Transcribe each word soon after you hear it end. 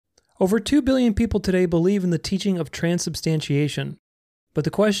Over 2 billion people today believe in the teaching of transubstantiation. But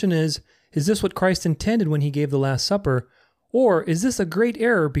the question is this what Christ intended when he gave the Last Supper, or is this a great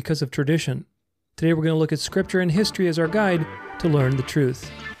error because of tradition? Today we're going to look at Scripture and history as our guide to learn the truth.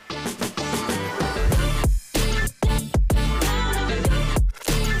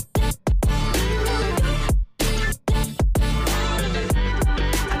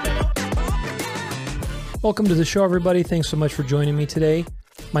 Welcome to the show, everybody. Thanks so much for joining me today.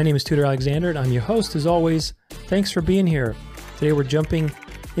 My name is Tutor Alexander, and I'm your host, as always. Thanks for being here. Today we're jumping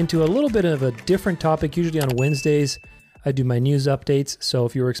into a little bit of a different topic. Usually on Wednesdays, I do my news updates, so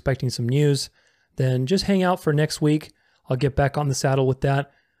if you were expecting some news, then just hang out for next week. I'll get back on the saddle with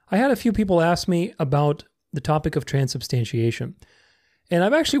that. I had a few people ask me about the topic of transubstantiation, and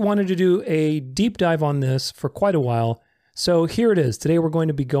I've actually wanted to do a deep dive on this for quite a while, so here it is. Today we're going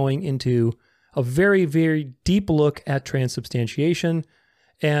to be going into a very, very deep look at transubstantiation,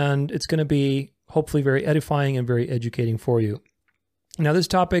 and it's going to be hopefully very edifying and very educating for you. Now, this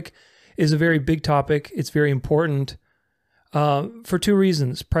topic is a very big topic. It's very important for two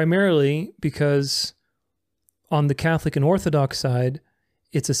reasons. Primarily because on the Catholic and Orthodox side,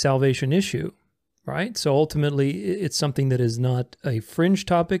 it's a salvation issue, right? So ultimately, it's something that is not a fringe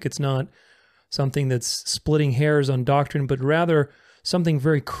topic. It's not something that's splitting hairs on doctrine, but rather something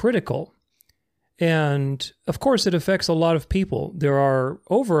very critical. And of course, it affects a lot of people. There are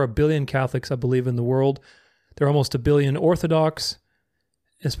over 1 billion Catholics, I believe, in the world. There are almost 1 billion Orthodox,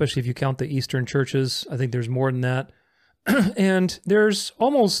 especially if you count the Eastern churches. I think there's more than that. And there's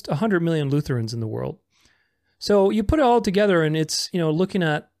almost 100 million Lutherans in the world. So you put it all together, and it's, looking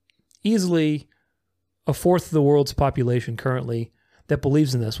at easily a fourth of the world's population currently that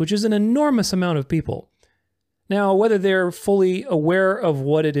believes in this, which is an enormous amount of people. Now, whether they're fully aware of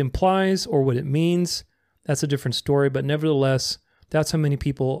what it implies or what it means, that's a different story. But nevertheless, that's how many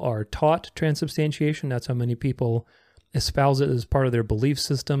people are taught transubstantiation. That's how many people espouse it as part of their belief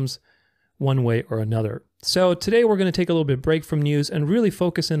systems, one way or another. So today we're going to take a little bit of break from news and really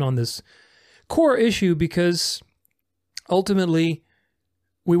focus in on this core issue, because ultimately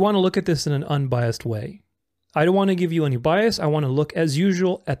we want to look at this in an unbiased way. I don't want to give you any bias. I want to look, as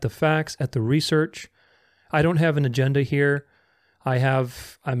usual, at the facts, at the research. I don't have an agenda here.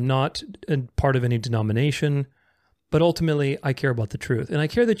 I'm not a part of any denomination, but ultimately I care about the truth. And I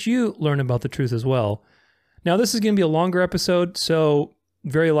care that you learn about the truth as well. Now, this is going to be a longer episode, so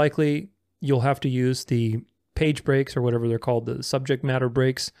very likely you'll have to use the page breaks, or whatever they're called, the subject matter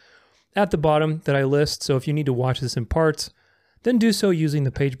breaks at the bottom that I list. So if you need to watch this in parts, then do so using the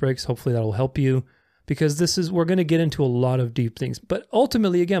page breaks. Hopefully that'll help you, because we're going to get into a lot of deep things. But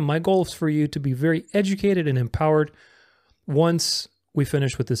ultimately, again, my goal is for you to be very educated and empowered once we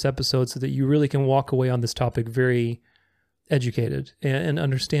finish with this episode, so that you really can walk away on this topic very educated and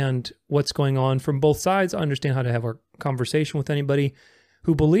understand what's going on from both sides, understand how to have a conversation with anybody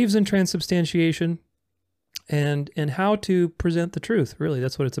who believes in transubstantiation, and how to present the truth. Really,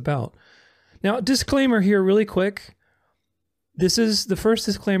 that's what it's about. Now, disclaimer here really quick. The first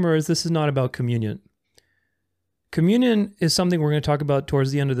disclaimer is this is not about communion. Communion is something we're going to talk about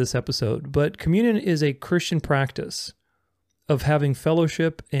towards the end of this episode, but communion is a Christian practice of having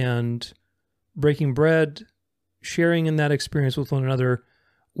fellowship and breaking bread, sharing in that experience with one another,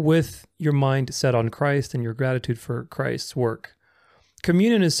 with your mind set on Christ and your gratitude for Christ's work.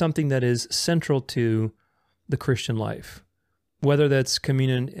 Communion is something that is central to the Christian life, whether that's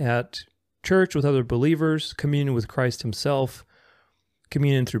communion at church with other believers, communion with Christ himself,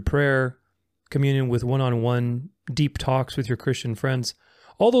 communion through prayer, communion with one-on-one deep talks with your Christian friends.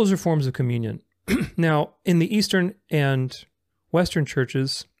 All those are forms of communion. Now, in the Eastern and Western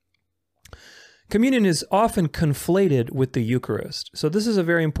churches, communion is often conflated with the Eucharist. So this is a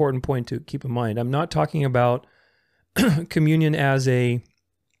very important point to keep in mind. I'm not talking about communion as as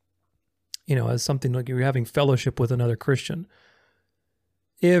something like you're having fellowship with another Christian.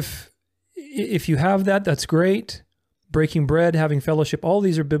 If you have that, that's great. Breaking bread, having fellowship, all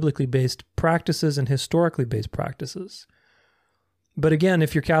these are biblically based practices and historically based practices. But again,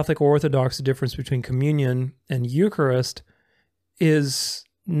 if you're Catholic or Orthodox, the difference between communion and Eucharist is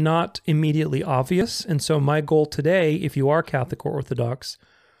not immediately obvious. And so my goal today, if you are Catholic or Orthodox,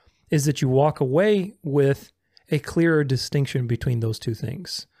 is that you walk away with a clearer distinction between those two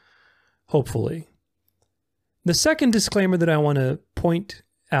things, hopefully. The second disclaimer that I want to point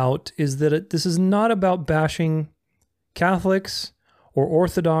out is that this is not about bashing Catholics or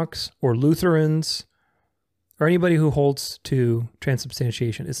Orthodox or Lutherans or anybody who holds to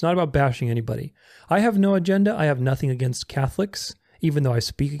transubstantiation. It's not about bashing anybody. I have no agenda. I have nothing against Catholics, even though I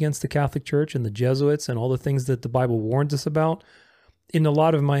speak against the Catholic Church and the Jesuits and all the things that the Bible warns us about. in a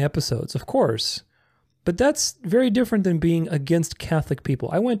lot of my episodes, of course. But that's very different than being against Catholic people.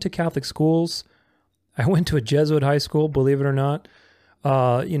 I went to Catholic schools. I went to a Jesuit high school, believe it or not.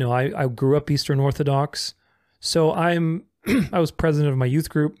 I grew up Eastern Orthodox. So I was president of my youth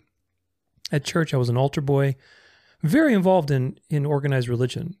group at church. I was an altar boy, very involved in organized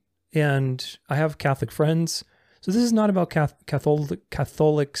religion. And I have Catholic friends. So this is not about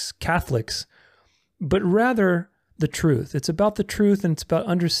Catholics, but rather the truth. It's about the truth, and it's about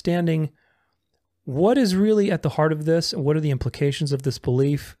understanding what is really at the heart of this and what are the implications of this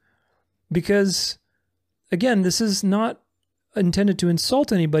belief. Because, again, this is not intended to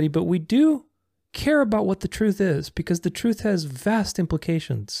insult anybody, but we do care about what the truth is, because the truth has vast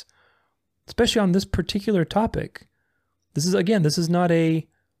implications, especially on this particular topic. This is not a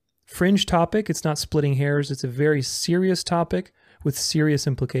fringe topic. It's not splitting hairs. It's a very serious topic with serious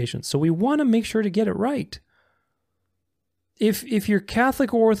implications. So we want to make sure to get it right. If you're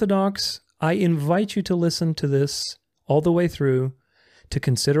Catholic or Orthodox, I invite you to listen to this all the way through, to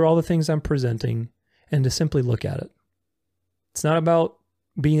consider all the things I'm presenting, and to simply look at it. It's not about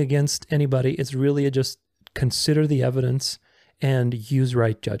being against anybody. It's really just consider the evidence and use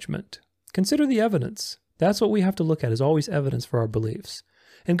right judgment. Consider the evidence. That's what we have to look at, is always evidence for our beliefs.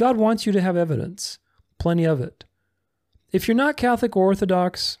 And God wants you to have evidence, plenty of it. If you're not Catholic or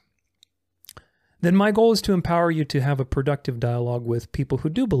Orthodox, then my goal is to empower you to have a productive dialogue with people who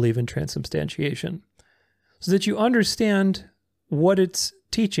do believe in transubstantiation, so that you understand what it's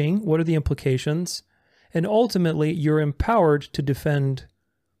teaching, what are the implications, and ultimately you're empowered to defend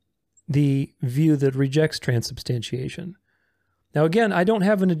the view that rejects transubstantiation. Now, again, I don't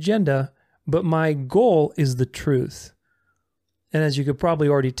have an agenda, but my goal is the truth. And as you could probably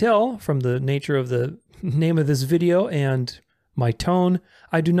already tell from the nature of the name of this video and my tone,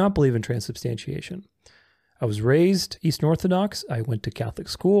 I do not believe in transubstantiation. I was raised Eastern Orthodox. I went to Catholic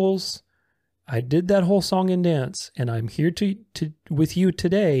schools. I did that whole song and dance. And I'm here with you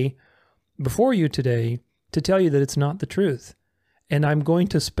today, before you today, to tell you that it's not the truth. And I'm going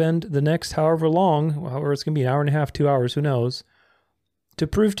to spend the next however it's going to be, an hour and a half, 2 hours, who knows, to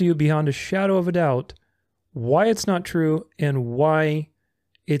prove to you beyond a shadow of a doubt why it's not true and why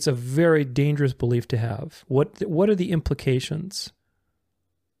it's a very dangerous belief to have. What are the implications?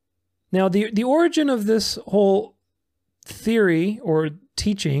 Now, the origin of this whole theory, or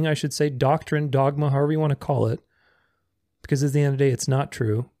teaching, I should say, doctrine, dogma, however you want to call it, because at the end of the day, it's not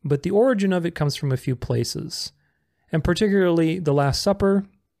true, but the origin of it comes from a few places, and particularly the Last Supper,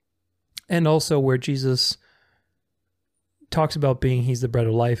 and also where Jesus talks about he's the bread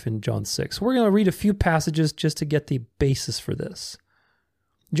of life in John 6. We're going to read a few passages just to get the basis for this.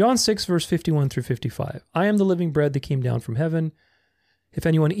 John 6, verse 51 through 55. I am the living bread that came down from heaven. If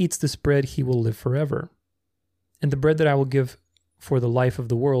anyone eats this bread, he will live forever. And the bread that I will give for the life of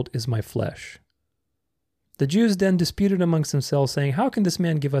the world is my flesh. The Jews then disputed amongst themselves, saying, how can this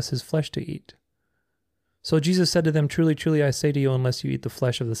man give us his flesh to eat? So Jesus said to them, truly, truly, I say to you, unless you eat the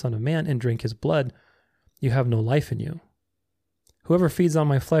flesh of the Son of Man and drink his blood, you have no life in you. Whoever feeds on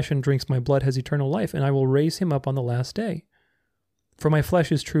my flesh and drinks my blood has eternal life, and I will raise him up on the last day. For my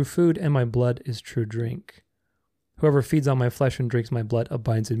flesh is true food, and my blood is true drink. Whoever feeds on my flesh and drinks my blood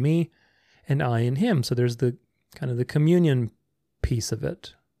abides in me, and I in him. So there's the kind of the communion piece of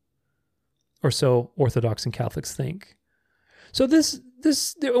it. Or so Orthodox and Catholics think. So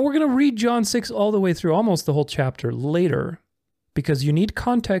we're going to read John 6 all the way through, almost the whole chapter later, because you need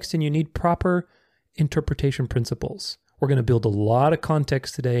context and you need proper interpretation principles. We're going to build a lot of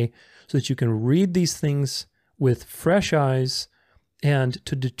context today so that you can read these things with fresh eyes and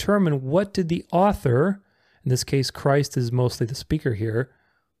to determine what did the author, in this case Christ is mostly the speaker here,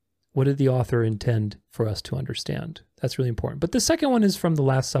 what did the author intend for us to understand? That's really important. But the second one is from the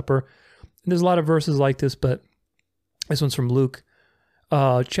Last Supper. And there's a lot of verses like this, but this one's from Luke,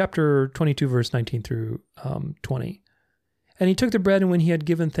 chapter 22, verse 19 through 20. And he took the bread, and when he had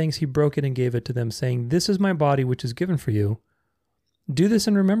given thanks, he broke it and gave it to them, saying, this is my body, which is given for you. Do this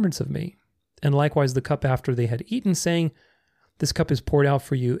in remembrance of me. And likewise the cup after they had eaten, saying, this cup is poured out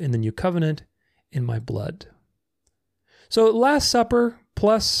for you in the new covenant in my blood. So Last Supper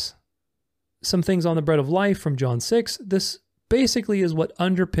plus some things on the bread of life from John 6, this basically is what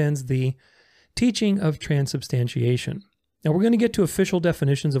underpins the teaching of transubstantiation. Now we're going to get to official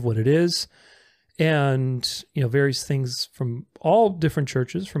definitions of what it is, and various things from all different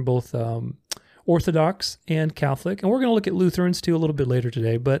churches, from both Orthodox and Catholic, and we're going to look at Lutherans too a little bit later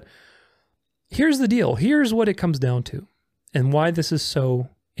today. But here's the deal. Here's what it comes down to, and why this is so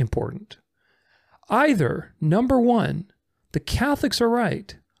important. Either, number one, the Catholics are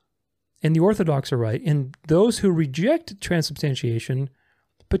right, and the Orthodox are right, and those who reject transubstantiation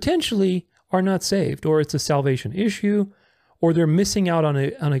potentially are not saved, or it's a salvation issue, or they're missing out on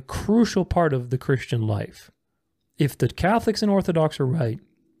a crucial part of the Christian life. If the Catholics and Orthodox are right,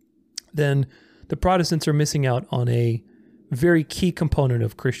 then the Protestants are missing out on a very key component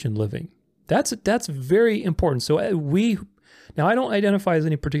of Christian living. That's very important. So now I don't identify as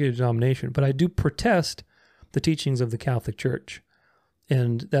any particular denomination, but I do protest the teachings of the Catholic Church.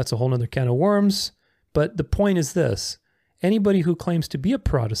 And that's a whole other can of worms. But the point is this: anybody who claims to be a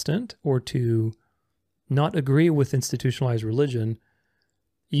Protestant or to not agree with institutionalized religion,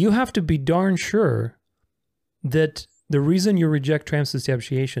 you have to be darn sure that the reason you reject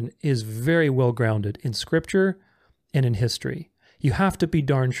transubstantiation is very well grounded in Scripture and in history. You have to be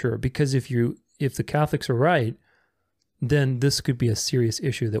darn sure, because if the Catholics are right, then this could be a serious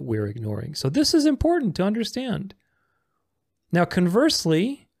issue that we're ignoring. So this is important to understand. Now,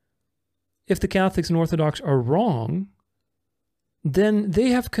 conversely, if the Catholics and Orthodox are wrong, then they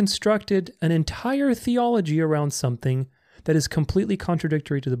have constructed an entire theology around something that is completely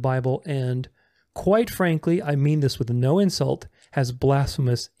contradictory to the Bible, and quite frankly, I mean this with no insult, has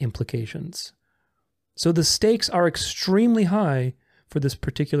blasphemous implications. So the stakes are extremely high for this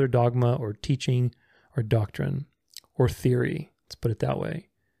particular dogma or teaching or doctrine or theory. Let's put it that way.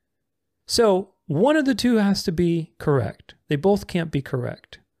 So one of the two has to be correct. They both can't be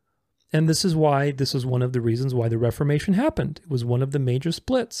correct. And this is one of the reasons why the Reformation happened. It was one of the major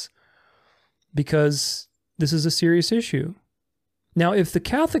splits, because this is a serious issue. Now, if the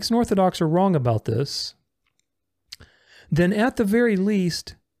Catholics and Orthodox are wrong about this, then at the very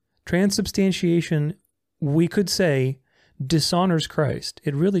least, transubstantiation, we could say, dishonors Christ.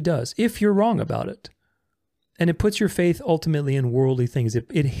 It really does, if you're wrong about it. And it puts your faith ultimately in worldly things. It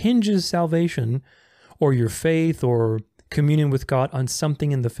hinges salvation or your faith or communion with God on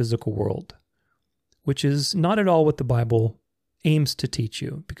something in the physical world, which is not at all what the Bible aims to teach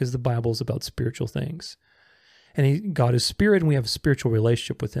you, because the Bible is about spiritual things. And God is spirit, and we have a spiritual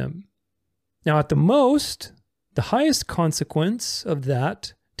relationship with him. Now, at the most, the highest consequence of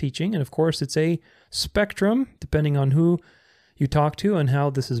that teaching, and of course it's a spectrum depending on who you talk to and how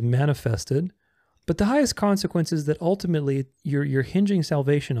this is manifested, but the highest consequence is that ultimately you're hinging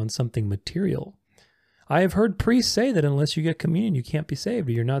salvation on something material. I have heard priests say that unless you get communion, you can't be saved,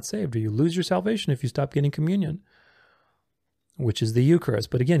 or you're not saved, or you lose your salvation if you stop getting communion, which is the Eucharist.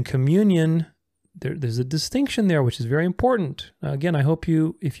 But again, communion, there's a distinction there, which is very important. Again, I hope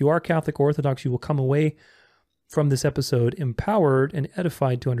if you are Catholic or Orthodox, you will come away from this episode empowered and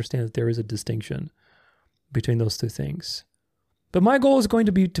edified to understand that there is a distinction between those two things. But my goal is going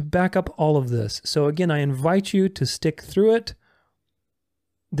to be to back up all of this. So again, I invite you to stick through it.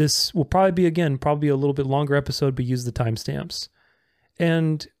 This will probably be a little bit longer episode, but use the timestamps.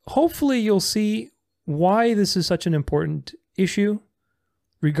 And hopefully you'll see why this is such an important issue,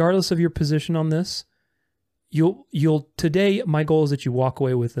 regardless of your position on this. Today, my goal is that you walk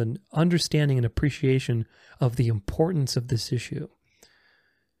away with an understanding and appreciation of the importance of this issue.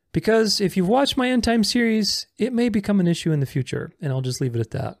 Because if you've watched my End Time series, it may become an issue in the future, and I'll just leave it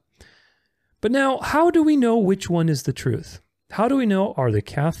at that. But now, how do we know which one is the truth? How do we know, are the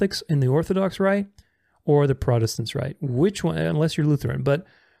Catholics and the Orthodox right, or are the Protestants right? Which one, unless you're Lutheran, but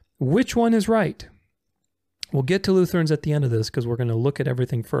which one is right? We'll get to Lutherans at the end of this, because we're going to look at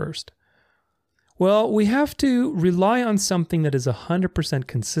everything first. Well, we have to rely on something that is 100%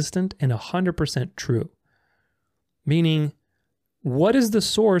 consistent and 100% true. Meaning, what is the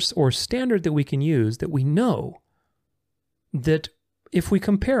source or standard that we can use that we know that if we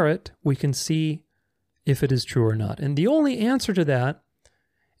compare it, we can see if it is true or not? And the only answer to that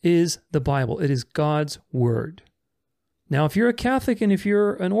is the Bible. It is God's Word. Now, if you're a Catholic and if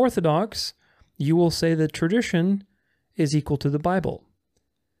you're an Orthodox, you will say that tradition is equal to the Bible.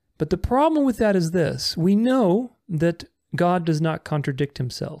 But the problem with that is this: we know that God does not contradict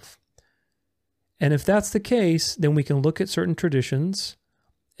himself. And if that's the case, then we can look at certain traditions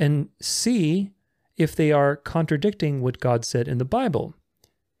and see if they are contradicting what God said in the Bible.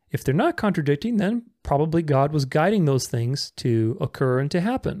 If they're not contradicting, then probably God was guiding those things to occur and to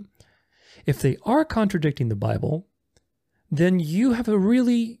happen. If they are contradicting the Bible, then you have a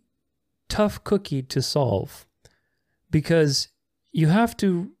really tough cookie to solve, because you have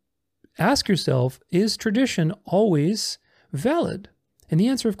to ask yourself, is tradition always valid? And the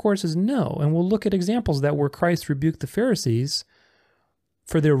answer, of course, is no. And we'll look at examples that where Christ rebuked the Pharisees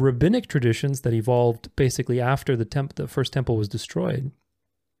for their rabbinic traditions that evolved basically after the first temple was destroyed,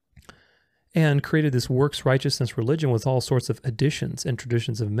 and created this works righteousness religion with all sorts of additions and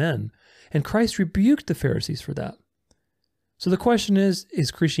traditions of men. And Christ rebuked the Pharisees for that. So the question is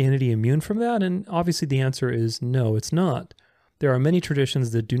Christianity immune from that? And obviously the answer is no, it's not. There are many traditions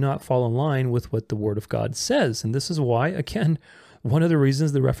that do not fall in line with what the Word of God says. And this is why, again, one of the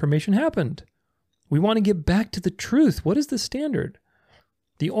reasons the Reformation happened. We want to get back to the truth. What is the standard?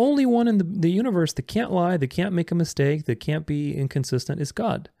 The only one in the universe that can't lie, that can't make a mistake, that can't be inconsistent is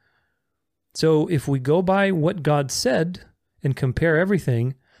God. So if we go by what God said and compare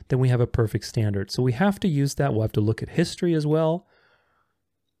everything, then we have a perfect standard. So we have to use that. We'll have to look at history as well,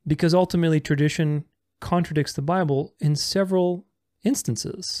 because ultimately tradition contradicts the Bible in several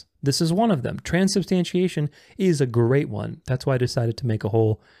instances. This is one of them. Transubstantiation is a great one. That's why I decided to make a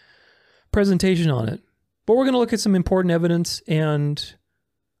whole presentation on it. But we're going to look at some important evidence, and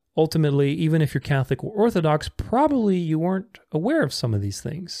ultimately, even if you're Catholic or Orthodox, probably you weren't aware of some of these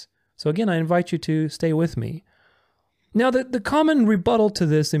things. So again, I invite you to stay with me. Now, the common rebuttal to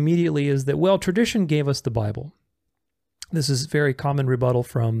this immediately is that, well, tradition gave us the Bible. This is very common rebuttal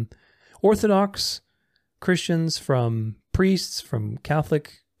from Orthodox Christians, from priests, from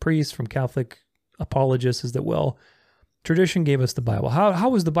Catholic priests, from Catholic apologists, is that, well, tradition gave us the Bible. How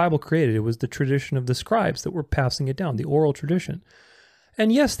was the Bible created? It was the tradition of the scribes that were passing it down, the oral tradition.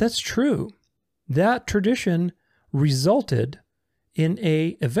 And yes, that's true. That tradition resulted in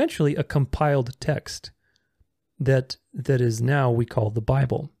eventually a compiled text that is now we call the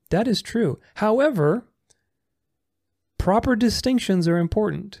Bible. That is true. However, proper distinctions are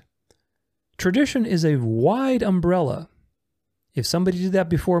important. Tradition is a wide umbrella. If somebody did that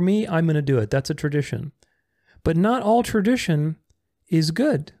before me, I'm going to do it. That's a tradition. But not all tradition is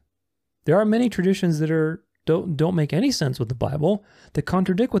good. There are many traditions that don't make any sense with the Bible, that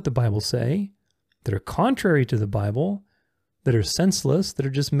contradict what the Bible say, that are contrary to the Bible, that are senseless, that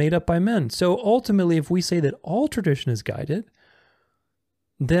are just made up by men. So ultimately, if we say that all tradition is guided,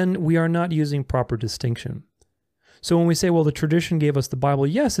 then we are not using proper distinction. So when we say, well, the tradition gave us the Bible,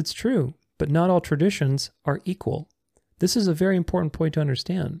 yes, it's true, but not all traditions are equal. This is a very important point to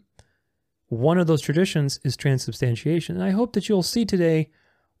understand. One of those traditions is transubstantiation, and I hope that you'll see today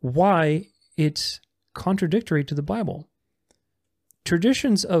why it's contradictory to the Bible.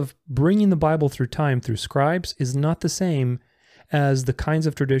 Traditions of bringing the Bible through time through scribes is not the same as the kinds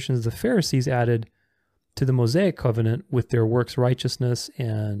of traditions the Pharisees added to the Mosaic covenant with their works righteousness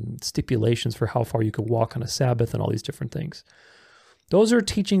and stipulations for how far you could walk on a Sabbath and all these different things. Those are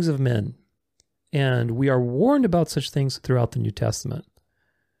teachings of men, and we are warned about such things throughout the New Testament.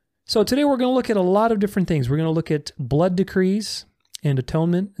 So today we're going to look at a lot of different things. We're going to look at blood decrees and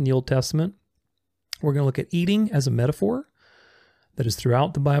atonement in the Old Testament. We're going to look at eating as a metaphor that is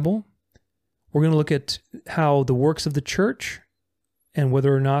throughout the Bible. We're going to look at how the works of the church and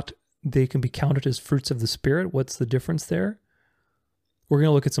whether or not they can be counted as fruits of the Spirit. What's the difference there? We're going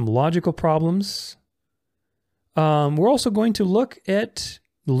to look at some logical problems. We're also going to look at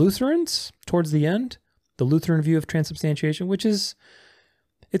the Lutherans towards the end, the Lutheran view of transubstantiation, which is,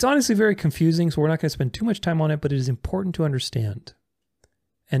 it's honestly very confusing, so we're not going to spend too much time on it, but it is important to understand.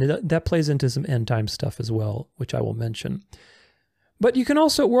 And that plays into some end time stuff as well, which I will mention. But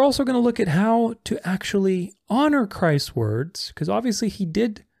we're also going to look at how to actually honor Christ's words, because obviously he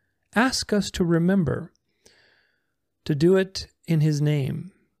did ask us to remember, to do it in his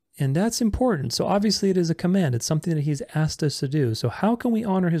name. And that's important. So obviously it is a command. It's something that he's asked us to do. So how can we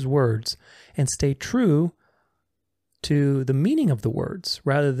honor his words and stay true to the meaning of the words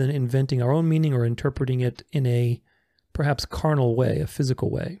rather than inventing our own meaning or interpreting it in a perhaps carnal way, a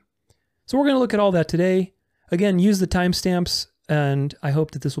physical way? So we're going to look at all that today. Again, use the timestamps, and I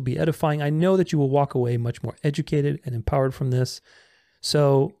hope that this will be edifying. I know that you will walk away much more educated and empowered from this.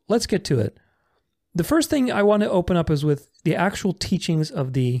 So let's get to it. The first thing I want to open up is with the actual teachings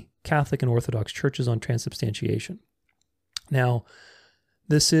of the Catholic and Orthodox churches on transubstantiation. Now,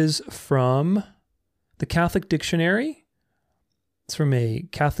 this is from the Catholic Dictionary. It's from a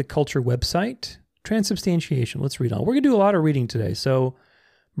Catholic culture website. Transubstantiation. Let's read on. We're going to do a lot of reading today, so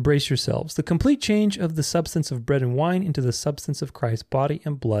brace yourselves. The complete change of the substance of bread and wine into the substance of Christ's body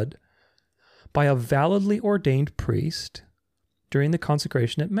and blood by a validly ordained priest during the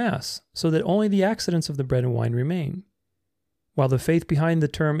consecration at Mass, so that only the accidents of the bread and wine remain. While the faith behind the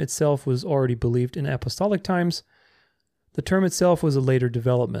term itself was already believed in apostolic times, the term itself was a later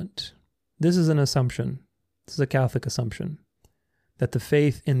development. This is an assumption. This is a Catholic assumption, that the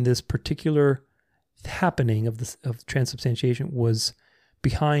faith in this particular happening of transubstantiation was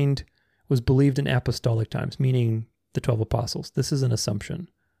believed in apostolic times, meaning the 12 apostles. This is an assumption.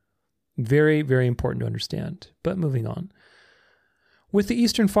 Very, very important to understand. But moving on. With the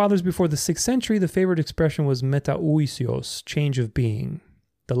Eastern Fathers before the 6th century, the favorite expression was metauisios, change of being.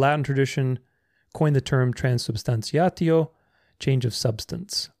 The Latin tradition coined the term transubstantiatio, change of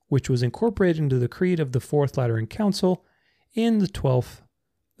substance, which was incorporated into the creed of the Fourth Lateran Council in the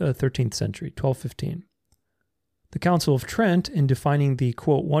 13th century, 1215. The Council of Trent, in defining the,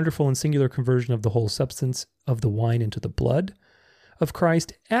 quote, wonderful and singular conversion of the whole substance of the wine into the blood of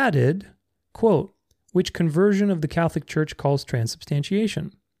Christ, added, quote, which conversion of the Catholic Church calls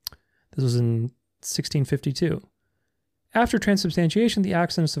transubstantiation. This was in 1652. After transubstantiation, the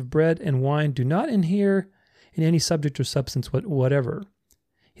accidents of bread and wine do not inhere in any subject or substance whatever.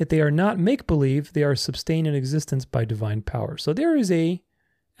 Yet they are not make-believe, they are sustained in existence by divine power. So there is a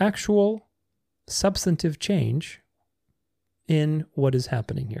actual substantive change in what is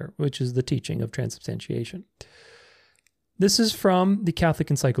happening here, which is the teaching of transubstantiation. This is from the Catholic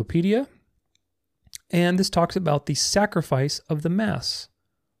Encyclopedia, and this talks about the sacrifice of the Mass,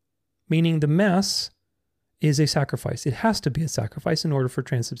 meaning the Mass is a sacrifice. It has to be a sacrifice in order for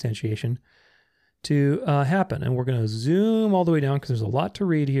transubstantiation to happen. And we're going to zoom all the way down because there's a lot to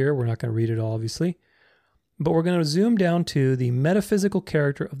read here. We're not going to read it all, obviously. But we're going to zoom down to the metaphysical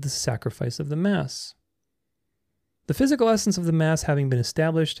character of the sacrifice of the Mass. The physical essence of the Mass having been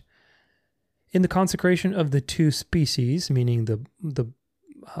established in the consecration of the two species, meaning the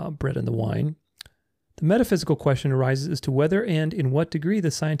bread and the wine, the metaphysical question arises as to whether and in what degree the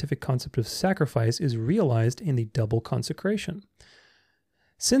scientific concept of sacrifice is realized in the double consecration.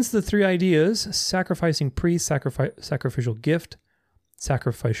 Since the three ideas, sacrificing priest, sacrificial gift,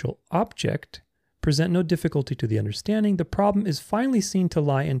 sacrificial object, present no difficulty to the understanding, the problem is finally seen to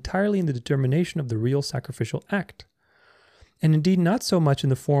lie entirely in the determination of the real sacrificial act. And indeed not so much in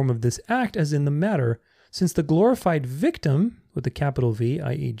the form of this act as in the matter, since the glorified victim, with the capital V,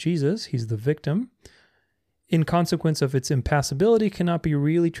 i.e. Jesus, he's the victim, in consequence of its impassibility cannot be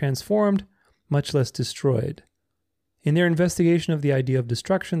really transformed, much less destroyed. In their investigation of the idea of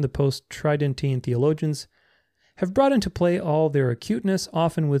destruction, the post-Tridentine theologians have brought into play all their acuteness,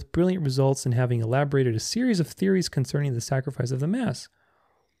 often with brilliant results in having elaborated a series of theories concerning the sacrifice of the Mass,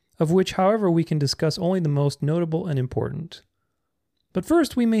 of which, however, we can discuss only the most notable and important. But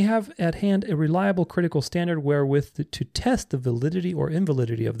first, we may have at hand a reliable critical standard wherewith to test the validity or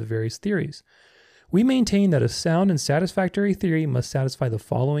invalidity of the various theories. We maintain that a sound and satisfactory theory must satisfy the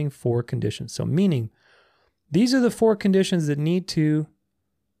following four conditions. So meaning, these are the four conditions that need to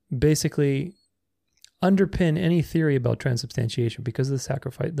basically underpin any theory about transubstantiation because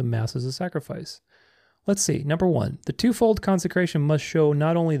the Mass is a sacrifice. Let's see. Number one, the twofold consecration must show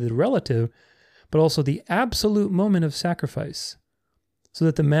not only the relative, but also the absolute moment of sacrifice, so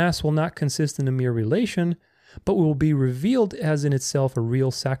that the Mass will not consist in a mere relation, but will be revealed as in itself a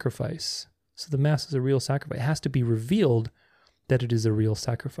real sacrifice. So the Mass is a real sacrifice. It has to be revealed that it is a real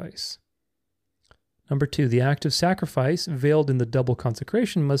sacrifice. Number two, the act of sacrifice, veiled in the double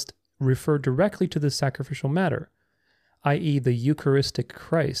consecration, must refer directly to the sacrificial matter, i.e. the Eucharistic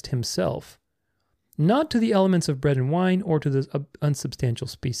Christ himself, not to the elements of bread and wine or to the unsubstantial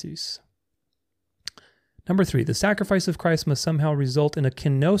species. Number three, the sacrifice of Christ must somehow result in a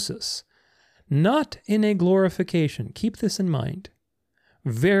kenosis, not in a glorification. Keep this in mind.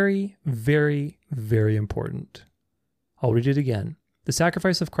 Very, very, very important. I'll read it again. The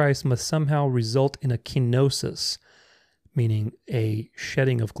sacrifice of Christ must somehow result in a kenosis, meaning a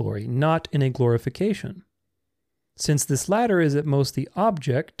shedding of glory, not in a glorification, since this latter is at most the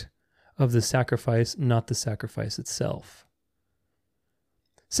object of the sacrifice, not the sacrifice itself.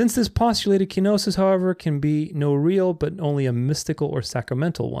 Since this postulated kenosis, however, can be no real but only a mystical or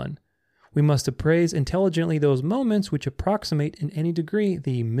sacramental one, we must appraise intelligently those moments which approximate in any degree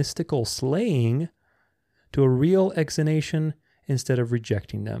the mystical slaying to a real exonation instead of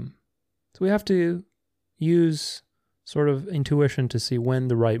rejecting them. So we have to use sort of intuition to see when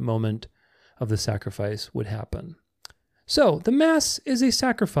the right moment of the sacrifice would happen. So the Mass is a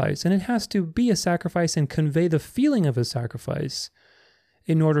sacrifice, and it has to be a sacrifice and convey the feeling of a sacrifice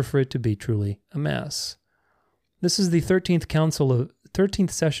in order for it to be truly a Mass. This is the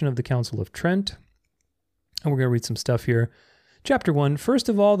 13th session of the Council of Trent, and we're going to read some stuff here. Chapter 1, first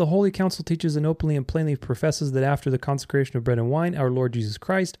of all, the Holy Council teaches and openly and plainly professes that after the consecration of bread and wine, our Lord Jesus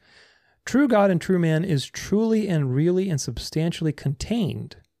Christ, true God and true man, is truly and really and substantially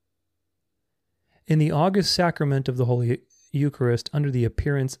contained in the august sacrament of the Holy Eucharist under the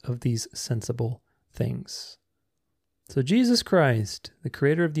appearance of these sensible things. So Jesus Christ, the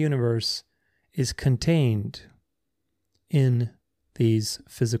creator of the universe, is contained in these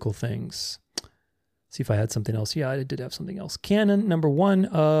physical things. See if I had something else. Yeah, I did have something else. Canon number 1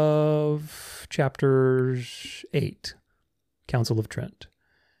 of chapter 8, Council of Trent.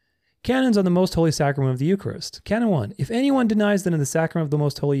 Canons on the Most Holy Sacrament of the Eucharist. Canon 1. If anyone denies that in the sacrament of the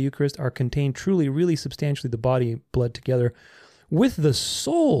Most Holy Eucharist are contained truly, really, substantially the body and blood together, with the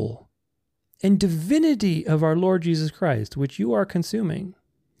soul and divinity of our Lord Jesus Christ, which you are consuming,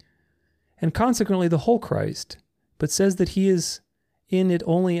 and consequently the whole Christ, but says that he is in it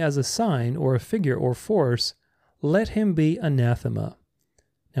only as a sign or a figure or force, let him be anathema.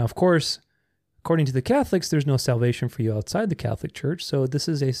 Now, of course, according to the Catholics, there's no salvation for you outside the Catholic Church, so this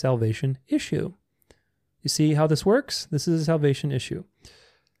is a salvation issue. You see how this works? This is a salvation issue.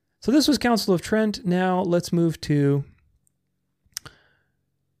 So this was Council of Trent. Now let's move to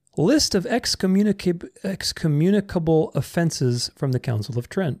list of excommunicable offenses from the Council of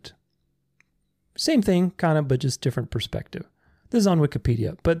Trent. Same thing, kind of, but just different perspective. This is on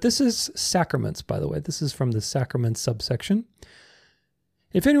Wikipedia, but this is sacraments, by the way. This is from the sacraments subsection.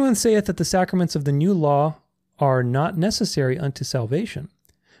 If anyone saith that the sacraments of the new law are not necessary unto salvation,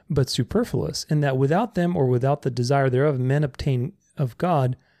 but superfluous, and that without them or without the desire thereof men obtain of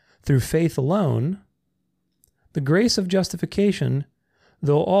God through faith alone, the grace of justification,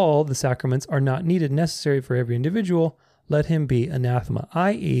 though all the sacraments are not needed necessary for every individual, let him be anathema,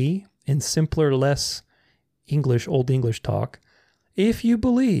 i.e., in simpler, less English, Old English talk, if you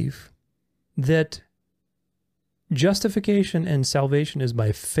believe that justification and salvation is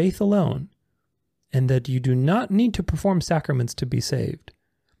by faith alone, and that you do not need to perform sacraments to be saved,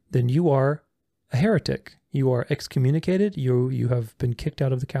 then you are a heretic. You are excommunicated. You have been kicked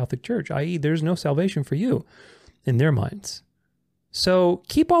out of the Catholic Church, i.e., there's no salvation for you in their minds. So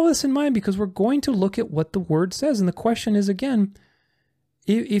keep all this in mind, because we're going to look at what the Word says. And the question is, again,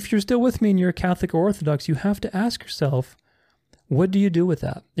 if you're still with me and you're a Catholic or Orthodox, you have to ask yourself, what do you do with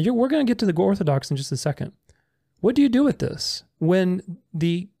that? We're going to get to the Orthodox in just a second. What do you do with this? When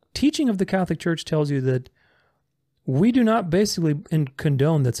the teaching of the Catholic Church tells you that we do not basically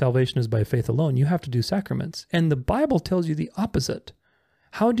condone that salvation is by faith alone, you have to do sacraments. And the Bible tells you the opposite.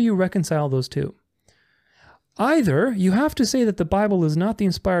 How do you reconcile those two? Either you have to say that the Bible is not the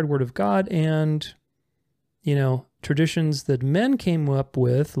inspired word of God, and, traditions that men came up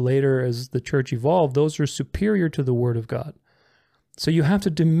with later as the church evolved, those are superior to the word of God. So you have to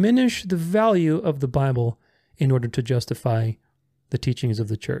diminish the value of the Bible in order to justify the teachings of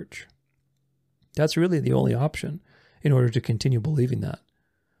the church. That's really the only option in order to continue believing that.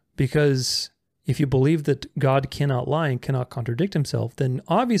 Because if you believe that God cannot lie and cannot contradict himself, then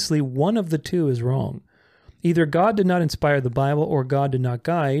obviously one of the two is wrong. Either God did not inspire the Bible, or God did not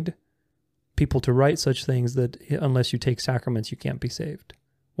guide people to write such things that unless you take sacraments, you can't be saved.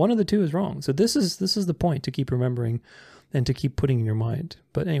 One of the two is wrong. So this is the point to keep remembering and to keep putting in your mind.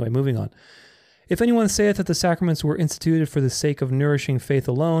 But anyway, moving on. If anyone saith that the sacraments were instituted for the sake of nourishing faith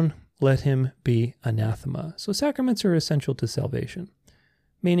alone, let him be anathema. So sacraments are essential to salvation,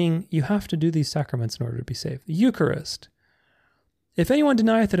 meaning you have to do these sacraments in order to be saved. The Eucharist. If anyone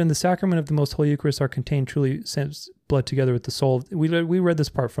denieth that in the sacrament of the most holy Eucharist are contained truly saints' blood together with the soul, we read this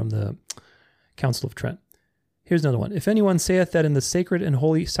part from the Council of Trent. Here's another one. If anyone saith that in the sacred and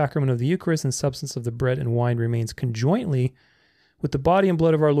holy sacrament of the Eucharist and substance of the bread and wine remains conjointly with the body and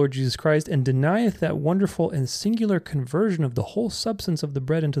blood of our Lord Jesus Christ, and denieth that wonderful and singular conversion of the whole substance of the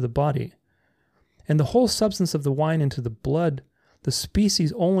bread into the body, and the whole substance of the wine into the blood, the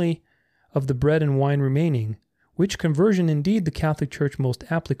species only of the bread and wine remaining, which conversion indeed the Catholic Church most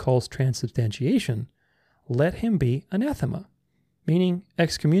aptly calls transubstantiation, let him be anathema, meaning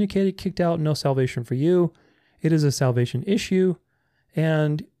excommunicated, kicked out, no salvation for you. It is a salvation issue,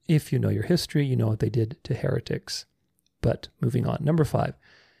 and if you know your history, you know what they did to heretics. But moving on. Number 5.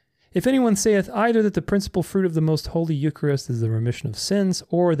 If anyone saith either that the principal fruit of the most holy Eucharist is the remission of sins,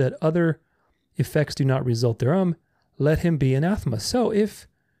 or that other effects do not result thereof, let him be anathema. So if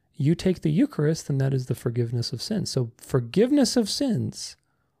you take the Eucharist, then that is the forgiveness of sins. So forgiveness of sins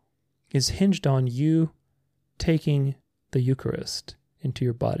is hinged on you taking the Eucharist into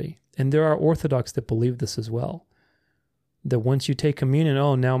your body. And there are Orthodox that believe this as well. That once you take communion,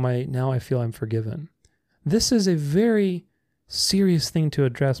 now I feel I'm forgiven. This is a very serious thing to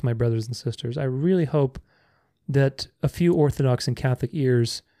address, my brothers and sisters. I really hope that a few Orthodox and Catholic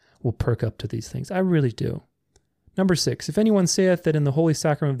ears will perk up to these things. I really do. Number 6, if anyone saith that in the holy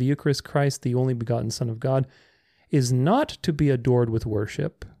sacrament of the Eucharist, Christ, the only begotten Son of God, is not to be adored with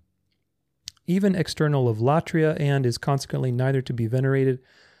worship, even external of latria, and is consequently neither to be venerated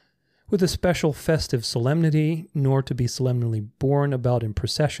with a special festive solemnity, nor to be solemnly borne about in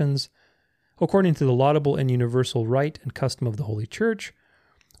processions, according to the laudable and universal rite and custom of the Holy Church,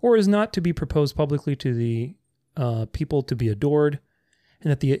 or is not to be proposed publicly to the people to be adored,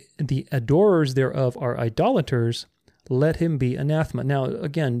 and that the adorers thereof are idolaters, let him be anathema. Now,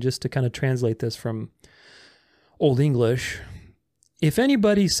 again, just to kind of translate this from Old English, if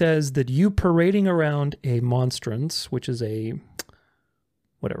anybody says that you parading around a monstrance, which is a,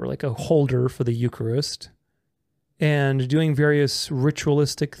 whatever, like a holder for the Eucharist, and doing various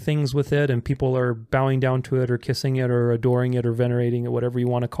ritualistic things with it, and people are bowing down to it or kissing it or adoring it or venerating it, whatever you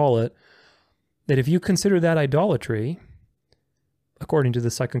want to call it, that if you consider that idolatry, according to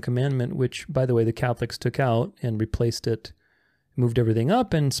the second commandment, which, by the way, the Catholics took out and replaced it, moved everything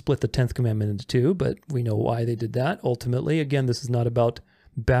up and split the 10th commandment into two, but we know why they did that ultimately. Again, this is not about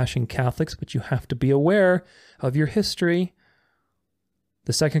bashing Catholics, but you have to be aware of your history.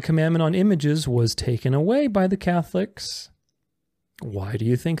 The second commandment on images was taken away by the Catholics. Why do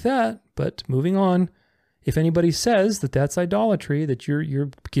you think that? But moving on, if anybody says that that's idolatry, that you're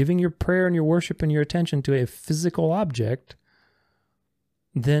giving your prayer and your worship and your attention to a physical object,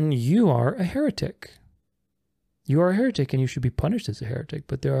 then you are a heretic. You are a heretic and you should be punished as a heretic.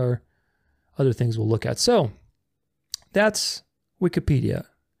 But there are other things we'll look at. So that's Wikipedia.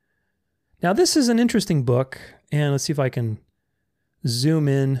 Now this is an interesting book, and let's see if I can zoom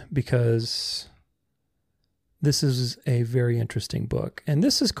in because this is a very interesting book. And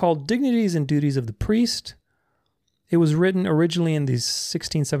this is called Dignities and Duties of the Priest. It was written originally in the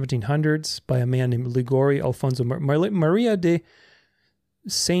 1700s by a man named Ligori, Alfonso Maria de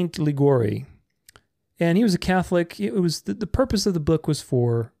Saint Ligori. And he was a Catholic. It was the purpose of the book was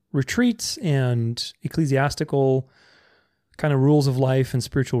for retreats and ecclesiastical kind of rules of life and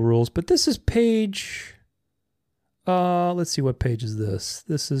spiritual rules. But this is page, let's see, what page is this?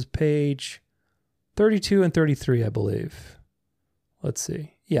 This is page 32 and 33, I believe. Let's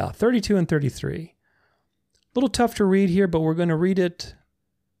see. Yeah, 32 and 33. A little tough to read here, but we're going to read it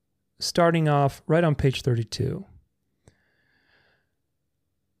starting off right on page 32.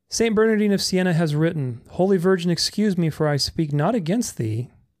 Saint Bernardine of Siena has written, Holy Virgin, excuse me, for I speak not against thee.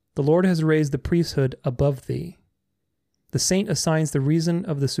 The Lord has raised the priesthood above thee. The saint assigns the reason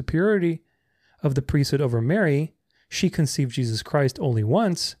of the superiority of the priesthood over Mary. She conceived Jesus Christ only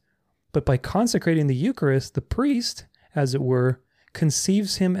once, but by consecrating the Eucharist, the priest, as it were,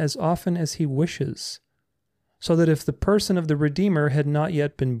 conceives him as often as he wishes. So that if the person of the Redeemer had not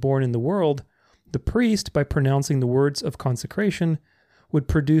yet been born in the world, the priest, by pronouncing the words of consecration, would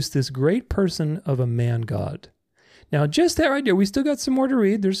produce this great person of a man-God. Now, just that right there, we still got some more to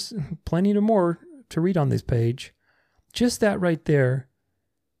read. There's plenty more to read on this page. Just that right there,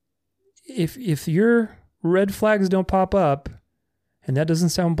 if your red flags don't pop up, and that doesn't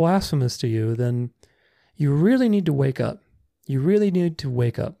sound blasphemous to you, then you really need to wake up. You really need to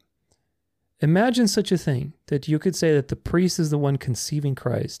wake up. Imagine such a thing, that you could say that the priest is the one conceiving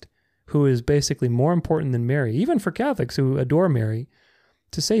Christ, who is basically more important than Mary, even for Catholics who adore Mary,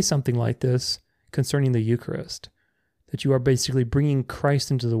 to say something like this concerning the Eucharist, that you are basically bringing Christ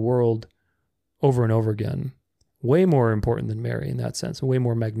into the world over and over again, way more important than Mary in that sense, way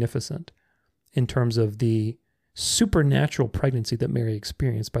more magnificent in terms of the supernatural pregnancy that Mary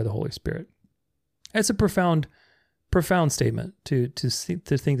experienced by the Holy Spirit. It's a profound statement to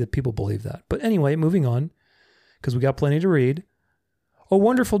think that people believe that. But anyway, moving on, because we got plenty to read. O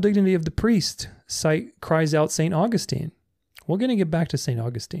wonderful dignity of the priest, cries out St. Augustine. We're going to get back to St.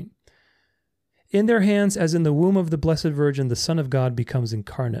 Augustine. In their hands, as in the womb of the Blessed Virgin, the Son of God becomes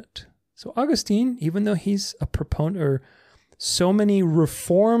incarnate. So Augustine, even though he's a proponent, or so many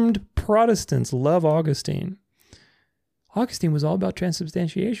Reformed Protestants love Augustine, Augustine was all about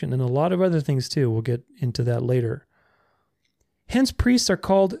transubstantiation and a lot of other things too. We'll get into that later. Hence, priests are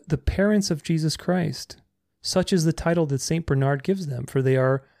called the parents of Jesus Christ. Such is the title that St. Bernard gives them, for they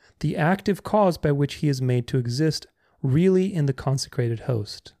are the active cause by which he is made to exist really in the consecrated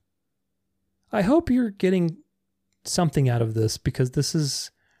host. I hope you're getting something out of this, because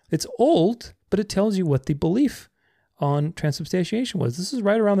it's old, but it tells you what the belief on transubstantiation was. This is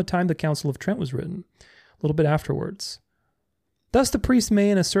right around the time the Council of Trent was written, a little bit afterwards. Thus the priest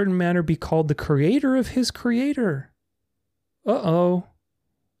may in a certain manner be called the creator of his creator. Uh-oh.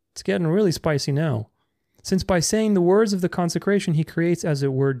 It's getting really spicy now. Since by saying the words of the consecration, he creates, as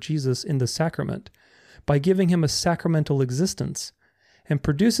it were, Jesus in the sacrament, by giving him a sacramental existence, and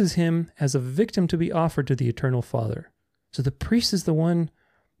produces him as a victim to be offered to the Eternal Father. So the priest is the one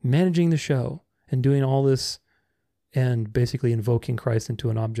managing the show and doing all this and basically invoking Christ into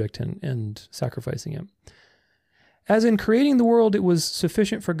an object and sacrificing him. As in creating the world, it was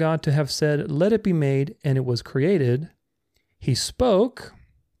sufficient for God to have said, "Let it be made," and it was created. He spoke,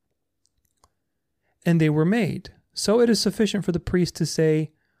 and they were made. So it is sufficient for the priest to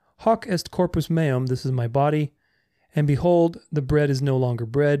say, "Hoc est corpus meum," this is my body, and behold, the bread is no longer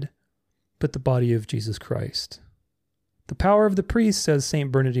bread, but the body of Jesus Christ. The power of the priest, says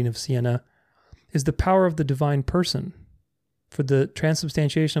St. Bernardine of Siena, is the power of the divine person. For the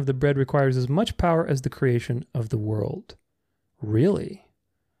transubstantiation of the bread requires as much power as the creation of the world. Really?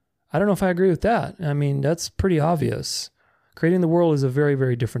 I don't know if I agree with that. I mean, that's pretty obvious. Creating the world is a very,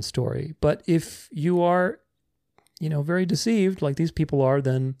 very different story. But if you are, very deceived like these people are,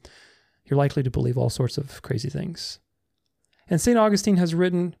 then you're likely to believe all sorts of crazy things. And St. Augustine has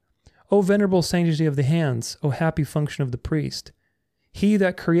written, O venerable sanctity of the hands, O happy function of the priest. He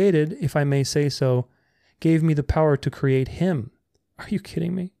that created, if I may say so, gave me the power to create him. Are you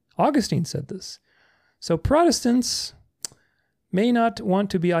kidding me? Augustine said this. So Protestants may not want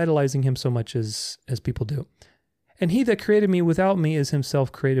to be idolizing him so much as people do. And he that created me without me is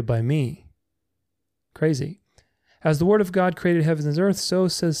himself created by me. Crazy. As the word of God created heavens and earth, so,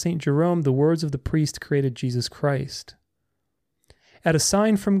 says St. Jerome, the words of the priest created Jesus Christ. At a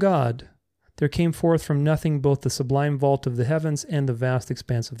sign from God, there came forth from nothing both the sublime vault of the heavens and the vast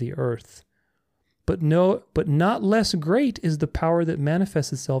expanse of the earth. But not less great is the power that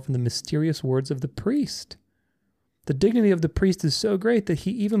manifests itself in the mysterious words of the priest. The dignity of the priest is so great that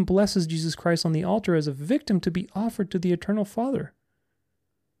he even blesses Jesus Christ on the altar as a victim to be offered to the eternal Father.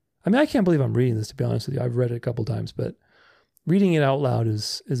 I mean, I can't believe I'm reading this, to be honest with you. I've read it a couple times, but reading it out loud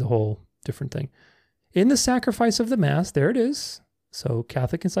is a whole different thing. In the sacrifice of the Mass, there it is. So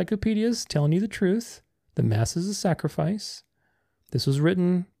Catholic encyclopedias telling you the truth. The Mass is a sacrifice. This was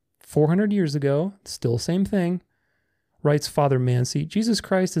written 400 years ago. Still same thing. Writes Father Mansi, Jesus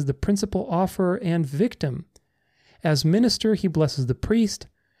Christ is the principal offerer and victim. As minister, he blesses the priest,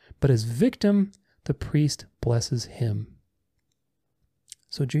 but as victim, the priest blesses him.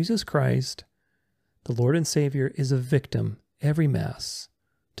 So Jesus Christ, the Lord and Savior, is a victim every Mass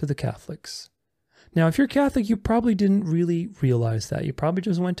to the Catholics. Now, if you're Catholic, you probably didn't really realize that. You probably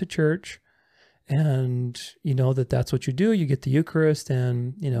just went to church and you know that that's what you do. You get the Eucharist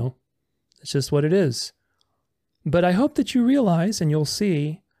and, it's just what it is. But I hope that you realize, and you'll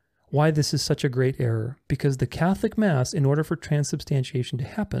see why this is such a great error, because the Catholic Mass, in order for transubstantiation to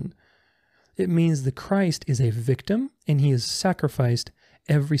happen, it means the Christ is a victim and he is sacrificed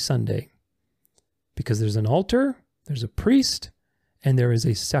every Sunday. Because there's an altar, there's a priest, and there is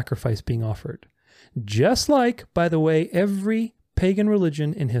a sacrifice being offered. Just like, by the way, every pagan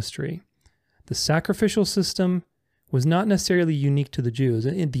religion in history, the sacrificial system was not necessarily unique to the Jews.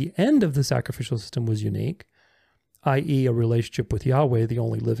 In the end of the sacrificial system was unique, i.e. a relationship with Yahweh, the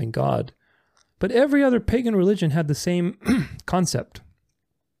only living God. But every other pagan religion had the same concept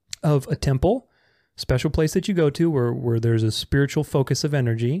of a temple, special place that you go to where there's a spiritual focus of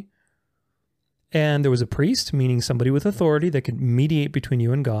energy. And there was a priest, meaning somebody with authority that could mediate between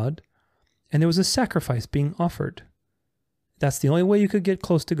you and God. And there was a sacrifice being offered. That's the only way you could get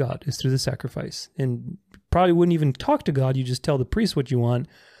close to God, is through the sacrifice. And probably wouldn't even talk to God. You just tell the priest what you want,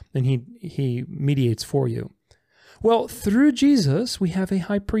 and he mediates for you. Well, through Jesus, we have a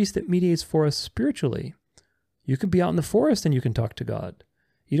high priest that mediates for us spiritually. You can be out in the forest and you can talk to God.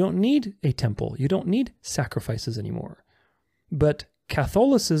 You don't need a temple. You don't need sacrifices anymore. But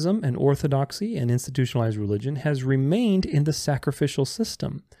Catholicism and orthodoxy and institutionalized religion has remained in the sacrificial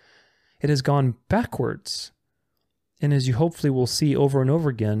system. It has gone backwards. And as you hopefully will see over and over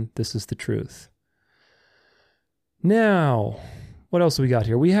again, this is the truth. Now, what else do we got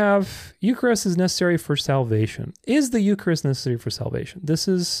here? We have Eucharist is necessary for salvation. Is the Eucharist necessary for salvation? This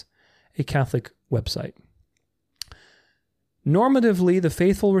is a Catholic website. Normatively, the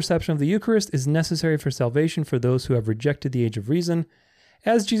faithful reception of the Eucharist is necessary for salvation for those who have rejected the age of reason,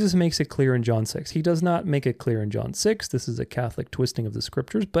 as Jesus makes it clear in John 6. He does not make it clear in John 6. This is a Catholic twisting of the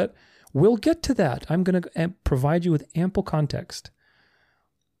scriptures, but we'll get to that. I'm going to provide you with ample context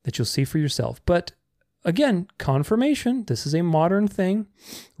that you'll see for yourself. But again, confirmation. This is a modern thing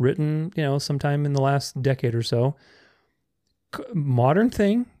written, sometime in the last decade or so. Modern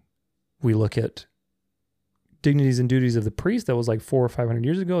thing. We look at dignities and duties of the priest. That was like 400 or 500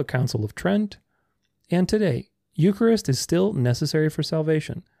 years ago, a Council of Trent. And today, Eucharist is still necessary for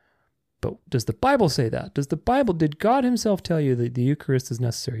salvation. But does the Bible say that? Did God himself tell you that the Eucharist is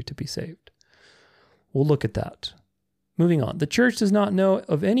necessary to be saved? We'll look at that. Moving on. The church does not know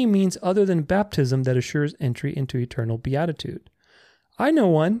of any means other than baptism that assures entry into eternal beatitude. I know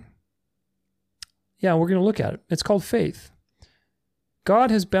one. Yeah, we're going to look at it. It's called faith.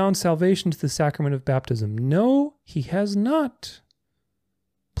 God has bound salvation to the sacrament of baptism. No, he has not.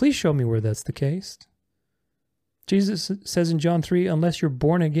 Please show me where that's the case. Jesus says in John 3, unless you're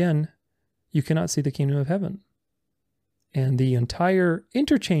born again, you cannot see the kingdom of heaven. And the entire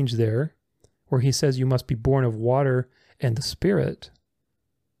interchange there, where he says you must be born of water and the Spirit,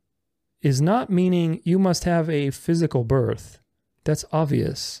 is not meaning you must have a physical birth. That's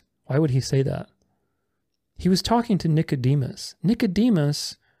obvious. Why would he say that? He was talking to Nicodemus.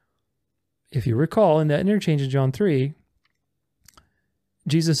 Nicodemus, if you recall, in that interchange in John 3,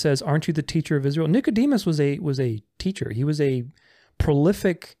 Jesus says, "Aren't you the teacher of Israel?" Nicodemus was a teacher. He was a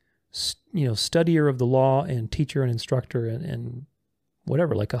prolific, studier of the law and teacher and instructor and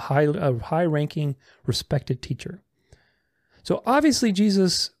whatever, like a high-ranking, respected teacher. So obviously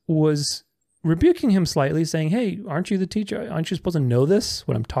Jesus was rebuking him slightly, saying, "Hey, aren't you the teacher? Aren't you supposed to know this,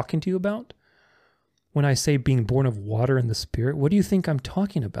 what I'm talking to you about? When I say being born of water and the Spirit, what do you think I'm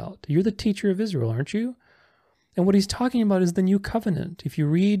talking about? You're the teacher of Israel, aren't you?" And what he's talking about is the new covenant. If you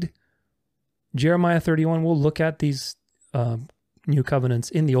read Jeremiah 31, we'll look at these new covenants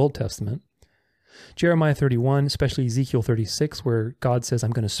in the Old Testament. Jeremiah 31, especially Ezekiel 36, where God says,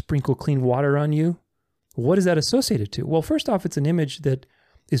 "I'm going to sprinkle clean water on you." What is that associated to? Well, first off, it's an image that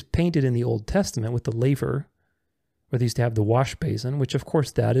is painted in the Old Testament with the laver, where they used to have the wash basin, which of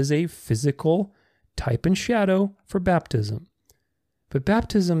course that is a physical type and shadow for baptism. But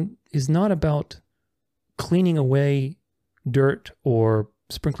baptism is not about cleaning away dirt or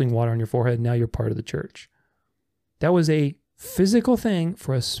sprinkling water on your forehead. Now you're part of the church. That was a physical thing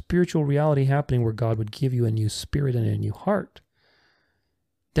for a spiritual reality happening where God would give you a new spirit and a new heart.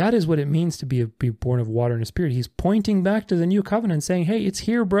 That is what it means to be born of water and a spirit. He's pointing back to the new covenant saying, "Hey, it's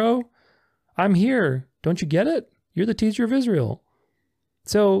here, bro. I'm here. Don't you get it? You're the teacher of Israel."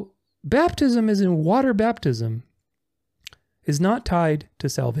 So baptism is in water baptism is not tied to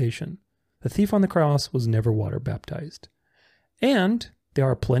salvation. The thief on the cross was never water baptized. And there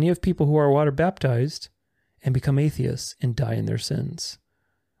are plenty of people who are water baptized and become atheists and die in their sins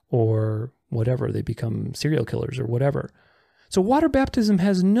or whatever. They become serial killers or whatever. So water baptism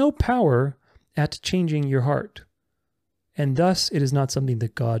has no power at changing your heart. And thus it is not something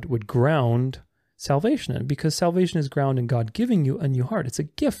that God would ground salvation in, because salvation is grounded in God giving you a new heart. It's a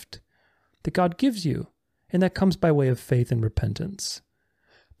gift that God gives you, and that comes by way of faith and repentance.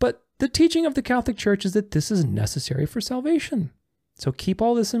 But the teaching of the Catholic Church is that this is necessary for salvation. So keep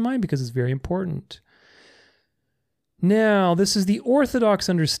all this in mind because it's very important. Now, this is the Orthodox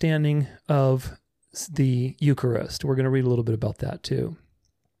understanding of the Eucharist. We're going to read a little bit about that too.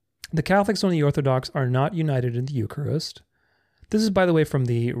 The Catholics and the Orthodox are not united in the Eucharist. This is, by the way, from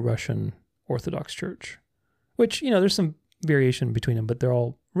the Russian Orthodox Church, which, there's some variation between them, but they're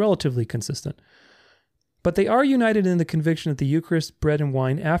all relatively consistent. But they are united in the conviction that the Eucharist, bread and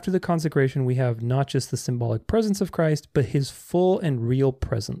wine, after the consecration, we have not just the symbolic presence of Christ, but his full and real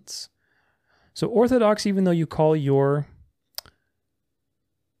presence. So Orthodox, even though you call your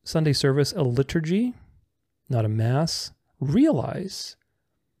Sunday service a liturgy, not a mass, realize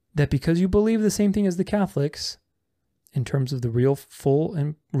that because you believe the same thing as the Catholics, in terms of the real, full,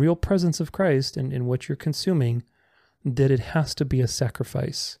 and real presence of Christ and what you're consuming, that it has to be a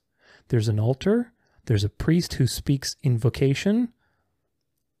sacrifice. There's an altar, there's a priest who speaks invocation,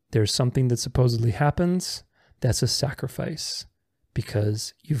 there's something that supposedly happens, that's a sacrifice,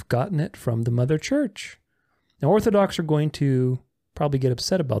 because you've gotten it from the Mother Church. Now, Orthodox are going to probably get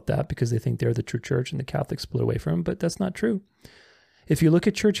upset about that because they think they're the true church and the Catholics split away from them, but that's not true. If you look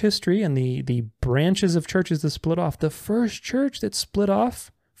at church history and the branches of churches that split off, the first church that split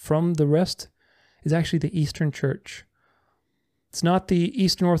off from the rest is actually the Eastern Church. It's not the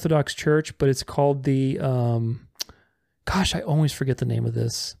Eastern Orthodox Church, but it's called the, I always forget the name of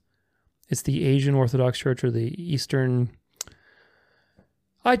this. It's the Asian Orthodox Church or the Eastern,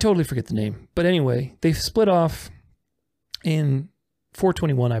 I totally forget the name. But anyway, they split off in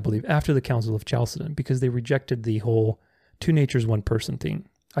 421, I believe, after the Council of Chalcedon, because they rejected the whole two natures, one person thing.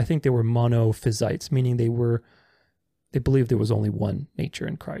 I think they were monophysites, meaning they believed there was only one nature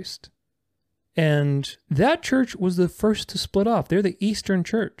in Christ. And that church was the first to split off. They're the Eastern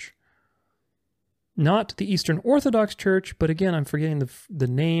Church. Not the Eastern Orthodox Church, but again, I'm forgetting the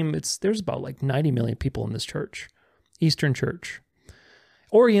name. There's about like 90 million people in this church. Eastern Church.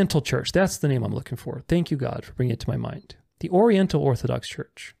 Oriental Church, that's the name I'm looking for. Thank you, God, for bringing it to my mind. The Oriental Orthodox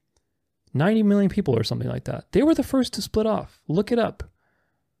Church. 90 million people or something like that. They were the first to split off. Look it up.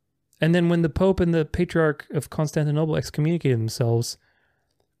 And then when the Pope and the Patriarch of Constantinople excommunicated themselves,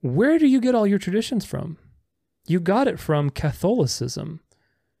 where do you get all your traditions from? You got it from Catholicism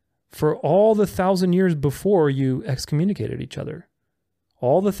for all the 1,000 years before you excommunicated each other.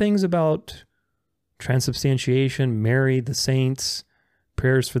 All the things about transubstantiation, Mary, the saints,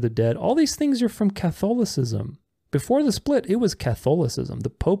 prayers for the dead, all these things are from Catholicism. Before the split, it was Catholicism. The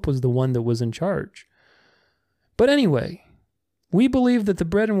Pope was the one that was in charge. But anyway, we believe that the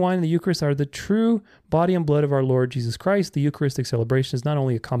bread and wine and the Eucharist are the true body and blood of our Lord Jesus Christ. The Eucharistic celebration is not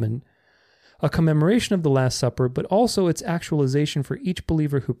only a commemoration of the Last Supper, but also its actualization for each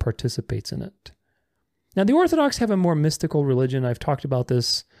believer who participates in it. Now, the Orthodox have a more mystical religion. I've talked about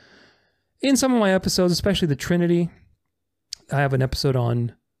this in some of my episodes, especially the Trinity. I have an episode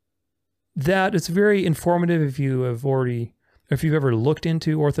on that. It's very informative if you've ever looked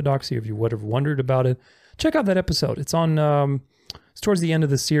into Orthodoxy, or if you would have wondered about it. Check out that episode. It's on, it's towards the end of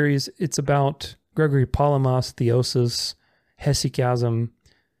the series. It's about Gregory Palamas, theosis, hesychasm,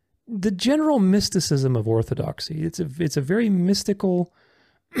 the general mysticism of Orthodoxy. It's a very mystical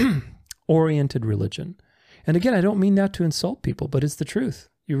oriented religion. And again, I don't mean that to insult people, but it's the truth.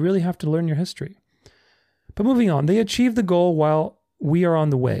 You really have to learn your history. But moving on, they achieve the goal while we are on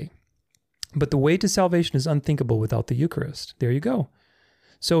the way. But the way to salvation is unthinkable without the Eucharist. There you go.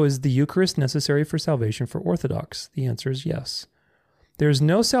 So is the Eucharist necessary for salvation for Orthodox? The answer is yes. There is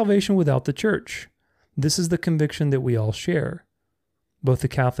no salvation without the Church. This is the conviction that we all share, both the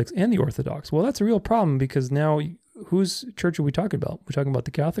Catholics and the Orthodox. Well, that's a real problem, because now whose church are we talking about? We're talking about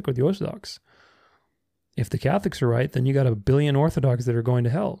the Catholic or the Orthodox? If the Catholics are right, then you got a billion Orthodox that are going to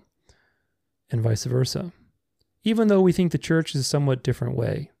hell, and vice versa. Even though we think the Church is a somewhat different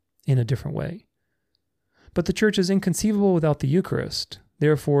way, in a different way. But the Church is inconceivable without the Eucharist.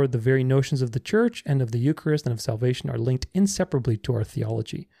 Therefore, the very notions of the Church and of the Eucharist and of salvation are linked inseparably to our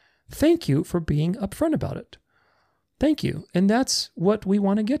theology. Thank you for being upfront about it. Thank you. And that's what we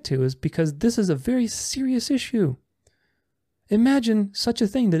want to get to, is because this is a very serious issue. Imagine such a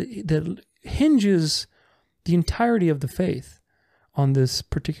thing that hinges the entirety of the faith on this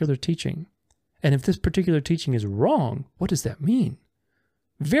particular teaching. And if this particular teaching is wrong, what does that mean?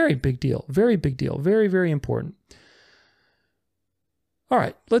 Very big deal. Very big deal. Very, very important. All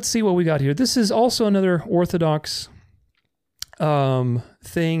right, let's see what we got here. This is also another Orthodox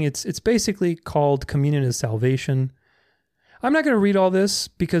thing. It's basically called Communion as Salvation. I'm not going to read all this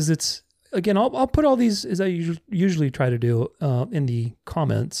because it's, again, I'll put all these, as I usually try to do, in the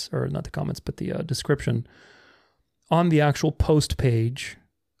comments, or not the comments, but the description on the actual post page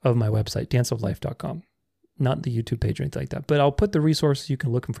of my website, danceoflife.com. Not the YouTube page or anything like that. But I'll put the resources. You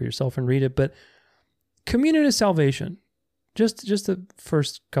can look them for yourself and read it. But Communion as Salvation. Just the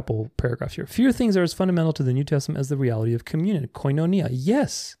first couple paragraphs here. Few things are as fundamental to the New Testament as the reality of communion. Koinonia.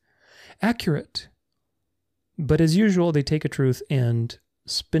 Yes. Accurate. But as usual, they take a truth and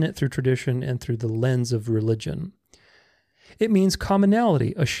spin it through tradition and through the lens of religion. It means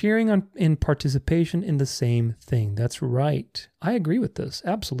commonality, a sharing in participation in the same thing. That's right. I agree with this.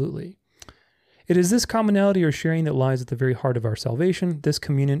 Absolutely. It is this commonality or sharing that lies at the very heart of our salvation. This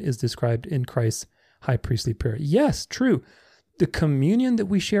communion is described in Christ's high priestly prayer. Yes, true. The communion that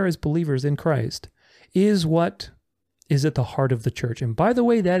we share as believers in Christ is what is at the heart of the church. And by the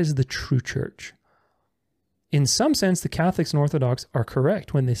way, that is the true church. In some sense, the Catholics and Orthodox are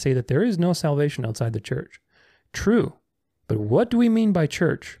correct when they say that there is no salvation outside the church. True. But what do we mean by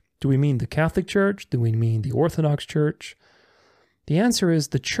church? Do we mean the Catholic Church? Do we mean the Orthodox Church? The answer is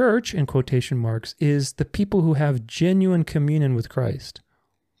the church, in quotation marks, is the people who have genuine communion with Christ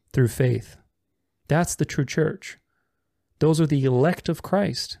through faith. That's the true church. Those are the elect of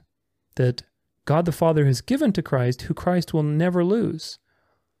Christ that God the Father has given to Christ, who Christ will never lose.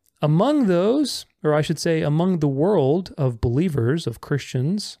 Among those, or I should say among the world of believers, of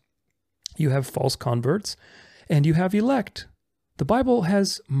Christians, you have false converts and you have elect. The Bible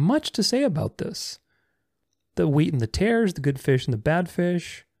has much to say about this. The wheat and the tares, the good fish and the bad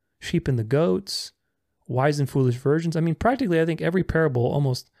fish, sheep and the goats, wise and foolish virgins. I mean, practically, I think every parable,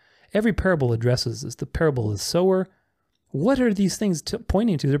 almost every parable addresses this. The parable of the sower. What are these things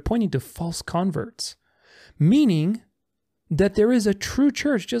pointing to? They're pointing to false converts, meaning that there is a true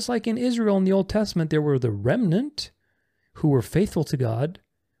church, just like in Israel in the Old Testament, there were the remnant who were faithful to God,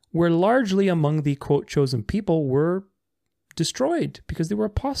 where largely among the, quote, chosen people were destroyed because they were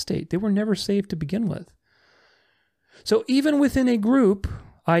apostate. They were never saved to begin with. So even within a group,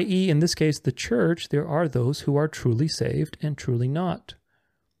 i.e. in this case, the church, there are those who are truly saved and truly not.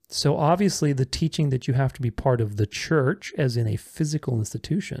 So obviously the teaching that you have to be part of the church, as in a physical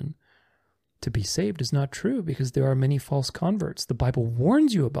institution, to be saved is not true, because there are many false converts. The Bible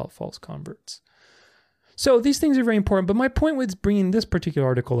warns you about false converts. So these things are very important. But my point with bringing this particular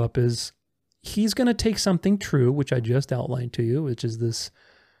article up is he's going to take something true, which I just outlined to you, which is this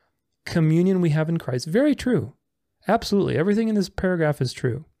communion we have in Christ. Very true. Absolutely. Everything in this paragraph is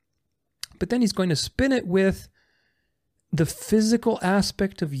true. But then he's going to spin it with the physical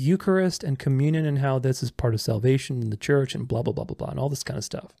aspect of Eucharist and communion and how this is part of salvation in the church and blah, blah, blah, blah, blah, and all this kind of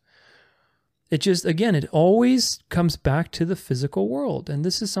stuff. It just, again, it always comes back to the physical world. And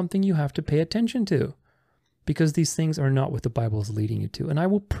this is something you have to pay attention to, because these things are not what the Bible is leading you to. And I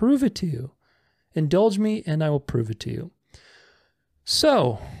will prove it to you. Indulge me and I will prove it to you.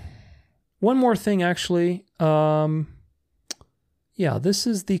 So, One more thing, actually. This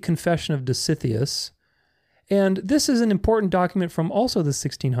is the Confession of Dositheus. And this is an important document from also the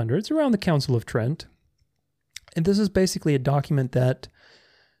 1600s, around the Council of Trent. And this is basically a document that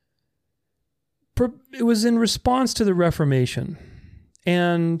it was in response to the Reformation.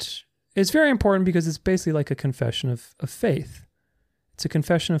 And it's very important because it's basically like a confession of faith. It's a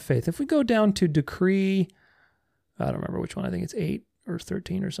confession of faith. If we go down to Decree, I don't remember which one, I think it's 8 or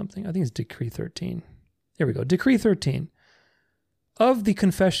 13 or something. I think it's Decree 13. Here we go. Decree 13 of the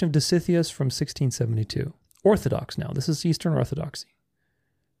Confession of Dositheus from 1672. Orthodox now. This is Eastern Orthodoxy.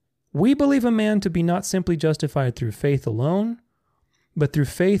 We believe a man to be not simply justified through faith alone, but through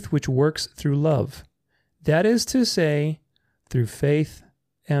faith which works through love. That is to say, through faith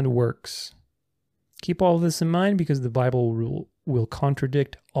and works. Keep all of this in mind because the Bible will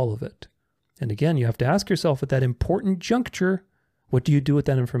contradict all of it. And again, you have to ask yourself at that important juncture, what do you do with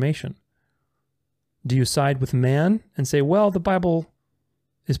that information? Do you side with man and say, well, the Bible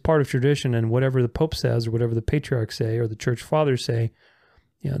is part of tradition and whatever the Pope says or whatever the patriarchs say or the church fathers say,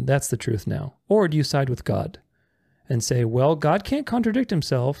 that's the truth now? Or do you side with God and say, well, God can't contradict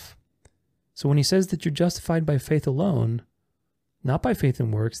himself. So when he says that you're justified by faith alone, not by faith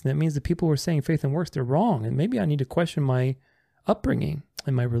and works, that means the people who are saying faith and works, they're wrong. And maybe I need to question my upbringing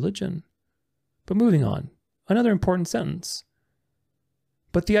and my religion. But moving on, another important sentence.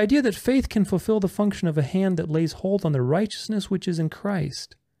 But the idea that faith can fulfill the function of a hand that lays hold on the righteousness which is in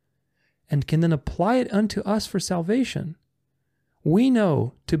Christ, and can then apply it unto us for salvation, we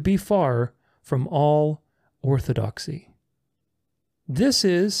know to be far from all orthodoxy. This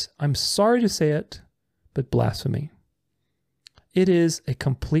is, I'm sorry to say it, but blasphemy. It is a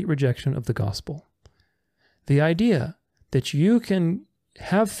complete rejection of the gospel. The idea that you can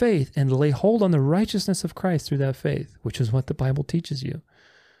have faith and lay hold on the righteousness of Christ through that faith, which is what the Bible teaches you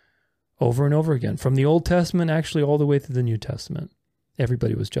over and over again, from the Old Testament actually all the way through the New Testament.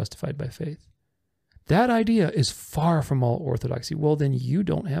 Everybody was justified by faith. That idea is far from all orthodoxy. Well, then you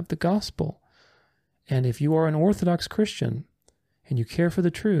don't have the gospel. And if you are an Orthodox Christian and you care for the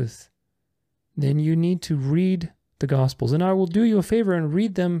truth, then you need to read the Gospels. And I will do you a favor and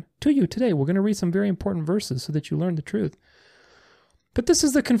read them to you today. We're going to read some very important verses so that you learn the truth. But this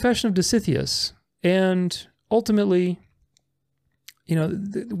is the Confession of Dositheus. And ultimately,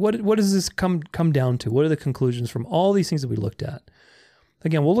 what does this come down to? What are the conclusions from all these things that we looked at?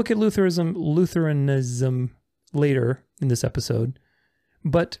 Again, we'll look at Lutheranism later in this episode.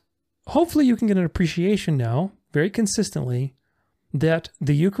 But hopefully you can get an appreciation now, very consistently, that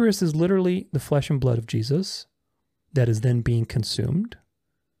the Eucharist is literally the flesh and blood of Jesus that is then being consumed.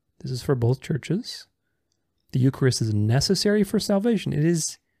 This is for both churches. The Eucharist is necessary for salvation.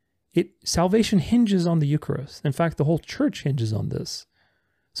 Salvation hinges on the Eucharist. In fact, the whole church hinges on this.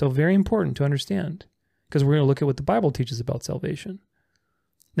 So very important to understand, because we're going to look at what the Bible teaches about salvation.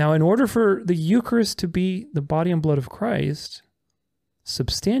 Now, in order for the Eucharist to be the body and blood of Christ,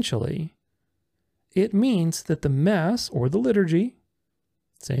 substantially, it means that the Mass, or the liturgy,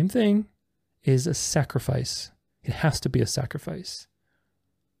 same thing, is a sacrifice. It has to be a sacrifice.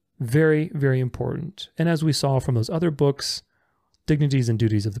 Very, very important. And as we saw from those other books, Dignities and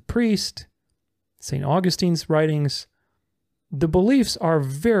Duties of the Priest, St. Augustine's writings, the beliefs are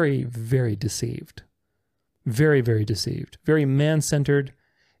very, very deceived. Very, very deceived. Very man-centered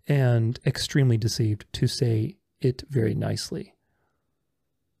and extremely deceived, to say it very nicely.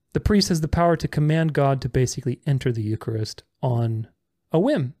 The priest has the power to command God to basically enter the Eucharist on a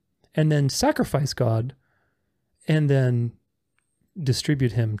whim, and then sacrifice God, and then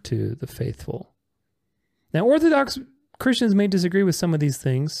distribute him to the faithful. Now, Orthodox Christians may disagree with some of these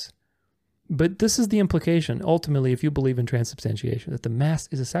things, but this is the implication, ultimately, if you believe in transubstantiation, that the Mass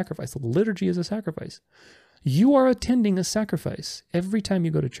is a sacrifice, the liturgy is a sacrifice. You are attending a sacrifice every time you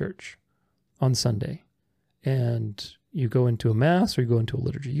go to church on Sunday, and you go into a Mass or you go into a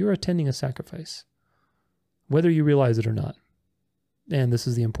liturgy. You're attending a sacrifice, whether you realize it or not. And this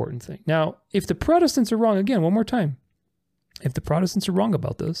is the important thing. Now, if the Protestants are wrong, again, one more time, if the Protestants are wrong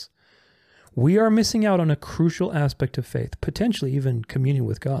about this, we are missing out on a crucial aspect of faith, potentially even communion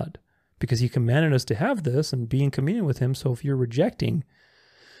with God, because he commanded us to have this and be in communion with him. So if you're rejecting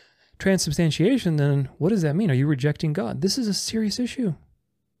transubstantiation, then what does that mean? Are you rejecting God? This is a serious issue.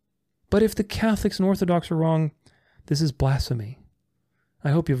 But if the Catholics and Orthodox are wrong, this is blasphemy. I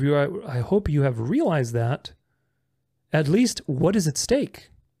hope you have realized that. At least what is at stake.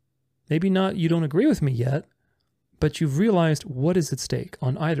 Maybe not, you don't agree with me yet, but you've realized what is at stake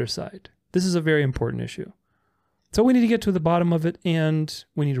on either side. This is a very important issue. So we need to get to the bottom of it, and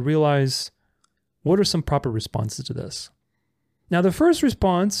we need to realize what are some proper responses to this. Now, the first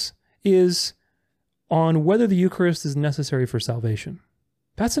response is on whether the Eucharist is necessary for salvation.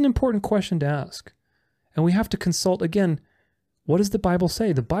 That's an important question to ask. And we have to consult, again, what does the Bible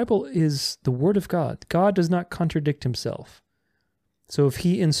say? The Bible is the Word of God. God does not contradict himself. So if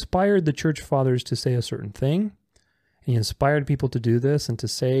he inspired the church fathers to say a certain thing, and he inspired people to do this and to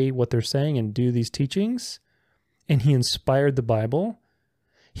say what they're saying and do these teachings, and he inspired the Bible,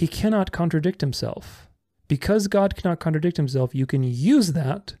 he cannot contradict himself. Because God cannot contradict himself, you can use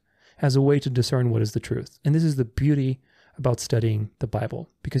that as a way to discern what is the truth. And this is the beauty about studying the Bible,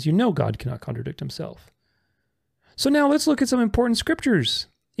 because you know God cannot contradict himself. So now let's look at some important scriptures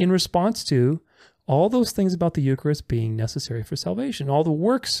in response to all those things about the Eucharist being necessary for salvation, all the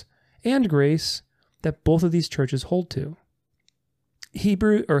works and grace that both of these churches hold to.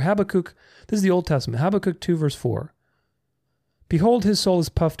 Habakkuk, this is the Old Testament, Habakkuk 2 verse 4. Behold, his soul is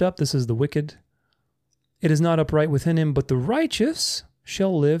puffed up, this is the wicked. It is not upright within him, but the righteous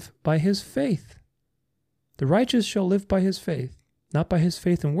shall live by his faith. The righteous shall live by his faith, not by his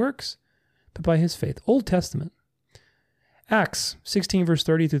faith in works, but by his faith. Old Testament. Acts 16 verse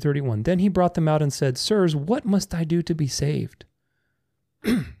 30 through 31. Then he brought them out and said, Sirs, what must I do to be saved?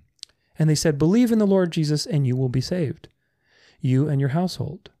 And they said, Believe in the Lord Jesus and you will be saved, you and your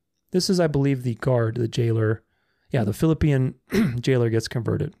household. This is, I believe, the guard, the jailer. Yeah, the Philippian jailer gets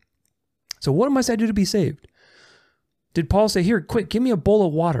converted. So what must I do to be saved? Did Paul say, here, quick, give me a bowl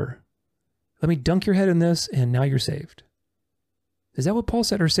of water. Let me dunk your head in this and now you're saved? Is that what Paul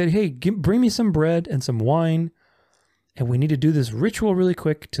said? Or said, hey, bring me some bread and some wine, and we need to do this ritual really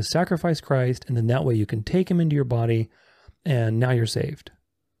quick to sacrifice Christ, and then that way you can take him into your body, and now you're saved.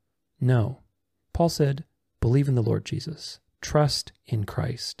 No. Paul said, believe in the Lord Jesus. Trust in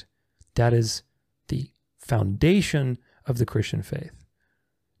Christ. That is the foundation of the Christian faith.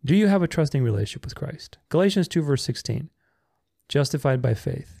 Do you have a trusting relationship with Christ? Galatians 2 verse 16. Justified by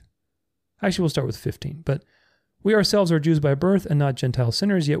faith. Actually, we'll start with 15. But we ourselves are Jews by birth and not Gentile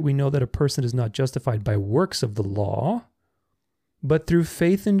sinners, yet we know that a person is not justified by works of the law, but through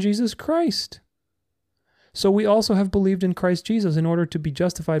faith in Jesus Christ. So we also have believed in Christ Jesus in order to be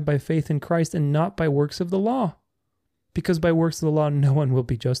justified by faith in Christ and not by works of the law. Because by works of the law, no one will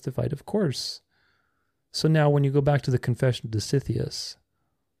be justified, of course. So now when you go back to the Confession of Dositheus,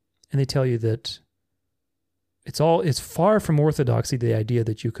 and they tell you that it's far from orthodoxy, the idea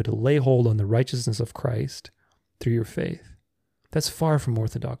that you could lay hold on the righteousness of Christ through your faith. That's far from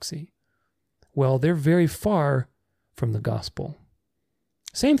orthodoxy. Well, they're very far from the gospel.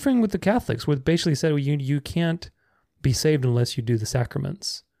 Same thing with the Catholics, where basically said, well, you can't be saved unless you do the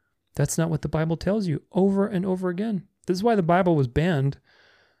sacraments. That's not what the Bible tells you over and over again. This is why the Bible was banned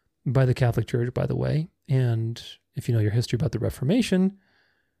by the Catholic Church, by the way. And if you know your history about the Reformation,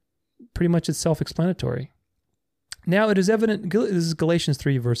 pretty much it's self-explanatory. Now it is evident, this is Galatians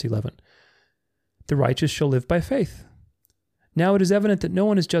 3 verse 11. The righteous shall live by faith. Now it is evident that no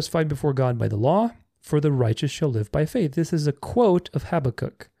one is justified before God by the law, for the righteous shall live by faith. This is a quote of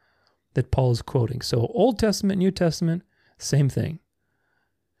Habakkuk that Paul is quoting. So Old Testament, New Testament, same thing.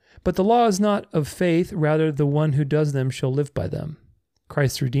 But the law is not of faith, rather the one who does them shall live by them.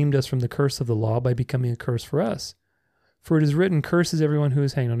 Christ redeemed us from the curse of the law by becoming a curse for us. For it is written, curse is everyone who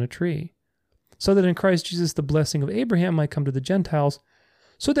is hanged on a tree. So that in Christ Jesus the blessing of Abraham might come to the Gentiles,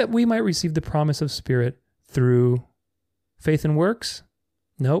 so that we might receive the promise of Spirit through faith and works?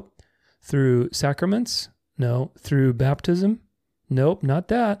 Nope. Through sacraments? No. Through baptism? Nope, not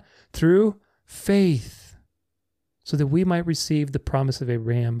that. Through faith. So that we might receive the promise of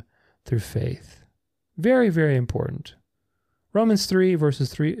Abraham through faith. Very, very important. Romans 3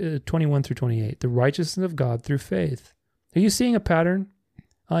 verses 21 through 28. The righteousness of God through faith. Are you seeing a pattern?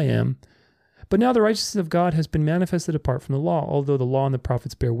 I am. But now the righteousness of God has been manifested apart from the law, although the law and the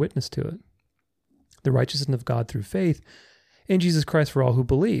prophets bear witness to it. The righteousness of God through faith in Jesus Christ for all who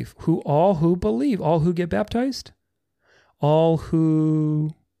believe. All who believe. All who get baptized. All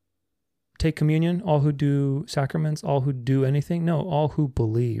who take communion. All who do sacraments. All who do anything. No, all who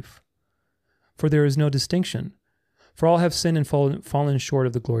believe. For there is no distinction. For all have sinned and fallen short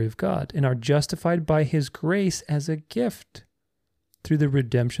of the glory of God, and are justified by his grace as a gift through the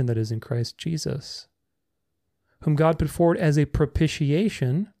redemption that is in Christ Jesus, whom God put forward as a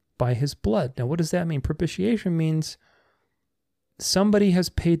propitiation by his blood. Now, what does that mean? Propitiation means somebody has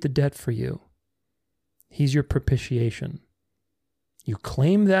paid the debt for you. He's your propitiation. You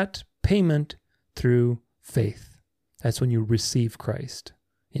claim that payment through faith. That's when you receive Christ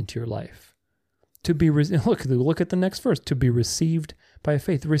into your life. To be look at the next verse. To be received by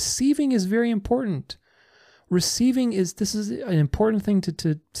faith. Receiving is very important. This is an important thing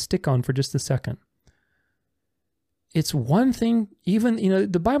to stick on for just a second. It's one thing, even,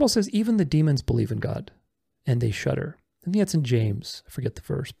 the Bible says even the demons believe in God and they shudder. I think that's in James. I forget the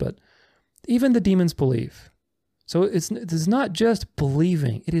verse, but even the demons believe. So it's not just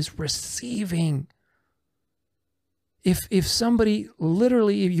believing, it is receiving. If somebody,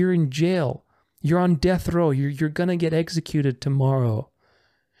 literally, if you're in jail, you're on death row, you're going to get executed tomorrow,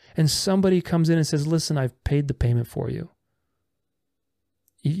 and somebody comes in and says, listen, I've paid the payment for you.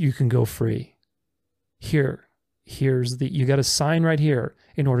 You can go free. You got to sign right here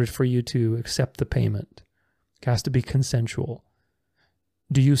in order for you to accept the payment. It has to be consensual.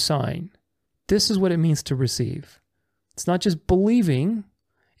 Do you sign? This is what it means to receive. It's not just believing,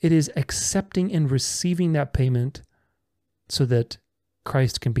 it is accepting and receiving that payment so that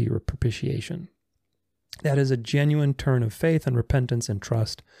Christ can be your propitiation. That is a genuine turn of faith and repentance and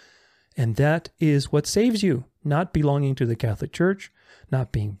trust. And that is what saves you, not belonging to the Catholic Church,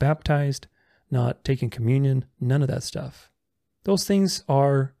 not being baptized, not taking communion, none of that stuff. Those things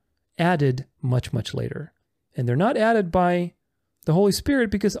are added much, much later. And they're not added by the Holy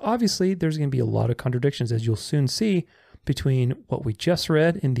Spirit because obviously there's going to be a lot of contradictions, as you'll soon see, between what we just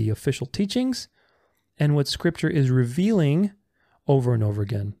read in the official teachings and what Scripture is revealing over and over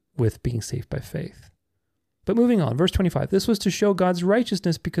again with being saved by faith. But moving on, verse 25, this was to show God's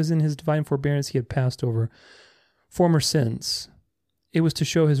righteousness because in his divine forbearance he had passed over former sins. It was to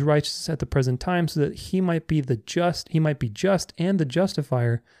show his righteousness at the present time so that he might be just and the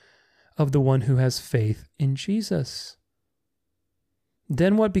justifier of the one who has faith in Jesus.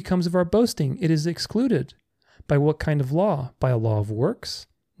 Then what becomes of our boasting? It is excluded. By what kind of law? By a law of works?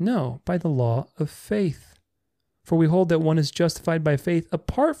 No, by the law of faith. For we hold that one is justified by faith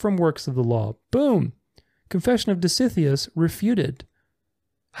apart from works of the law. Boom! Confession of Disitheus refuted.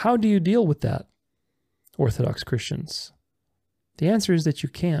 How do you deal with that, Orthodox Christians? The answer is that you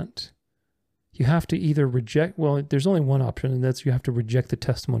can't. You have to either reject, there's only one option, and that's you have to reject the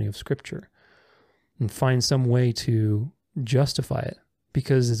testimony of Scripture and find some way to justify it,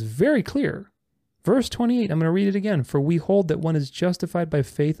 because it's very clear. Verse 28, I'm going to read it again. For we hold that one is justified by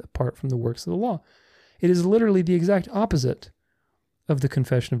faith apart from the works of the law. It is literally the exact opposite of the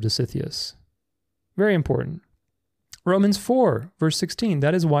confession of Disitheus. Very important. Romans 4, verse 16,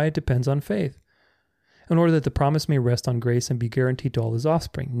 that is why it depends on faith, in order that the promise may rest on grace and be guaranteed to all his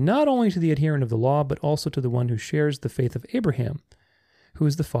offspring, not only to the adherent of the law, but also to the one who shares the faith of Abraham, who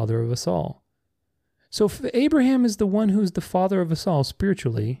is the father of us all. So if Abraham is the one who is the father of us all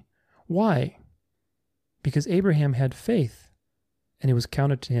spiritually, why? Because Abraham had faith, and it was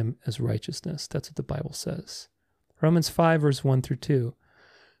counted to him as righteousness. That's what the Bible says. Romans 5, verse 1 through 2.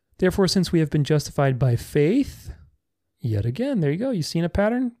 Therefore, since we have been justified by faith, yet again, there you go, you seen a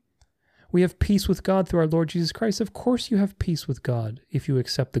pattern? We have peace with God through our Lord Jesus Christ. Of course you have peace with God if you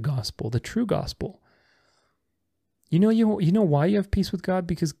accept the gospel, the true gospel. You know why you have peace with God?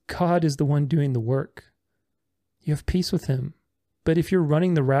 Because God is the one doing the work. You have peace with him. But if you're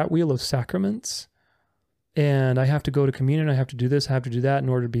running the rat wheel of sacraments, and I have to go to communion, I have to do this, I have to do that in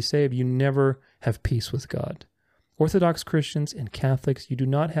order to be saved, you never have peace with God. Orthodox Christians and Catholics, you do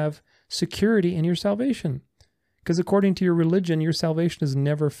not have security in your salvation. Because according to your religion, your salvation is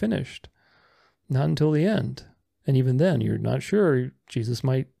never finished. Not until the end. And even then, you're not sure. Jesus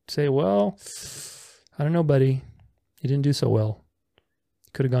might say, well, I don't know, buddy. You didn't do so well.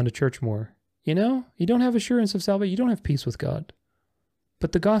 You could have gone to church more. You don't have assurance of salvation. You don't have peace with God.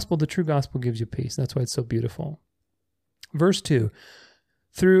 But the gospel, the true gospel, gives you peace. That's why it's so beautiful. Verse 2,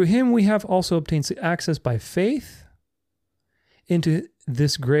 through him we have also obtained access by faith into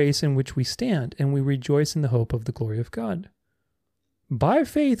this grace in which we stand, and we rejoice in the hope of the glory of God. By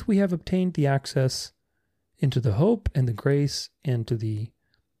faith we have obtained the access into the hope and the grace and to the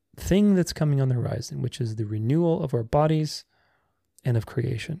thing that's coming on the horizon, which is the renewal of our bodies and of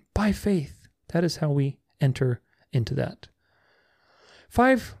creation. By faith. That is how we enter into that.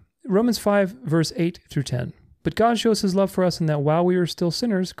 Romans 5, verse 8 through 10. But God shows his love for us in that while we were still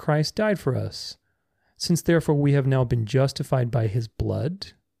sinners, Christ died for us. Since therefore we have now been justified by his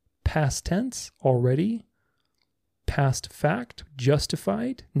blood, past tense, already, past fact,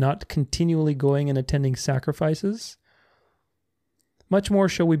 justified, not continually going and attending sacrifices, much more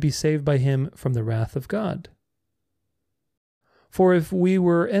shall we be saved by him from the wrath of God. For if while we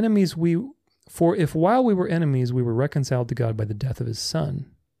were enemies, we were reconciled to God by the death of his Son,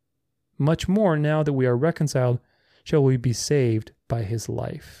 much more now that we are reconciled, shall we be saved by his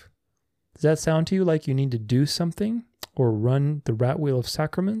life. Does that sound to you like you need to do something, or run the rat wheel of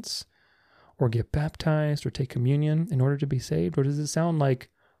sacraments, or get baptized, or take communion in order to be saved? Or does it sound like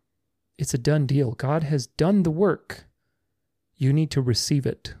it's a done deal? God has done the work. You need to receive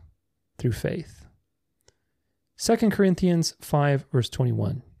it through faith. 2 Corinthians 5, verse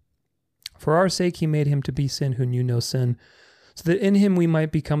 21. For our sake he made him to be sin who knew no sin, so that in him we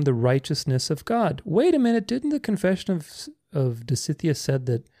might become the righteousness of God. Wait a minute, didn't the confession of Dositheus said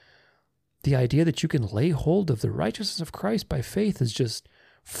that the idea that you can lay hold of the righteousness of Christ by faith is just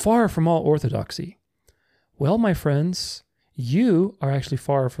far from all orthodoxy? Well, my friends, you are actually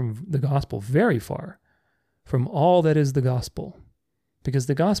far from the gospel, very far from all that is the gospel. Because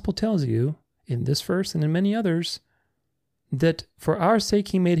the gospel tells you, in this verse and in many others, that for our sake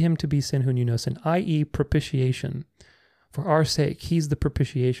he made him to be sin who knew no sin, i.e. propitiation. For our sake, he's the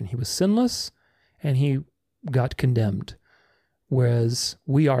propitiation. He was sinless and he got condemned. Whereas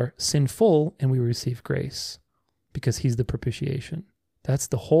we are sinful and we receive grace because he's the propitiation. That's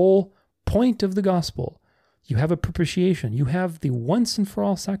the whole point of the gospel. You have a propitiation. You have the once and for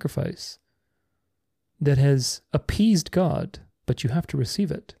all sacrifice that has appeased God, but you have to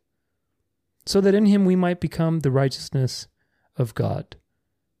receive it, so that in him we might become the righteousness of God.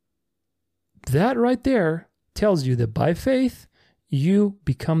 That right there tells you that by faith, you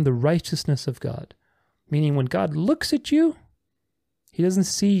become the righteousness of God. Meaning when God looks at you, he doesn't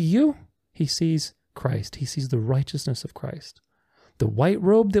see you, he sees Christ. He sees the righteousness of Christ. The white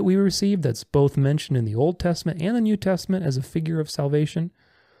robe that we receive, that's both mentioned in the Old Testament and the New Testament as a figure of salvation,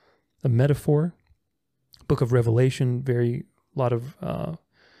 a metaphor. Book of Revelation, a lot of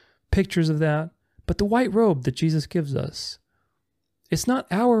pictures of that. But the white robe that Jesus gives us, it's not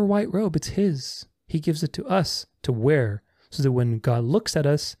our white robe, it's his. He gives it to us to wear so that when God looks at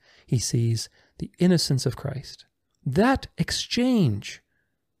us, he sees the innocence of Christ. That exchange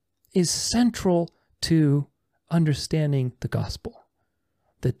is central to understanding the gospel.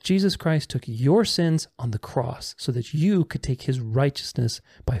 That Jesus Christ took your sins on the cross so that you could take his righteousness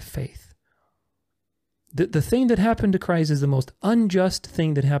by faith. The thing that happened to Christ is the most unjust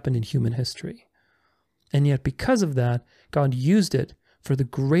thing that happened in human history. And yet because of that, God used it for the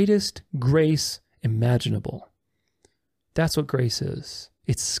greatest grace imaginable. That's what grace is.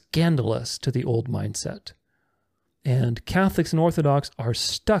 It's scandalous to the old mindset. And Catholics and Orthodox are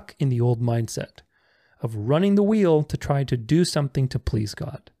stuck in the old mindset of running the wheel to try to do something to please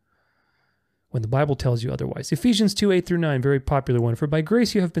God, when the Bible tells you otherwise. Ephesians 2, 8 through 9, very popular one. For by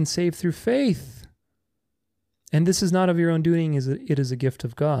grace you have been saved through faith. And this is not of your own doing, it is a gift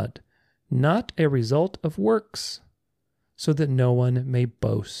of God, not a result of works, so that no one may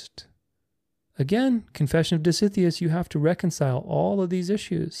boast. Again, Confession of Dositheus, you have to reconcile all of these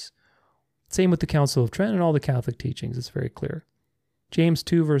issues. Same with the Council of Trent and all the Catholic teachings. It's very clear. James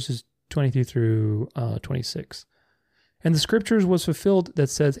 2, verses 23 through 26. And the scriptures was fulfilled that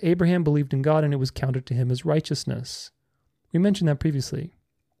says, Abraham believed in God and it was counted to him as righteousness. We mentioned that previously.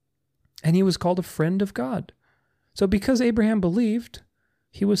 And he was called a friend of God. So because Abraham believed,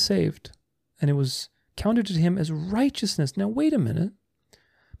 he was saved. And it was counted to him as righteousness. Now wait a minute.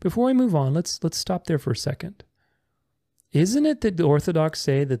 Before I move on, let's stop there for a second. Isn't it that the Orthodox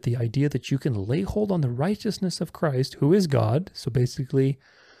say that the idea that you can lay hold on the righteousness of Christ, who is God, so basically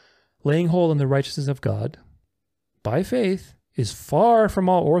laying hold on the righteousness of God by faith, is far from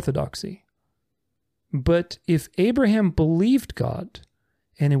all orthodoxy? But if Abraham believed God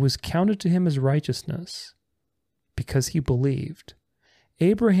and it was counted to him as righteousness because he believed,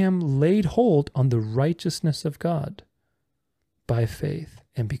 Abraham laid hold on the righteousness of God by faith.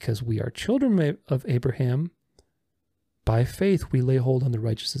 And because we are children of Abraham, by faith we lay hold on the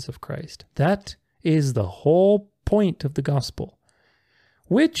righteousness of Christ. That is the whole point of the gospel,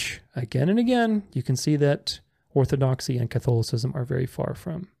 which, again and again, you can see that Orthodoxy and Catholicism are very far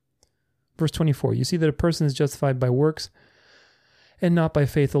from. Verse 24, you see that a person is justified by works and not by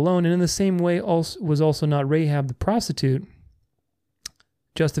faith alone. And in the same way was also not Rahab the prostitute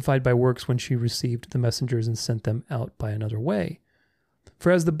justified by works when she received the messengers and sent them out by another way. For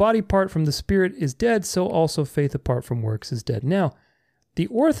as the body apart from the spirit is dead, so also faith apart from works is dead. Now, the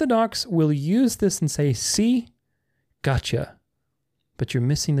Orthodox will use this and say, see, gotcha. But you're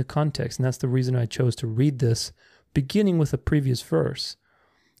missing the context, and that's the reason I chose to read this, beginning with a previous verse.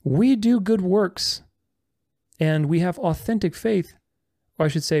 We do good works, and we have authentic faith, or I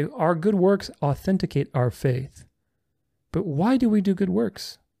should say, our good works authenticate our faith. But why do we do good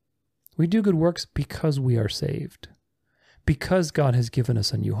works? We do good works because we are saved. Because God has given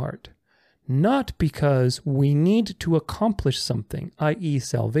us a new heart. Not because we need to accomplish something, i.e.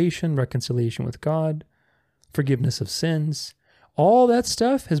 salvation, reconciliation with God, forgiveness of sins. All that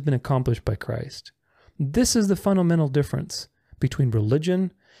stuff has been accomplished by Christ. This is the fundamental difference between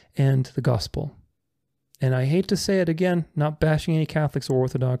religion and the gospel. And I hate to say it again, not bashing any Catholics or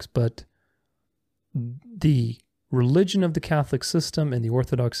Orthodox, but the religion of the Catholic system and the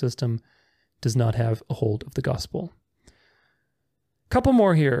Orthodox system does not have a hold of the gospel. Couple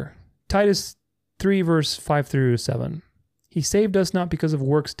more here. Titus 3, verse 5 through 7. He saved us not because of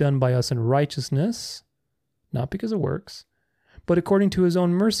works done by us in righteousness, not because of works, but according to his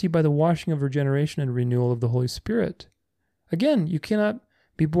own mercy by the washing of regeneration and renewal of the Holy Spirit. Again, you cannot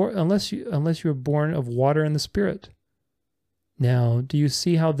be born unless you are born of water and the Spirit. Now, do you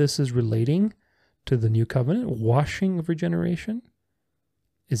see how this is relating to the new covenant, washing of regeneration?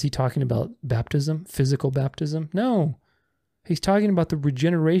 Is he talking about baptism, physical baptism? No. He's talking about the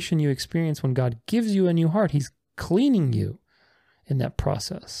regeneration you experience when God gives you a new heart. He's cleaning you in that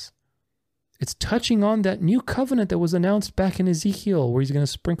process. It's touching on that new covenant that was announced back in Ezekiel, where he's going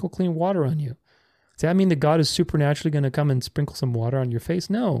to sprinkle clean water on you. Does that mean that God is supernaturally going to come and sprinkle some water on your face?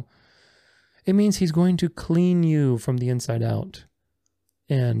 No. It means he's going to clean you from the inside out.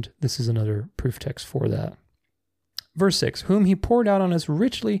 And this is another proof text for that. Verse 6, whom he poured out on us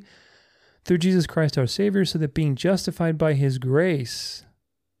richly through Jesus Christ our Savior, so that being justified by his grace,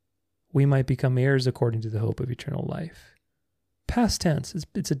 we might become heirs according to the hope of eternal life. Past tense,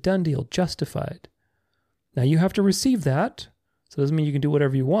 it's a done deal, justified. Now you have to receive that, so it doesn't mean you can do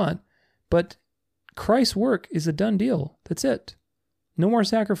whatever you want, but Christ's work is a done deal. That's it. No more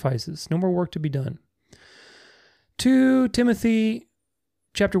sacrifices, no more work to be done. 2 Timothy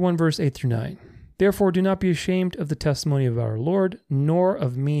chapter 1, verse 8 through 9. Therefore, do not be ashamed of the testimony of our Lord, nor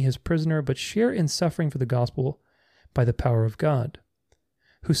of me, his prisoner, but share in suffering for the gospel by the power of God,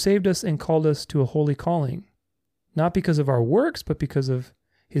 who saved us and called us to a holy calling, not because of our works, but because of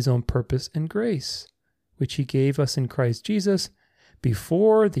his own purpose and grace, which he gave us in Christ Jesus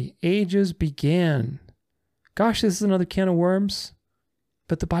before the ages began. Gosh, this is another can of worms,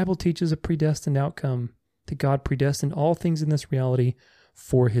 but the Bible teaches a predestined outcome, that God predestined all things in this reality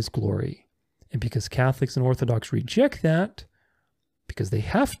for his glory. And because Catholics and Orthodox reject that, because they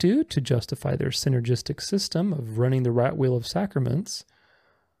have to justify their synergistic system of running the rat wheel of sacraments,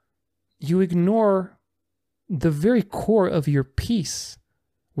 you ignore the very core of your peace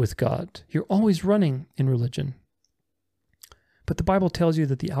with God. You're always running in religion. But the Bible tells you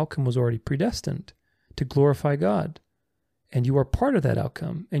that the outcome was already predestined to glorify God. And you are part of that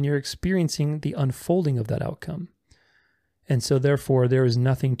outcome, and you're experiencing the unfolding of that outcome. And so therefore, there is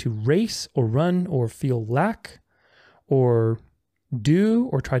nothing to race or run or feel lack or do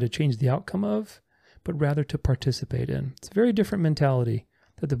or try to change the outcome of, but rather to participate in. It's a very different mentality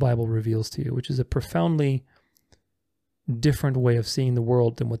that the Bible reveals to you, which is a profoundly different way of seeing the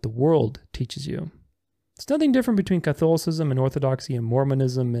world than what the world teaches you. It's nothing different between Catholicism and Orthodoxy and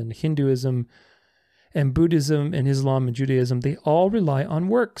Mormonism and Hinduism and Buddhism and Islam and Judaism. They all rely on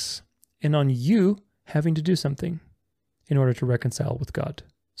works and on you having to do something in order to reconcile with God.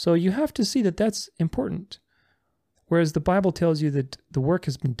 So you have to see that that's important. Whereas the Bible tells you that the work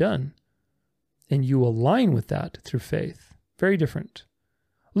has been done and you align with that through faith. Very different.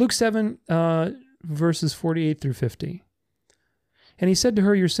 Luke 7, verses 48 through 50. And he said to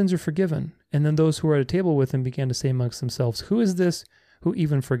her, your sins are forgiven. And then those who were at a table with him began to say amongst themselves, who is this who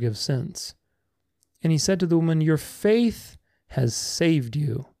even forgives sins? And he said to the woman, your faith has saved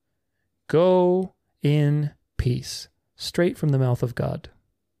you. Go in peace. Straight from the mouth of God.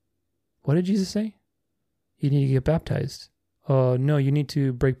 What did Jesus say? You need to get baptized. No, you need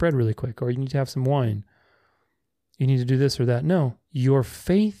to break bread really quick, or you need to have some wine. You need to do this or that. No, your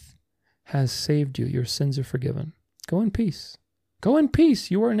faith has saved you. Your sins are forgiven. Go in peace. Go in peace.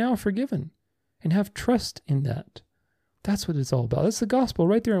 You are now forgiven. And have trust in that. That's what it's all about. That's the gospel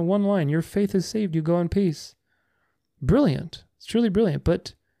right there in one line. Your faith has saved you. Go in peace. Brilliant. It's truly brilliant.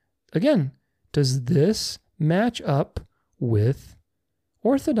 But again, does this match up with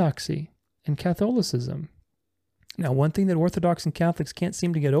Orthodoxy and Catholicism? Now, one thing that Orthodox and Catholics can't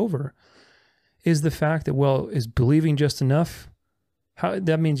seem to get over is the fact that, well, is believing just enough?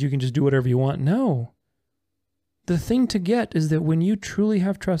 That means you can just do whatever you want? No. The thing to get is that when you truly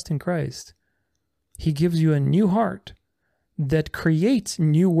have trust in Christ, he gives you a new heart that creates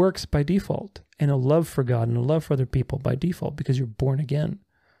new works by default and a love for God and a love for other people by default because you're born again.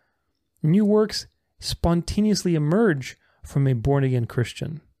 New works spontaneously emerge from a born-again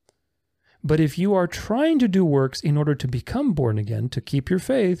Christian. But if you are trying to do works in order to become born again, to keep your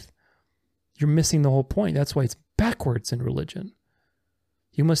faith, you're missing the whole point. That's why it's backwards in religion.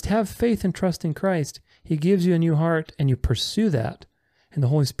 You must have faith and trust in Christ. He gives you a new heart, and you pursue that. And the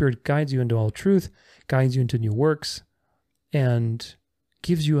Holy Spirit guides you into all truth, guides you into new works, and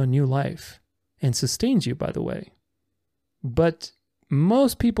gives you a new life, and sustains you, by the way. But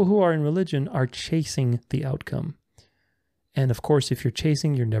most people who are in religion are chasing the outcome. And of course, if you're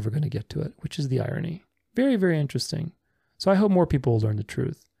chasing, you're never going to get to it, which is the irony. Very, very interesting. So I hope more people will learn the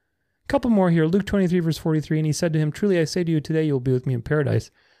truth. Couple more here. Luke 23, verse 43. And he said to him, truly I say to you, today you will be with me in paradise.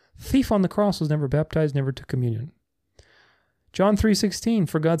 Thief on the cross was never baptized, never took communion. John 3:16.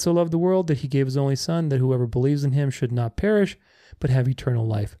 For God so loved the world that he gave his only son, that whoever believes in him should not perish, but have eternal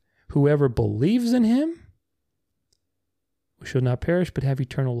life. Whoever believes in him should not perish, but have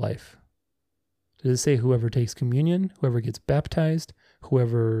eternal life. Does it say whoever takes communion, whoever gets baptized,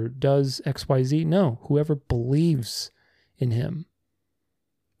 whoever does XYZ? No, whoever believes in him.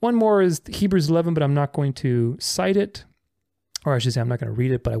 One more is Hebrews 11, but I'm not going to cite it. Or I should say I'm not going to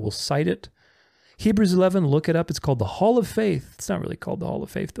read it, but I will cite it. Hebrews 11, look it up. It's called the Hall of Faith. It's not really called the Hall of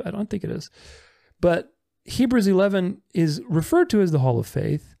Faith. I don't think it is. But Hebrews 11 is referred to as the Hall of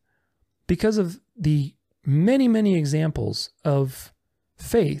Faith because of the many, many examples of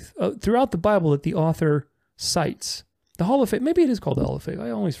faith throughout the Bible that the author cites. The Hall of Faith, maybe it is called the Hall of Faith.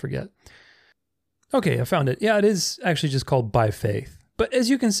 I always forget. Okay, I found it. Yeah, it is actually just called by faith. But as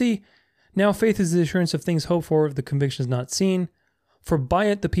you can see, now faith is the assurance of things hoped for, of the convictions not seen. For by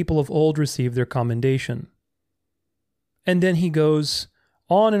it the people of old received their commendation. And then he goes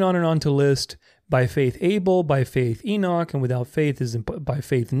on and on and on to list by faith Abel, by faith Enoch, and without faith is by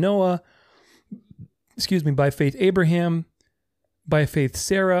faith Noah, by faith Abraham, by faith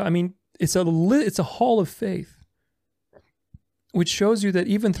Sarah. I mean, it's a hall of faith, which shows you that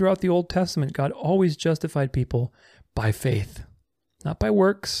even throughout the Old Testament, God always justified people by faith. Not by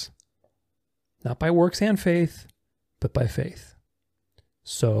works and faith, but by faith.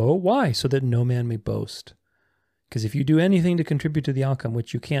 So why? So that no man may boast. Because if you do anything to contribute to the outcome,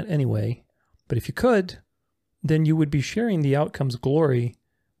 which you can't anyway, but if you could, then you would be sharing the outcome's glory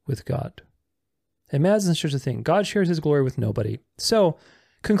with God. Imagine such a thing. God shares his glory with nobody. So,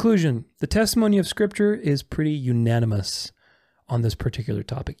 conclusion, the testimony of Scripture is pretty unanimous on this particular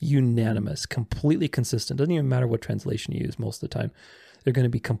topic. Unanimous, completely consistent. Doesn't even matter what translation you use most of the time. They're going to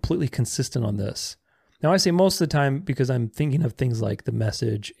be completely consistent on this. Now, I say most of the time because I'm thinking of things like the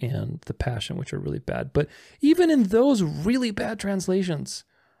Message and the Passion, which are really bad. But even in those really bad translations,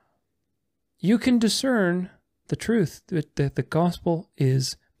 you can discern the truth that the gospel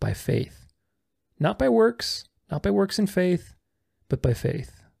is by faith. Not by works in faith, but by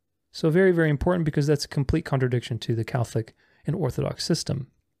faith. So very, very important because that's a complete contradiction to the Catholic and Orthodox system.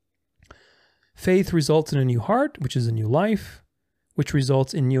 Faith results in a new heart, which is a new life, which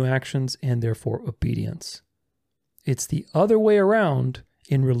results in new actions and therefore obedience. It's the other way around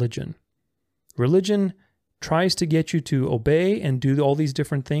in religion. Religion tries to get you to obey and do all these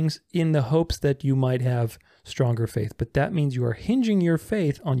different things in the hopes that you might have stronger faith. But that means you are hinging your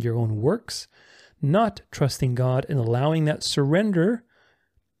faith on your own works, not trusting God and allowing that surrender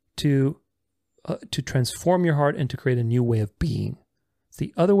to transform your heart and to create a new way of being. It's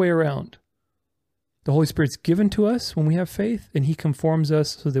the other way around. The Holy Spirit's given to us when we have faith, and he conforms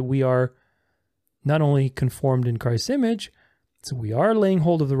us so that we are not only conformed in Christ's image, so we are laying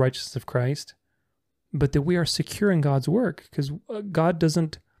hold of the righteousness of Christ, but that we are secure in God's work, because God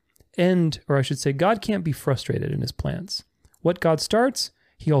doesn't end, or I should say, God can't be frustrated in his plans. What God starts,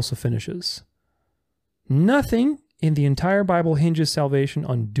 he also finishes. Nothing in the entire Bible hinges salvation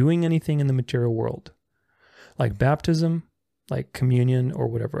on doing anything in the material world, like baptism, like communion, or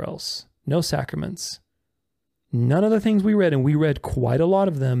whatever else. No sacraments. None of the things we read, and we read quite a lot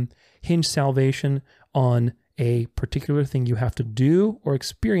of them, hinge salvation on a particular thing you have to do or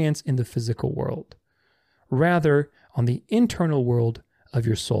experience in the physical world. Rather, on the internal world of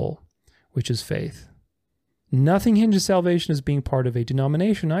your soul, which is faith. Nothing hinges salvation as being part of a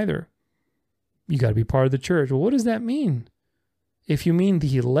denomination either. You got to be part of the church. Well, what does that mean? If you mean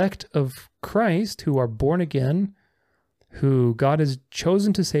the elect of Christ who are born again, who God has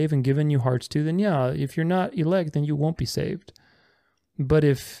chosen to save and given you hearts to, then yeah, if you're not elect, then you won't be saved. But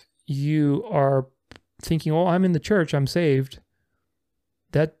if you are thinking, oh, I'm in the church, I'm saved,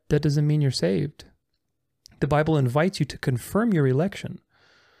 that doesn't mean you're saved. The Bible invites you to confirm your election.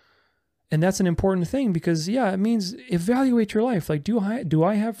 And that's an important thing because, yeah, it means evaluate your life. Like, do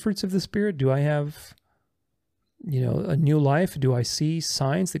I have fruits of the Spirit? Do I have, a new life? Do I see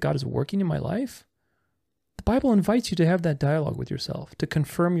signs that God is working in my life? The Bible invites you to have that dialogue with yourself, to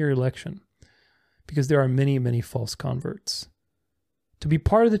confirm your election, because there are many, many false converts. To be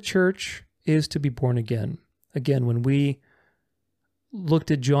part of the church is to be born again. Again, when we looked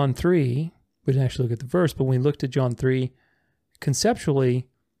at John 3, we didn't actually look at the verse, but when we looked at John 3, conceptually,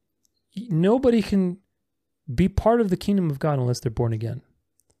 nobody can be part of the kingdom of God unless they're born again.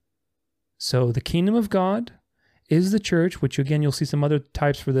 So the kingdom of God is the church, which again, you'll see some other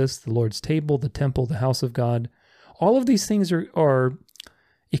types for this, the Lord's table, the temple, the house of God. All of these things are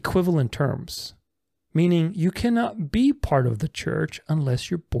equivalent terms. meaning you cannot be part of the church unless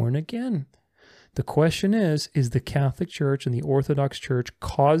you're born again. The question is the Catholic Church and the Orthodox Church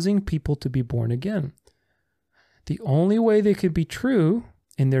causing people to be born again? The only way they could be true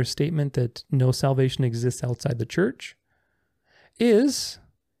in their statement that no salvation exists outside the church is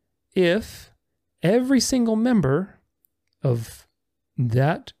if every single member of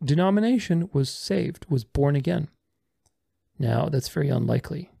that denomination was saved, was born again. Now, that's very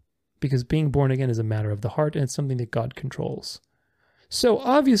unlikely because being born again is a matter of the heart and it's something that God controls. So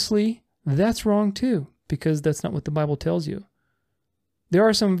obviously, that's wrong too, because that's not what the Bible tells you. There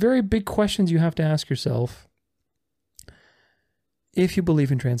are some very big questions you have to ask yourself if you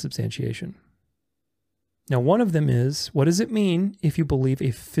believe in transubstantiation. Now, one of them is, what does it mean if you believe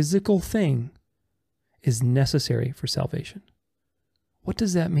a physical thing is necessary for salvation? What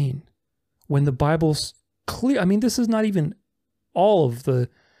does that mean? When the Bible's clear, I mean, this is not even all of the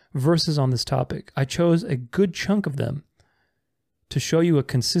verses on this topic. I chose a good chunk of them to show you a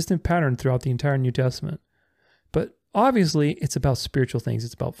consistent pattern throughout the entire New Testament. But obviously, it's about spiritual things.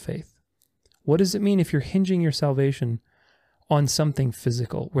 It's about faith. What does it mean if you're hinging your salvation on something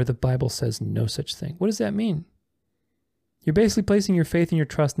physical where the Bible says no such thing? What does that mean? You're basically placing your faith and your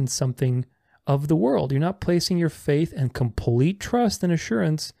trust in something of the world. You're not placing your faith and complete trust and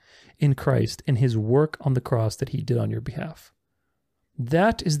assurance in Christ and his work on the cross that he did on your behalf.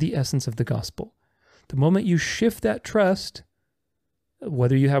 That is the essence of the gospel. The moment you shift that trust,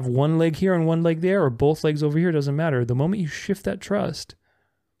 whether you have one leg here and one leg there or both legs over here, doesn't matter. The moment you shift that trust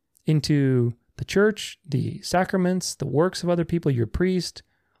into the church, the sacraments, the works of other people, your priest,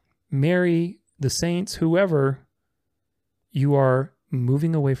 Mary, the saints, whoever, you are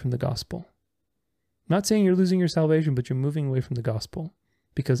moving away from the gospel. I'm not saying you're losing your salvation, but you're moving away from the gospel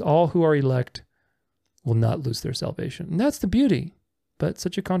because all who are elect will not lose their salvation. And that's the beauty, but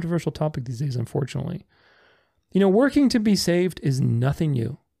such a controversial topic these days, unfortunately. You know, working to be saved is nothing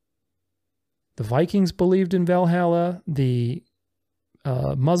new. The Vikings believed in Valhalla. The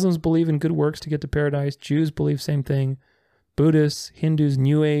Muslims believe in good works to get to paradise. Jews believe same thing. Buddhists, Hindus,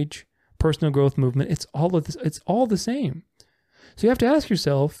 New Age, personal growth movement. It's all of this. It's all the same. So you have to ask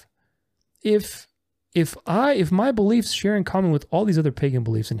yourself, if my beliefs share in common with all these other pagan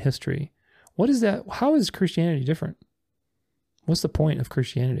beliefs in history, what is that? How is Christianity different? What's the point of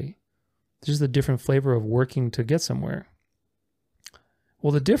Christianity? There's just a different flavor of working to get somewhere.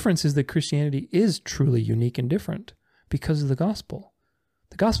 Well, the difference is that Christianity is truly unique and different because of the gospel.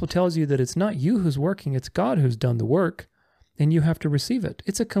 The gospel tells you that it's not you who's working, it's God who's done the work, and you have to receive it.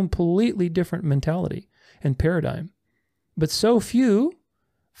 It's a completely different mentality and paradigm. But so few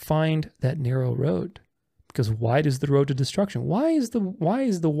find that narrow road, because wide is the road to destruction. Why is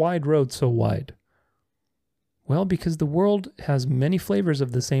the wide road so wide? Well, because the world has many flavors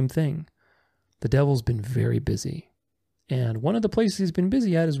of the same thing. The devil's been very busy. And one of the places he's been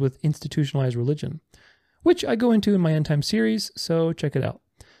busy at is with institutionalized religion, which I go into in my End Time series, so check it out.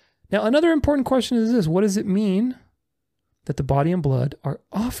 Now, another important question is this: what does it mean that the body and blood are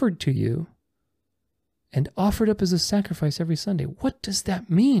offered to you and offered up as a sacrifice every Sunday? What does that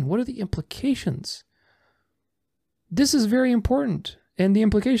mean? What are the implications? This is very important. And the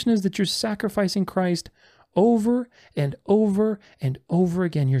implication is that you're sacrificing Christ over and over and over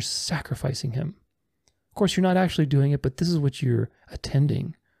again. You're sacrificing him. Of course, you're not actually doing it, but this is what you're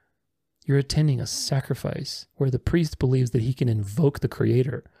attending. You're attending a sacrifice where the priest believes that he can invoke the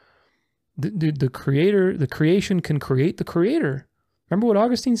Creator. The Creator, the creation can create the Creator. Remember what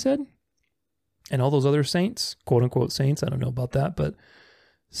Augustine said? And all those other saints, quote unquote saints, I don't know about that, but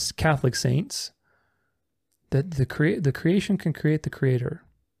Catholic saints, that the creation can create the Creator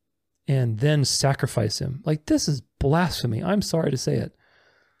and then sacrifice him. Like, this is blasphemy. I'm sorry to say it,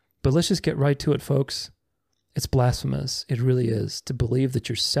 but let's just get right to it, folks. It's blasphemous. It really is, to believe that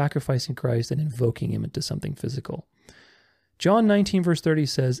you're sacrificing Christ and invoking him into something physical. John 19 verse 30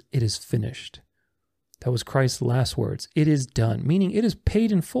 says, "It is finished." That was Christ's last words. It is done, meaning it is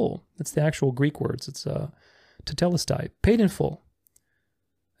paid in full. That's the actual Greek words. It's tetelestai, paid in full,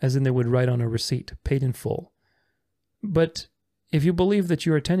 as in they would write on a receipt, paid in full. But if you believe that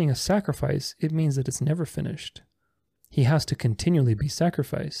you're attending a sacrifice, it means that it's never finished. He has to continually be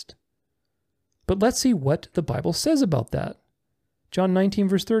sacrificed. But let's see what the Bible says about that. John 19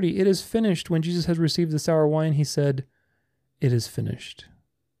 verse 30, "It is finished." When Jesus had received the sour wine, he said, "It is finished."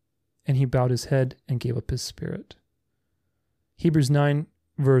 And he bowed his head and gave up his spirit. Hebrews 9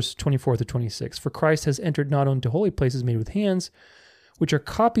 verse 24 to 26, "For Christ has entered not into holy places made with hands, which are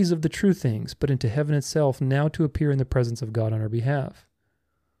copies of the true things, but into heaven itself, now to appear in the presence of God on our behalf.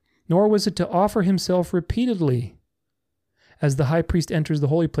 Nor was it to offer himself repeatedly, as the high priest enters the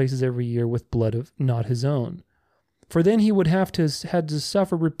holy places every year with blood of not his own. For then he would had to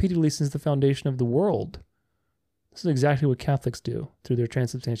suffer repeatedly since the foundation of the world. This is exactly what Catholics do through their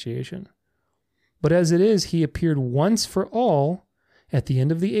transubstantiation. But as it is, he appeared once for all at the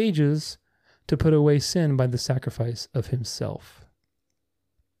end of the ages to put away sin by the sacrifice of himself.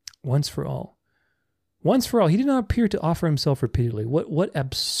 Once for all. Once for all. He did not appear to offer himself repeatedly. What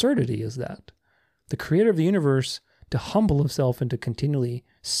absurdity is that? The creator of the universe to humble himself and to continually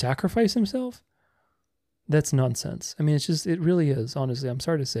sacrifice himself? That's nonsense. I mean, it really is, honestly. I'm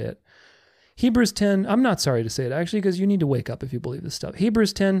sorry to say it. Hebrews 10, I'm not sorry to say it, actually, because you need to wake up if you believe this stuff.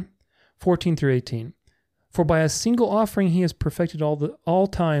 Hebrews 10, 14 through 18. For by a single offering he has perfected all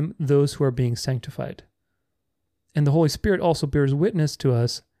time those who are being sanctified. And the Holy Spirit also bears witness to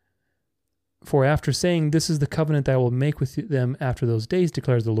us. For after saying, this is the covenant that I will make with them after those days,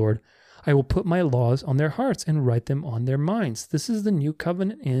 declares the Lord, I will put my laws on their hearts and write them on their minds. This is the new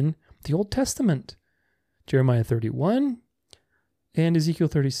covenant in the Old Testament. Jeremiah 31 and Ezekiel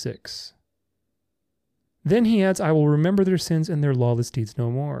 36. Then he adds, I will remember their sins and their lawless deeds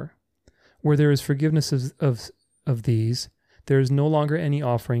no more. Where there is forgiveness of these, there is no longer any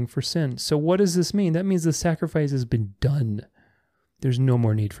offering for sin. So what does this mean? That means the sacrifice has been done. There's no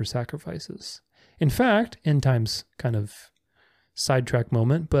more need for sacrifices. In fact, end times kind of sidetrack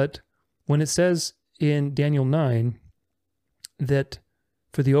moment, but when it says in Daniel 9 that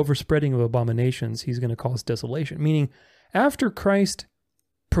for the overspreading of abominations, he's going to cause desolation, meaning after Christ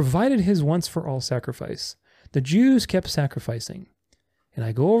provided his once-for-all sacrifice, the Jews kept sacrificing. And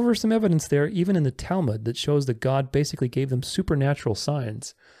I go over some evidence there, even in the Talmud, that shows that God basically gave them supernatural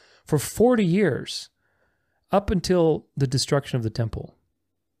signs for 40 years, up until the destruction of the temple.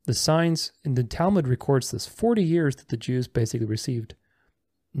 The signs in the Talmud records this 40 years that the Jews basically received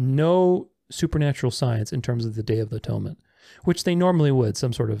no supernatural signs in terms of the Day of the Atonement, which they normally would,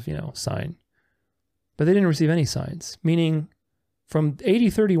 some sort of, sign. But they didn't receive any signs, meaning from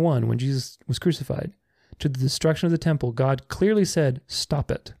AD 31, when Jesus was crucified, to the destruction of the temple, God clearly said,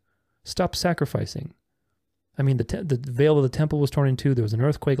 stop it. Stop sacrificing. I mean, the veil of the temple was torn in two. There was an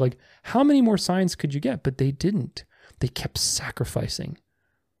earthquake. Like, how many more signs could you get? But they didn't. They kept sacrificing.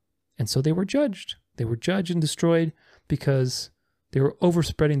 And so they were judged. They were judged and destroyed because they were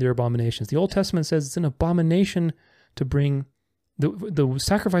overspreading their abominations. The Old Testament says it's an abomination to bring the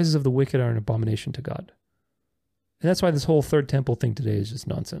sacrifices of the wicked are an abomination to God. And that's why this whole third temple thing today is just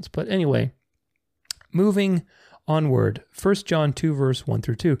nonsense. But anyway, moving onward, 1 John 2, verse 1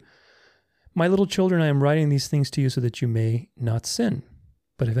 through 2. My little children, I am writing these things to you so that you may not sin.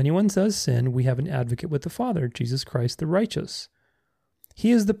 But if anyone does sin, we have an advocate with the Father, Jesus Christ the righteous.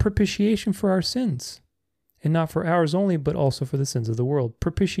 He is the propitiation for our sins, and not for ours only, but also for the sins of the world.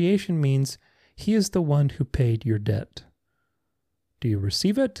 Propitiation means he is the one who paid your debt. Do you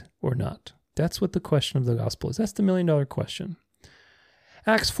receive it or not? That's what the question of the gospel is. That's the million-dollar question.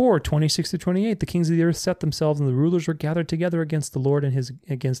 Acts 4, 26 to 28, the kings of the earth set themselves, and the rulers were gathered together against the Lord and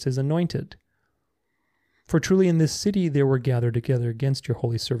against his anointed. For truly in this city there were gathered together against your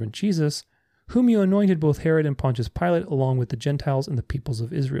holy servant Jesus, whom you anointed, both Herod and Pontius Pilate, along with the Gentiles and the peoples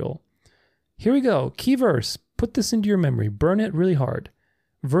of Israel. Here we go. Key verse. Put this into your memory. Burn it really hard.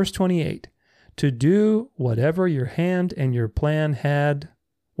 Verse 28. To do whatever your hand and your plan had,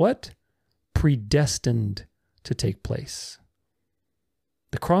 what? Predestined to take place.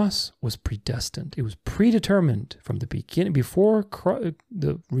 The cross was predestined. It was predetermined from the beginning, before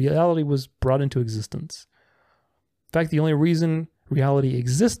the reality was brought into existence. In fact, the only reason reality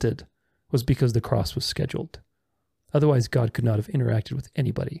existed was because the cross was scheduled. Otherwise, God could not have interacted with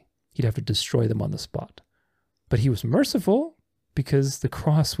anybody. He'd have to destroy them on the spot. But he was merciful because the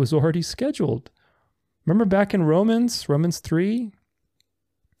cross was already scheduled. Remember back in Romans 3,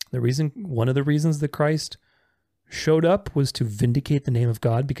 one of the reasons that Christ showed up was to vindicate the name of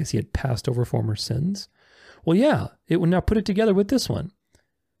God because he had passed over former sins. Well, yeah, it would now put it together with this one.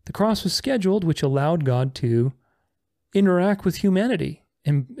 The cross was scheduled, which allowed God to interact with humanity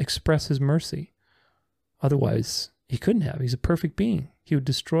and express his mercy. Otherwise, he couldn't have. He's a perfect being. He would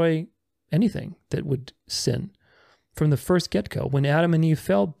destroy anything that would sin. From the first get-go, when Adam and Eve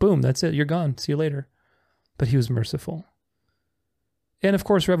fell, boom, that's it. You're gone. See you later. But he was merciful. And of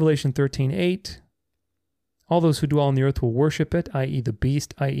course, Revelation 13:8, all those who dwell on the earth will worship it, i.e. the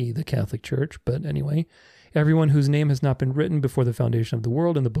beast, i.e. the Catholic Church. But anyway, everyone whose name has not been written before the foundation of the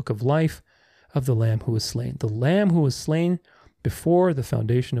world in the book of life of the Lamb who was slain. The Lamb who was slain before the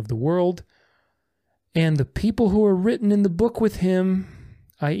foundation of the world. And the people who are written in the book with him,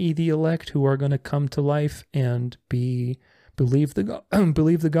 i.e. the elect who are going to come to life and believe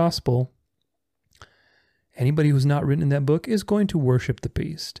the gospel Anybody who's not written in that book is going to worship the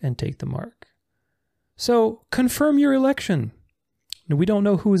beast and take the mark. So confirm your election. Now, we don't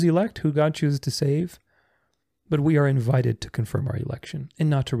know who is elect, who God chooses to save, but we are invited to confirm our election and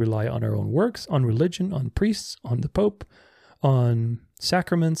not to rely on our own works, on religion, on priests, on the Pope, on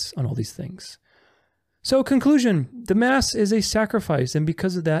sacraments, on all these things. So conclusion, the Mass is a sacrifice, and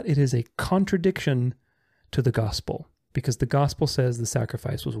because of that, it is a contradiction to the gospel, because the gospel says the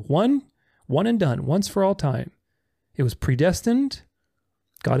sacrifice was one and done, once for all time. It was predestined.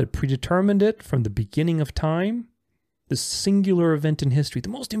 God had predetermined it from the beginning of time. This singular event in history, the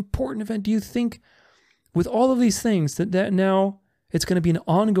most important event. Do you think with all of these things that now it's going to be an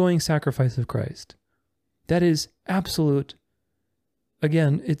ongoing sacrifice of Christ? That is absolute,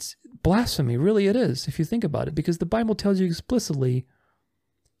 again, it's blasphemy. Really it is, if you think about it, because the Bible tells you explicitly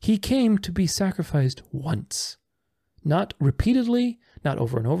he came to be sacrificed once, not repeatedly, not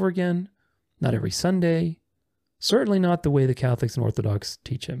over and over again, not every Sunday, certainly not the way the Catholics and Orthodox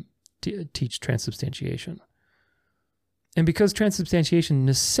teach transubstantiation. And because transubstantiation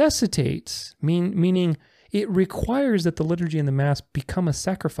necessitates, meaning it requires that the liturgy and the Mass become a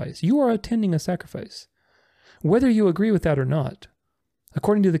sacrifice. You are attending a sacrifice, whether you agree with that or not.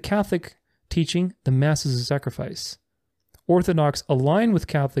 According to the Catholic teaching, the Mass is a sacrifice. Orthodox align with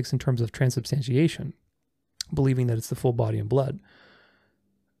Catholics in terms of transubstantiation, believing that it's the full body and blood.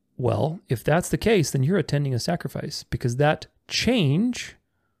 Well, if that's the case, then you're attending a sacrifice, because that change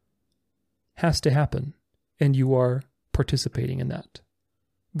has to happen, and you are participating in that.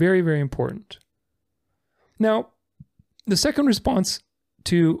 Very, very important. Now, the second response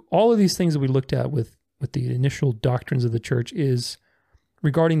to all of these things that we looked at with the initial doctrines of the church is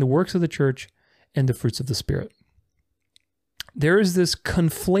regarding the works of the church and the fruits of the Spirit. There is this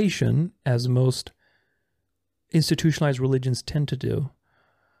conflation, as most institutionalized religions tend to do.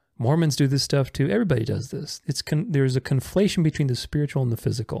 Mormons do this stuff too. Everybody does this. There's a conflation between the spiritual and the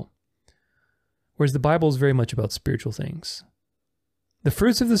physical, whereas the Bible is very much about spiritual things. The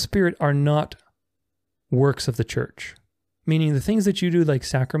fruits of the Spirit are not works of the church, meaning the things that you do like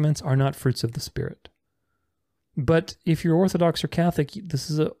sacraments are not fruits of the Spirit. But if you're Orthodox or Catholic,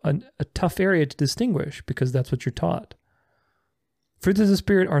 this is a tough area to distinguish, because that's what you're taught. Fruits of the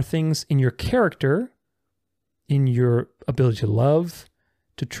Spirit are things in your character, in your ability to love,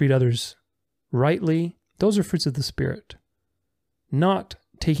 to treat others rightly. Those are fruits of the Spirit, not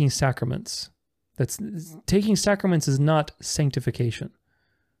taking sacraments. Taking sacraments is not sanctification,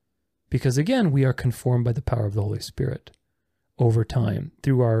 because again, we are conformed by the power of the Holy Spirit over time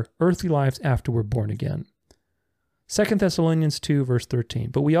through our earthly lives after we're born again. 2 Thessalonians 2, verse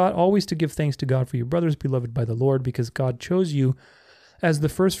 13. But we ought always to give thanks to God for you, brothers, beloved by the Lord, because God chose you as the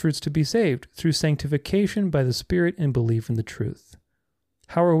firstfruits to be saved through sanctification by the Spirit and belief in the truth.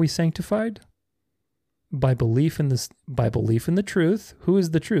 How are we sanctified? By belief in the truth. Who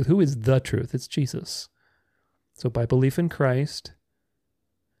is the truth? Who is the truth? It's Jesus. So by belief in Christ,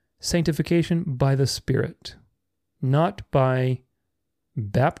 sanctification by the Spirit, not by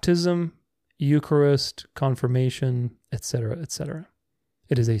baptism, Eucharist, confirmation, etc., etc.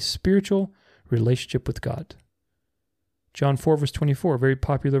 It is a spiritual relationship with God. John 4, verse 24, a very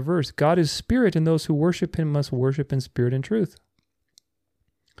popular verse. God is spirit, and those who worship him must worship in spirit and truth.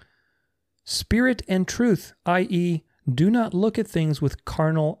 Spirit and truth, i.e., do not look at things with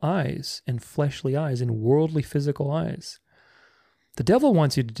carnal eyes and fleshly eyes and worldly physical eyes. The devil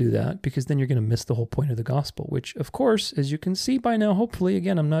wants you to do that, because then you're going to miss the whole point of the gospel, which, of course, as you can see by now, hopefully,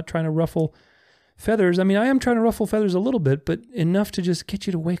 again, I'm not trying to ruffle feathers. I mean, I am trying to ruffle feathers a little bit, but enough to just get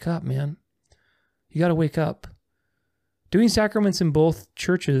you to wake up, man. You got to wake up. Doing sacraments in both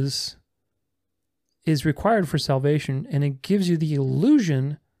churches is required for salvation, and it gives you the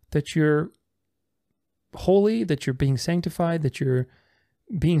illusion that you're holy, that you're being sanctified, that you're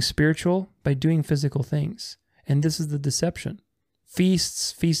being spiritual by doing physical things. And this is the deception.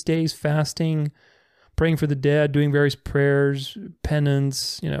 Feasts, feast days, fasting, praying for the dead, doing various prayers,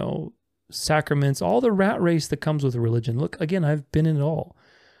 penance, sacraments, all the rat race that comes with religion. Look, again, I've been in it all.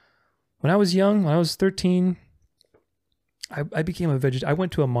 When I was young, when I was 13, I became a vegetarian. I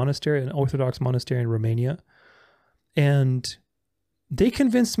went to a monastery, an Orthodox monastery in Romania, and they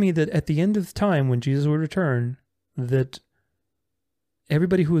convinced me that at the end of time, when Jesus would return, that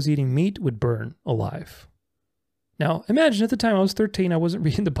everybody who was eating meat would burn alive. Now, imagine at the time I was 13, I wasn't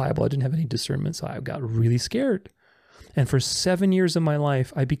reading the Bible, I didn't have any discernment, so I got really scared. And for 7 years of my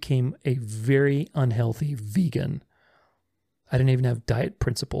life, I became a very unhealthy vegan. I didn't even have diet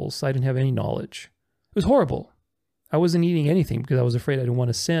principles. I didn't have any knowledge. It was horrible. I wasn't eating anything because I was afraid I didn't want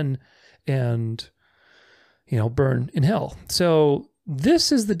to sin and, burn in hell. So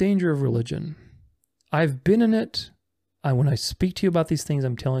this is the danger of religion. I've been in it. When I speak to you about these things,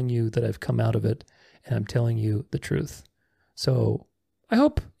 I'm telling you that I've come out of it, and I'm telling you the truth. So I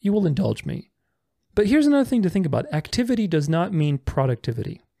hope you will indulge me. But here's another thing to think about. Activity does not mean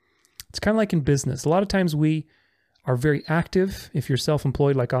productivity. It's kind of like in business. A lot of times we are very active if you're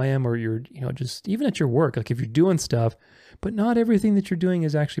self-employed like I am, or you're, just even at your work, like if you're doing stuff, but not everything that you're doing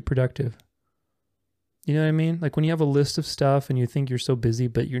is actually productive. You know what I mean? Like when you have a list of stuff and you think you're so busy,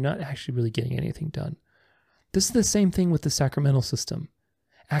 but you're not actually really getting anything done. This is the same thing with the sacramental system.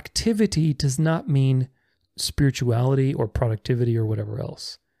 Activity does not mean spirituality or productivity or whatever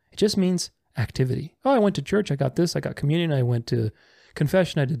else. It just means activity. Oh, I went to church, I got this, I got communion, I went to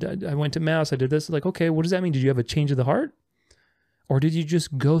confession, I went to mass, I did this. Like, okay, what does that mean? Did you have a change of the heart? Or did you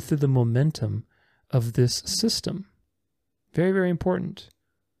just go through the momentum of this system? Very, very important.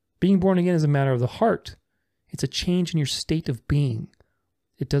 Being born again is a matter of the heart. It's a change in your state of being.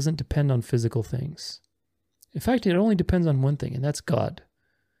 It doesn't depend on physical things. In fact, it only depends on one thing, and that's God.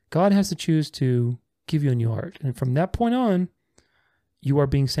 God has to choose to give you a new heart. And from that point on, you are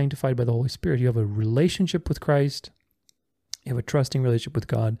being sanctified by the Holy Spirit. You have a relationship with Christ. You have a trusting relationship with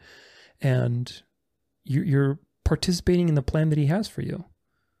God. And you're participating in the plan that He has for you.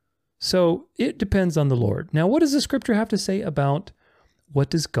 So it depends on the Lord. Now, what does the scripture have to say about what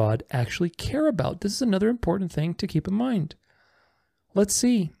does God actually care about? This is another important thing to keep in mind. Let's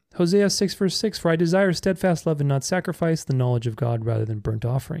see. Hosea 6 verse 6, for I desire steadfast love and not sacrifice, the knowledge of God rather than burnt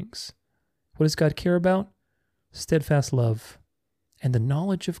offerings. What does God care about? Steadfast love and the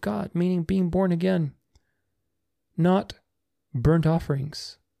knowledge of God, meaning being born again, not burnt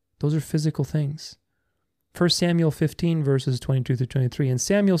offerings. Those are physical things. 1 Samuel 15 verses 22 through 23, and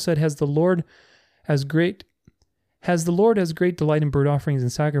Samuel said, Has the Lord as great delight in burnt offerings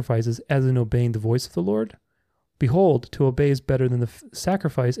and sacrifices as in obeying the voice of the Lord? Behold, to obey is better than the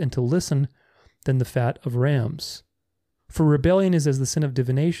sacrifice, and to listen than the fat of rams. For rebellion is as the sin of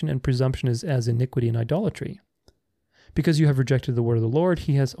divination, and presumption is as iniquity and idolatry. Because you have rejected the word of the Lord,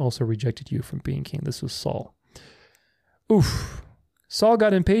 He has also rejected you from being king. This was Saul. Oof. Saul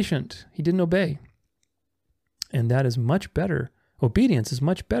got impatient. He didn't obey. And that is much better. Obedience is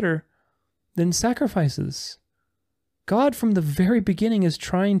much better than sacrifices. God from the very beginning is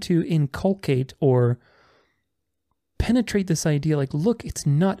trying to inculcate or penetrate this idea like, look, it's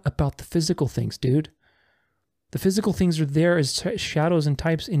not about the physical things, dude. The physical things are there as shadows and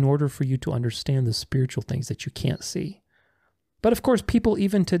types in order for you to understand the spiritual things that you can't see. But of course, people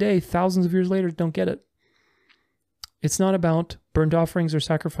even today, thousands of years later, don't get it. It's not about burnt offerings or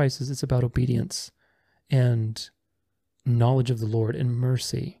sacrifices. It's about obedience and knowledge of the Lord and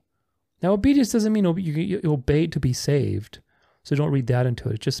mercy. Now, obedience doesn't mean you obey to be saved. So don't read that into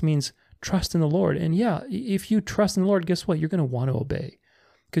it. It just means trust in the Lord. And yeah, if you trust in the Lord, guess what? You're going to want to obey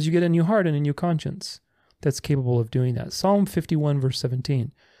because you get a new heart and a new conscience that's capable of doing that. Psalm 51 verse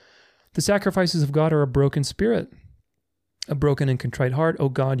 17. The sacrifices of God are a broken spirit, a broken and contrite heart. O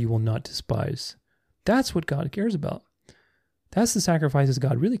God, you will not despise. That's what God cares about. That's the sacrifices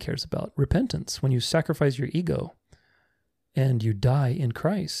God really cares about. Repentance, when you sacrifice your ego and you die in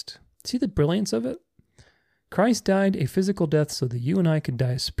Christ. See the brilliance of it? Christ died a physical death so that you and I could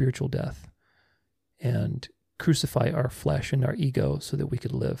die a spiritual death and crucify our flesh and our ego so that we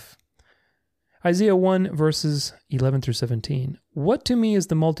could live. Isaiah 1 verses 11 through 17. What to me is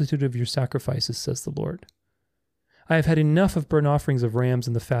the multitude of your sacrifices, says the Lord. I have had enough of burnt offerings of rams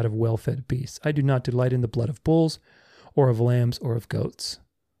and the fat of well-fed beasts. I do not delight in the blood of bulls or of lambs or of goats.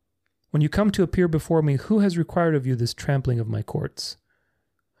 When you come to appear before me, who has required of you this trampling of my courts?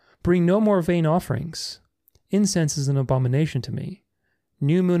 Bring no more vain offerings. Incense is an abomination to me.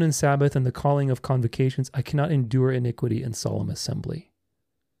 New moon and Sabbath and the calling of convocations, I cannot endure iniquity and solemn assembly.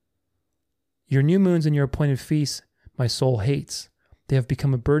 Your new moons and your appointed feasts, my soul hates. They have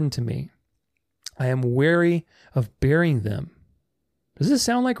become a burden to me. I am weary of bearing them. Does this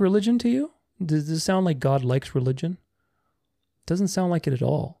sound like religion to you? Does this sound like God likes religion? It doesn't sound like it at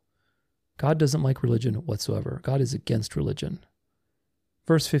all. God doesn't like religion whatsoever. God is against religion.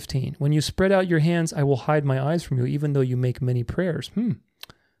 Verse 15, when you spread out your hands, I will hide my eyes from you, even though you make many prayers. Does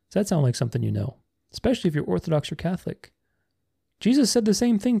that sound like something you know? Especially if you're Orthodox or Catholic. Jesus said the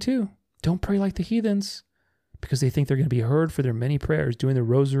same thing too. Don't pray like the heathens, because they think they're going to be heard for their many prayers, doing the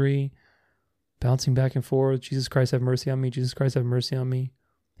rosary, bouncing back and forth. Jesus Christ, have mercy on me. Jesus Christ, have mercy on me.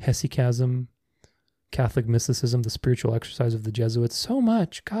 Hesychasm, Catholic mysticism, the spiritual exercise of the Jesuits. So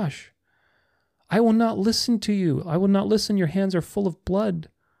much, gosh. I will not listen to you. I will not listen. Your hands are full of blood.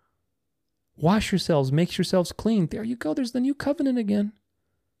 Wash yourselves. Make yourselves clean. There you go. There's the new covenant again.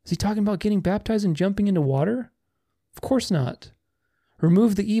 Is he talking about getting baptized and jumping into water? Of course not.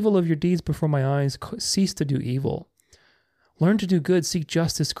 Remove the evil of your deeds before my eyes. Cease to do evil. Learn to do good, seek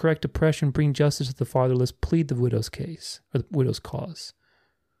justice, correct oppression, bring justice to the fatherless, plead the widow's case, or the widow's cause.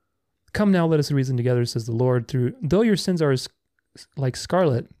 Come now, let us reason together, says the Lord. Though your sins are like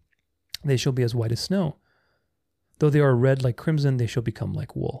scarlet, they shall be as white as snow. Though they are red like crimson, they shall become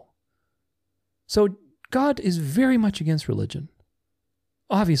like wool. So God is very much against religion.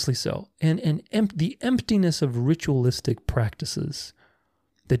 Obviously so. And the emptiness of ritualistic practices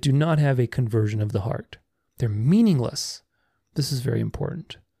that do not have a conversion of the heart. They're meaningless. This is very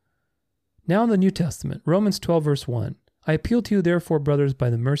important. Now in the New Testament, Romans 12, verse 1. I appeal to you, therefore, brothers, by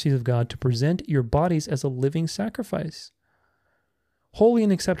the mercies of God, to present your bodies as a living sacrifice, holy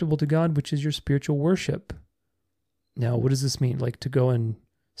and acceptable to God, which is your spiritual worship. Now, what does this mean? Like to go and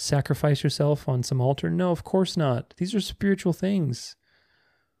sacrifice yourself on some altar? No, of course not. These are spiritual things.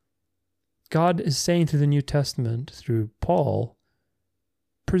 God is saying through the New Testament, through Paul,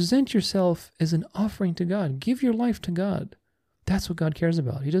 present yourself as an offering to God. Give your life to God. That's what God cares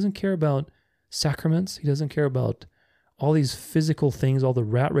about. He doesn't care about sacraments. He doesn't care about all these physical things, all the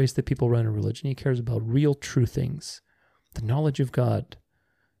rat race that people run in religion. He cares about real, true things. The knowledge of God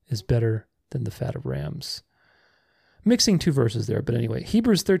is better than the fat of rams. Mixing two verses there, but anyway,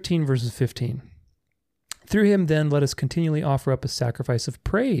 Hebrews 13, verses 15. Through him, then, let us continually offer up a sacrifice of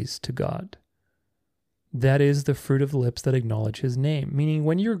praise to God. That is the fruit of the lips that acknowledge his name. Meaning,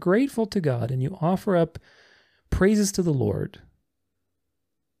 when you're grateful to God and you offer up praises to the Lord,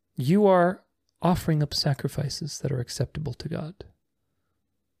 you are offering up sacrifices that are acceptable to God.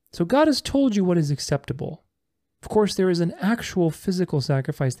 So God has told you what is acceptable. Of course, there is an actual physical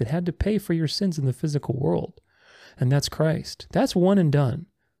sacrifice that had to pay for your sins in the physical world, and that's Christ. That's one and done.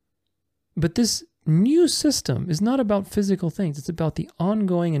 But this new system is not about physical things. It's about the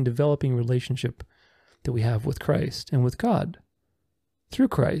ongoing and developing relationship that we have with Christ and with God. Through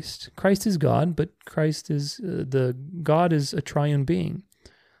Christ. Christ is God, but Christ is God is a triune being.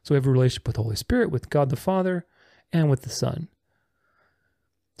 So we have a relationship with the Holy Spirit, with God the Father, and with the Son.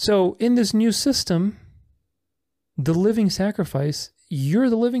 So in this new system, the living sacrifice, you're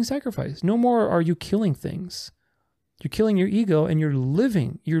the living sacrifice. No more are you killing things. You're killing your ego and you're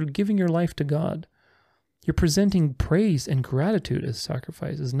living. You're giving your life to God. You're presenting praise and gratitude as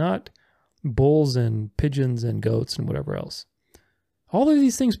sacrifices, not bulls and pigeons and goats and whatever else. All of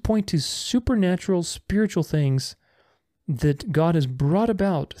these things point to supernatural, spiritual things that God has brought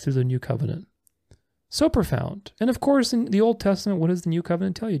about through the new covenant. So profound. And of course, in the Old Testament, what does the new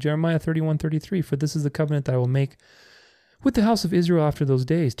covenant tell you? Jeremiah 31:33, for this is the covenant that I will make with the house of Israel after those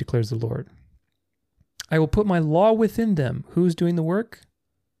days, declares the Lord. I will put my law within them. Who's doing the work?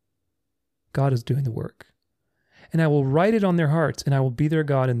 God is doing the work. And I will write it on their hearts, and I will be their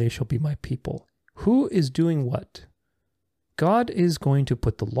God, and they shall be my people. Who is doing what? God is going to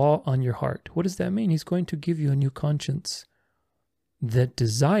put the law on your heart. What does that mean? He's going to give you a new conscience that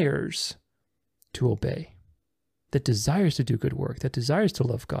desires to obey, that desires to do good work, that desires to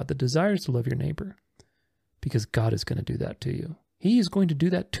love God, that desires to love your neighbor, because God is going to do that to you. He is going to do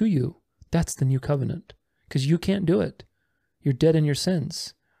that to you. That's the new covenant, because you can't do it. You're dead in your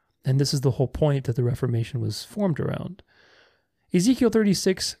sins. And this is the whole point that the Reformation was formed around. Ezekiel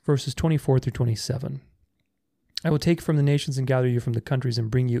 36, verses 24 through 27. I will take from the nations and gather you from the countries and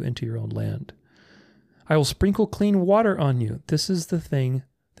bring you into your own land. I will sprinkle clean water on you. This is the thing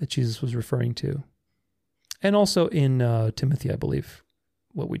that Jesus was referring to. And also in Timothy, I believe,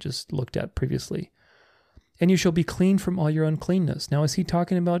 what we just looked at previously. And you shall be clean from all your uncleanness. Now, is he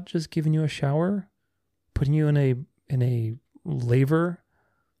talking about just giving you a shower? Putting you in a laver?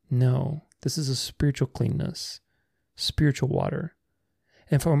 No, this is a spiritual cleanness, spiritual water.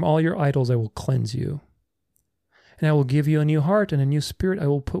 And from all your idols I will cleanse you. And I will give you a new heart and a new spirit I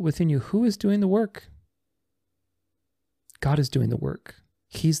will put within you. Who is doing the work? God is doing the work.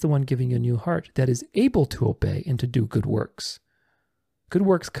 He's the one giving you a new heart that is able to obey and to do good works. Good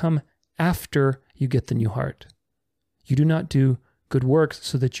works come after you get the new heart. You do not do good works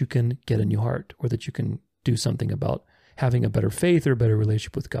so that you can get a new heart or that you can do something about having a better faith or a better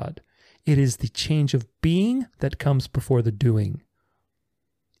relationship with God. It is the change of being that comes before the doing.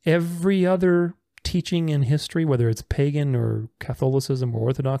 Every other teaching in history, whether it's pagan or Catholicism or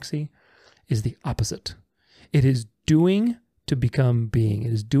Orthodoxy, is the opposite. It is doing to become being.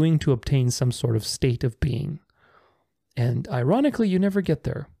 It is doing to obtain some sort of state of being. And ironically, you never get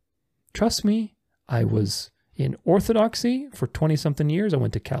there. Trust me, I was in Orthodoxy for 20-something years. I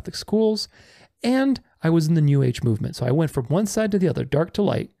went to Catholic schools, and I was in the New Age movement. So I went from one side to the other, dark to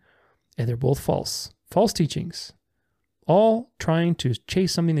light, and they're both false. False teachings. All trying to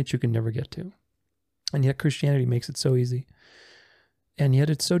chase something that you can never get to. And yet Christianity makes it so easy. And yet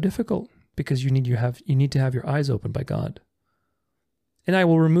it's so difficult because you need to have your eyes opened by God. And I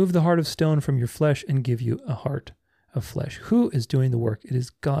will remove the heart of stone from your flesh and give you a heart of flesh. Who is doing the work? It is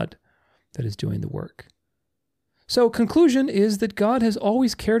God that is doing the work. So conclusion is that God has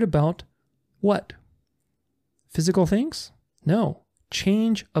always cared about what? Physical things? No.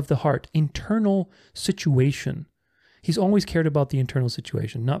 Change of the heart, internal situation. He's always cared about the internal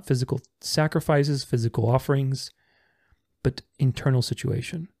situation, not physical sacrifices, physical offerings, but internal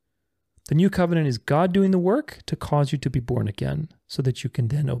situation. The new covenant is God doing the work to cause you to be born again so that you can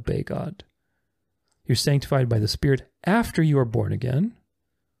then obey God. You're sanctified by the Spirit after you are born again.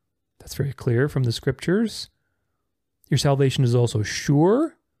 That's very clear from the scriptures. Your salvation is also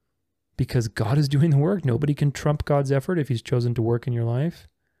sure because God is doing the work. Nobody can trump God's effort if he's chosen to work in your life.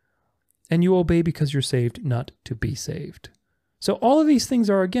 And you obey because you're saved, not to be saved. So all of these things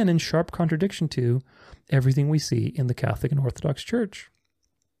are, again, in sharp contradiction to everything we see in the Catholic and Orthodox Church.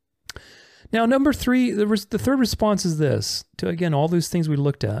 Now, number 3, the third response is this, to, again, all those things we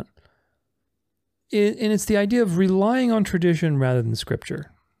looked at. And it's the idea of relying on tradition rather than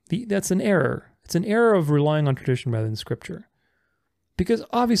Scripture. That's an error. It's an error of relying on tradition rather than Scripture. Because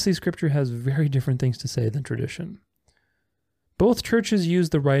obviously Scripture has very different things to say than tradition. Both churches use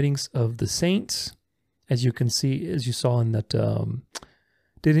the writings of the saints, as you can see, as you saw in that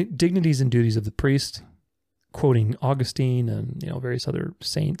Dignities and Duties of the Priest, quoting Augustine and various other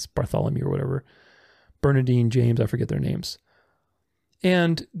saints, Bartholomew or whatever, Bernardine, James, I forget their names.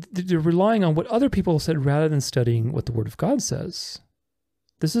 And they're relying on what other people said rather than studying what the Word of God says.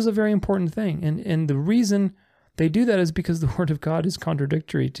 This is a very important thing. And the reason they do that is because the Word of God is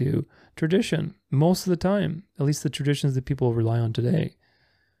contradictory to tradition most of the time, at least the traditions that people rely on today.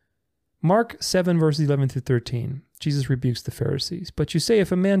 Mark 7, verses 11 through 13, Jesus rebukes the Pharisees. But you say,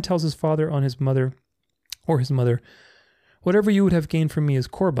 if a man tells his father or his mother, whatever you would have gained from me is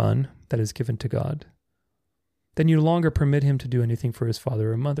korban, that is given to God, then you no longer permit him to do anything for his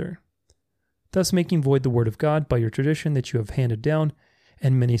father or mother, thus making void the word of God by your tradition that you have handed down,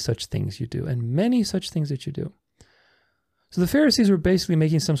 and many such things you do, and many such things that you do. So the Pharisees were basically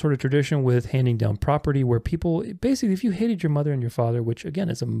making some sort of tradition with handing down property where people, basically, if you hated your mother and your father, which again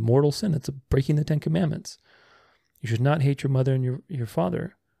is a mortal sin, it's breaking the 10 Commandments. You should not hate your mother and your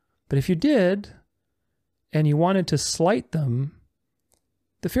father. But if you did, and you wanted to slight them,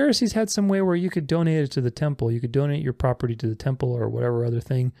 the Pharisees had some way where you could donate it to the temple. You could donate your property to the temple or whatever other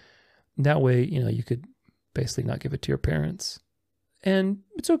thing. And that way, you could basically not give it to your parents. And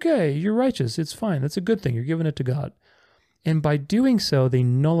it's okay. You're righteous. It's fine. That's a good thing. You're giving it to God. And by doing so, they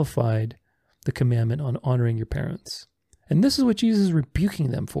nullified the commandment on honoring your parents. And this is what Jesus is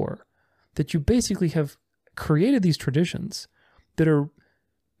rebuking them for, that you basically have created these traditions that are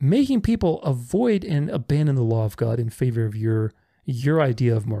making people avoid and abandon the law of God in favor of your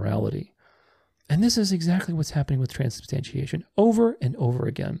idea of morality. And this is exactly what's happening with transubstantiation over and over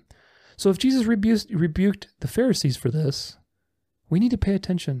again. So if Jesus rebuked the Pharisees for this, we need to pay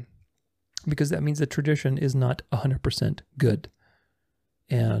attention, because that means that tradition is not 100% good.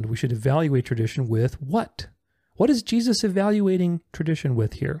 And we should evaluate tradition with what? What is Jesus evaluating tradition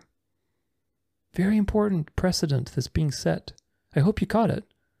with here? Very important precedent that's being set. I hope you caught it.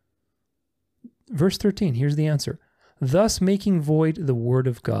 Verse 13, here's the answer. Thus making void the word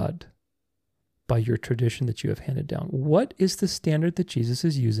of God by your tradition that you have handed down. What is the standard that Jesus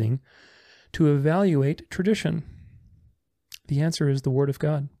is using to evaluate tradition? The answer is the word of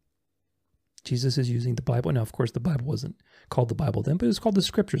God. Jesus is using the Bible. Now, of course, the Bible wasn't called the Bible then, but it was called the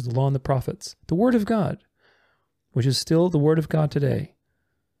Scriptures, the Law and the Prophets. The Word of God, which is still the Word of God today.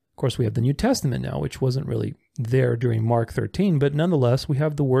 Of course, we have the New Testament now, which wasn't really there during Mark 13, but nonetheless, we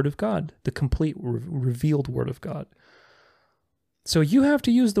have the Word of God, the complete revealed Word of God. So you have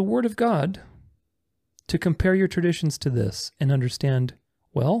to use the Word of God to compare your traditions to this and understand,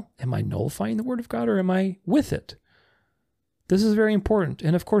 well, am I nullifying the Word of God or am I with it? This is very important.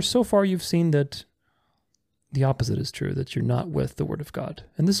 And of course, so far you've seen that the opposite is true, that you're not with the Word of God.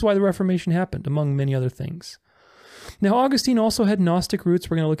 And this is why the Reformation happened, among many other things. Now, Augustine also had Gnostic roots.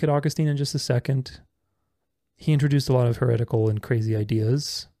 We're going to look at Augustine in just a second. He introduced a lot of heretical and crazy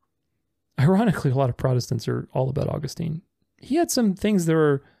ideas. Ironically, a lot of Protestants are all about Augustine. He had some things that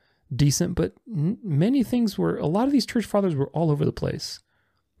were decent, but many things were, a lot of these church fathers were all over the place.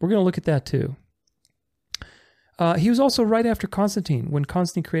 We're going to look at that too. He was also right after Constantine, when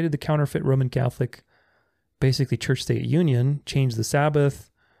Constantine created the counterfeit Roman Catholic, basically church-state union, changed the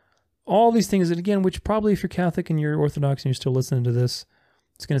Sabbath, all these things, and again, which probably if you're Catholic and you're Orthodox and you're still listening to this,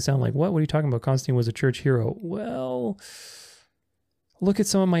 it's going to sound like, what are you talking about? Constantine was a church hero. Well, look at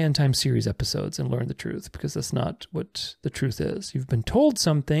some of my End Time series episodes and learn the truth, because that's not what the truth is. You've been told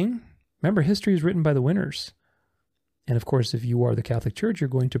something. Remember, history is written by the winners. And of course, if you are the Catholic Church, you're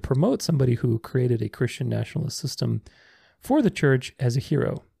going to promote somebody who created a Christian nationalist system for the church as a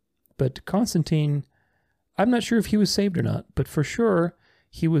hero. But Constantine, I'm not sure if he was saved or not, but for sure,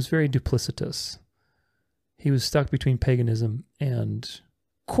 he was very duplicitous. He was stuck between paganism and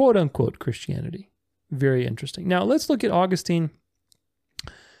quote-unquote Christianity. Very interesting. Now, let's look at Augustine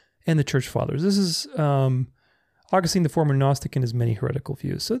and the Church Fathers. This is Augustine, the former Gnostic, and his many heretical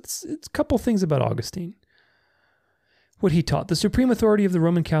views. So it's a couple things about Augustine. What he taught, the supreme authority of the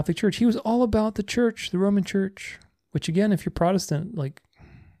Roman Catholic Church. He was all about the church, the Roman Church, which again, if you're Protestant, got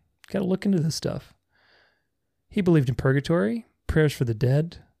to look into this stuff. He believed in purgatory, prayers for the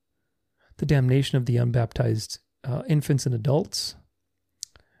dead, the damnation of the unbaptized infants and adults,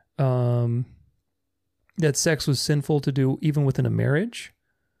 that sex was sinful to do even within a marriage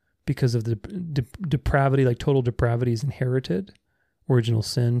because of the depravity, like total depravity is inherited, original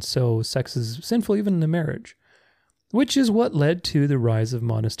sin. So sex is sinful even in a marriage, which is what led to the rise of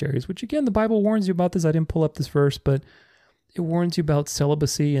monasteries, which again, the Bible warns you about this. I didn't pull up this verse, but it warns you about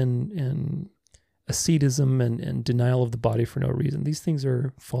celibacy and ascetism and denial of the body for no reason. These things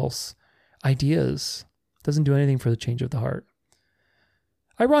are false ideas. It doesn't do anything for the change of the heart.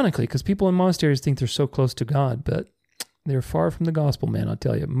 Ironically, because people in monasteries think they're so close to God, but they're far from the gospel, man, I'll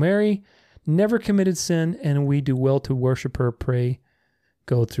tell you. Mary never committed sin, and we do well to worship her, pray,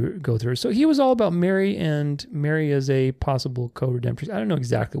 go through her. So he was all about Mary, and Mary as a possible co-redemptress. I don't know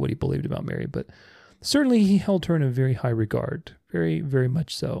exactly what he believed about Mary, but certainly he held her in a very high regard. Very, very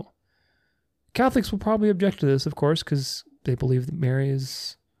much so. Catholics will probably object to this, of course, because they believe that Mary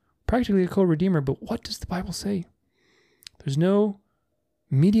is practically a co-redeemer. But what does the Bible say? There's no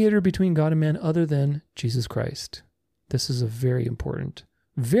mediator between God and man other than Jesus Christ. This is a very important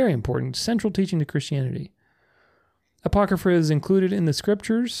central teaching to Christianity. Apocrypha is included in the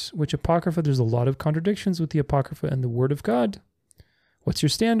scriptures, which Apocrypha, there's a lot of contradictions with the Apocrypha and the Word of God. What's your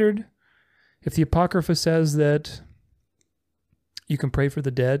standard? If the Apocrypha says that you can pray for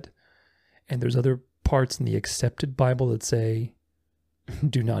the dead, and there's other parts in the accepted Bible that say,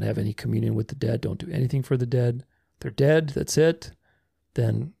 do not have any communion with the dead, don't do anything for the dead, they're dead, that's it,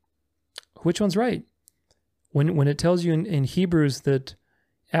 then which one's right? When it tells you in Hebrews that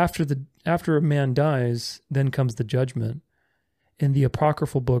after a man dies, then comes the judgment, and the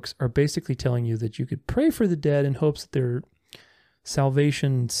apocryphal books are basically telling you that you could pray for the dead in hopes that their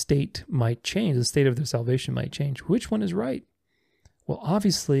salvation state might change, the state of their salvation might change. Which one is right? Well,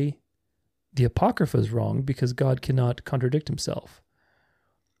 obviously, the Apocrypha is wrong because God cannot contradict himself.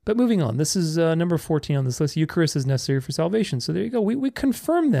 But moving on, this is number 14 on this list. Eucharist is necessary for salvation. So there you go. We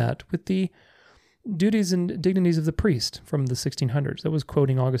confirm that with the duties and dignities of the priest from the 1600s. That was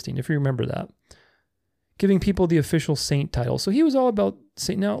quoting Augustine, if you remember that. Giving people the official saint title. So he was all about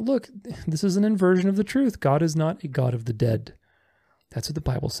saint. Now, look, this is an inversion of the truth. God is not a God of the dead. That's what the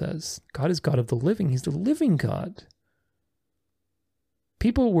Bible says. God is God of the living. He's the living God.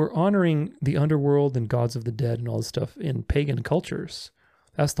 People were honoring the underworld and gods of the dead and all this stuff in pagan cultures.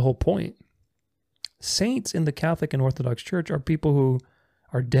 That's the whole point. Saints in the Catholic and Orthodox Church are people who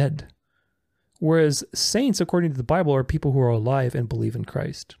are dead. Whereas saints, according to the Bible, are people who are alive and believe in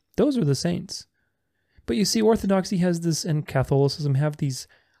Christ. Those are the saints. But you see, Orthodoxy has this, and Catholicism have these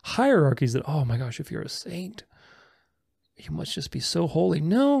hierarchies that, oh my gosh, if you're a saint, you must just be so holy.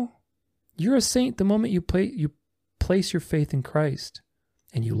 No, you're a saint the moment you place your faith in Christ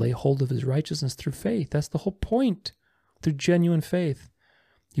and you lay hold of his righteousness through faith. That's the whole point. Through genuine faith,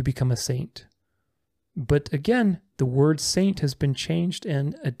 you become a saint. But again, the word saint has been changed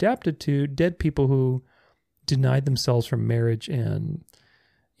and adapted to dead people who denied themselves from marriage and,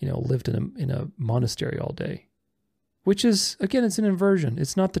 lived in a monastery all day. Which is, again, it's an inversion.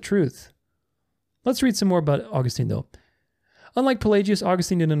 It's not the truth. Let's read some more about Augustine, though. Unlike Pelagius,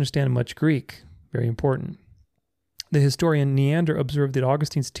 Augustine didn't understand much Greek. Very important. The historian Neander observed that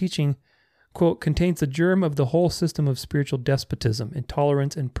Augustine's teaching, quote, contains the germ of the whole system of spiritual despotism,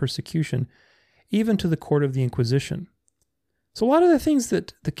 intolerance, and persecution, even to the court of the Inquisition. So a lot of the things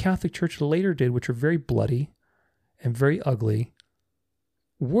that the Catholic Church later did, which are very bloody and very ugly,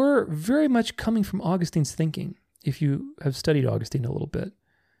 were very much coming from Augustine's thinking, if you have studied Augustine a little bit.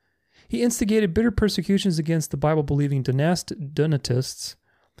 He instigated bitter persecutions against the Bible-believing Donatists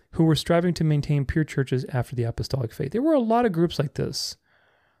who were striving to maintain pure churches after the apostolic faith. There were a lot of groups like this.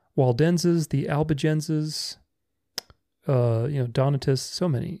 Waldenses, the Albigenses, Donatists, so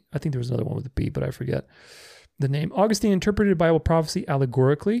many. I think there was another one with a B, but I forget. the name. Augustine interpreted Bible prophecy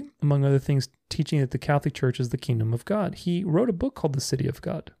allegorically, among other things, teaching that the Catholic Church is the kingdom of God. He wrote a book called The City of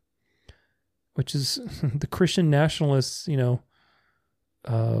God, which is the Christian nationalists, I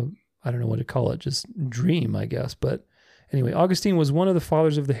don't know what to call it, just dream, I guess. But anyway, Augustine was one of the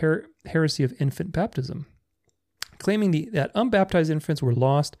fathers of the heresy of infant baptism, claiming that unbaptized infants were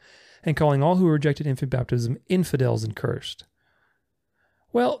lost and calling all who rejected infant baptism infidels and cursed.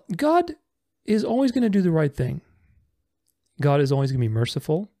 Well, God is always going to do the right thing. God is always going to be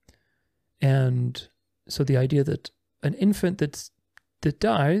merciful. And so the idea that an infant that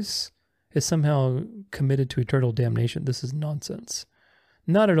dies is somehow committed to eternal damnation, this is nonsense.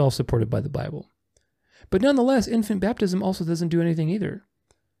 Not at all supported by the Bible. But nonetheless, infant baptism also doesn't do anything either.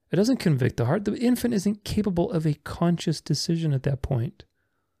 It doesn't convict the heart. The infant isn't capable of a conscious decision at that point.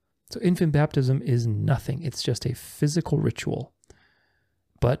 So infant baptism is nothing. It's just a physical ritual.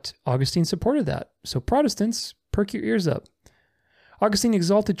 But Augustine supported that. So Protestants, perk your ears up. Augustine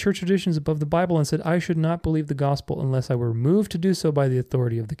exalted church traditions above the Bible and said, I should not believe the gospel unless I were moved to do so by the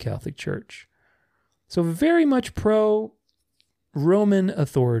authority of the Catholic Church. So very much pro-Roman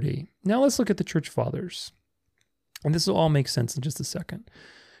authority. Now let's look at the church fathers. And this will all make sense in just a second.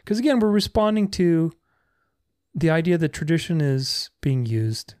 Because again, we're responding to the idea that tradition is being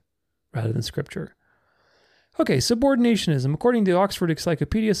used rather than scripture. Okay, subordinationism. According to the Oxford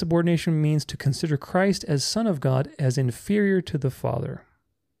Encyclopedia, subordination means to consider Christ as Son of God as inferior to the Father.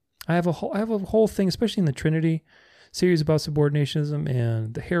 I have a whole thing, especially in the Trinity series, about subordinationism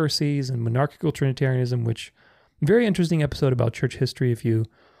and the heresies and monarchical Trinitarianism, which very interesting episode about church history. If you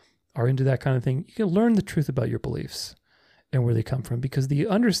are into that kind of thing, you can learn the truth about your beliefs and where they come from, because the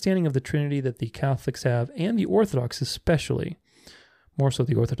understanding of the Trinity that the Catholics have, and the Orthodox especially, more so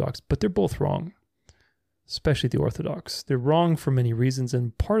the Orthodox, but they're both wrong. Especially the Orthodox. They're wrong for many reasons,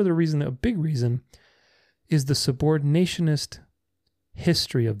 and part of the reason, a big reason, is the subordinationist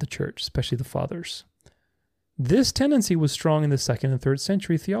history of the church, especially the fathers. This tendency was strong in the 2nd and 3rd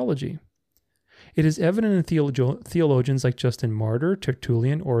century theology. It is evident in theologians like Justin Martyr,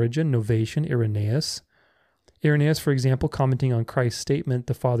 Tertullian, Origen, Novatian, Irenaeus. Irenaeus, for example, commenting on Christ's statement,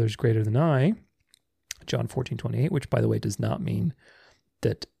 the Father is greater than I, John 14:28, which, by the way, does not mean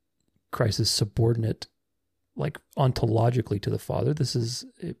that Christ is subordinate like ontologically to the Father.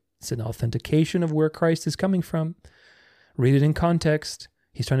 It's an authentication of where Christ is coming from. Read it in context.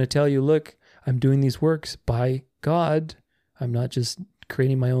 He's trying to tell you, look, I'm doing these works by God. I'm not just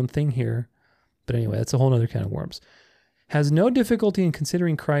creating my own thing here. But anyway, that's a whole other can of worms. Has no difficulty in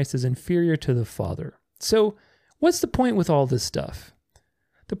considering Christ as inferior to the Father. So what's the point with all this stuff?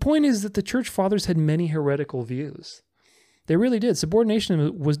 The point is that the church fathers had many heretical views. They really did.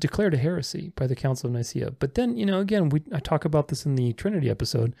 Subordination was declared a heresy by the Council of Nicaea. But then, again, I talk about this in the Trinity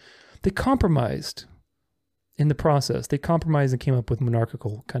episode. They compromised in the process. They compromised and came up with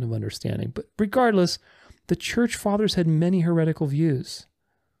monarchical kind of understanding. But regardless, the church fathers had many heretical views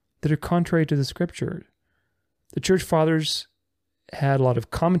that are contrary to the scripture. The church fathers had a lot of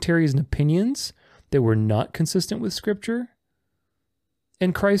commentaries and opinions that were not consistent with scripture.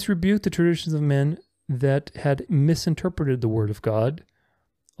 And Christ rebuked the traditions of men that had misinterpreted the word of God,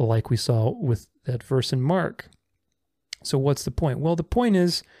 like we saw with that verse in Mark. So what's the point? Well, the point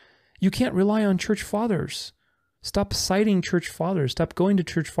is you can't rely on church fathers. Stop citing church fathers. Stop going to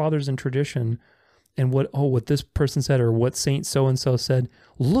church fathers and tradition and what this person said or what Saint so-and-so said.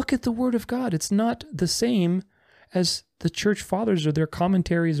 Look at the word of God. It's not the same as the church fathers or their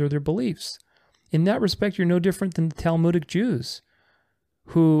commentaries or their beliefs. In that respect, you're no different than the Talmudic Jews,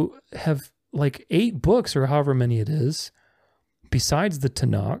 who have like 8 books or however many it is, besides the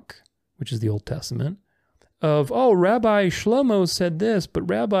Tanakh, which is the Old Testament, of, Rabbi Shlomo said this, but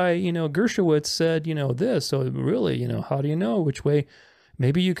Rabbi, Gershowitz said, this. So really, how do you know which way?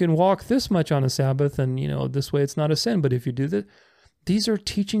 Maybe you can walk this much on a Sabbath and, this way it's not a sin. But if you do that, these are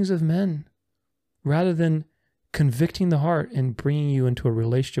teachings of men rather than convicting the heart and bringing you into a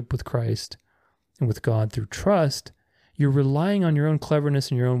relationship with Christ and with God through trust. You're relying on your own cleverness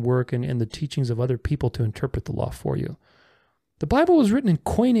and your own work and the teachings of other people to interpret the law for you. The Bible was written in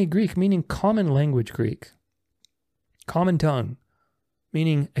Koine Greek, meaning common language Greek. Common tongue,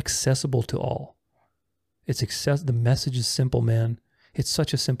 meaning accessible to all. The message is simple, man. It's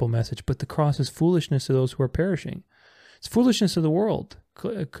such a simple message, but the cross is foolishness to those who are perishing. It's foolishness of the world.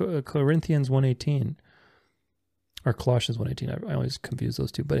 Corinthians 1:18, or Colossians 1:18. I always confuse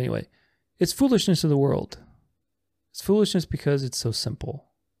those two. But anyway, it's foolishness of the world. It's foolishness because it's so simple,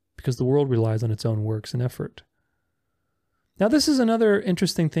 because the world relies on its own works and effort. Now, this is another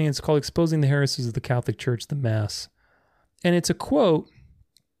interesting thing. It's called Exposing the Heresies of the Catholic Church, the Mass. And it's a quote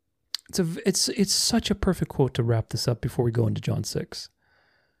It's such a perfect quote to wrap this up before we go into John 6.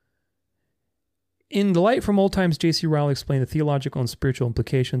 In The Light from Old Times, J.C. Ryle explained the theological and spiritual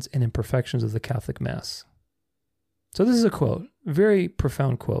implications and imperfections of the Catholic Mass. So this is a quote, a very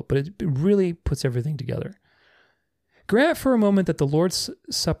profound quote, but it really puts everything together. Grant for a moment that the Lord's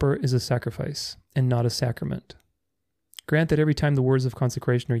Supper is a sacrifice and not a sacrament. Grant that every time the words of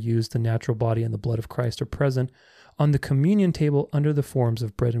consecration are used, the natural body and the blood of Christ are present on the communion table under the forms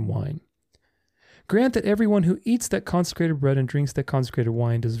of bread and wine. Grant that everyone who eats that consecrated bread and drinks that consecrated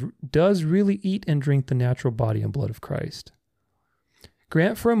wine does really eat and drink the natural body and blood of Christ.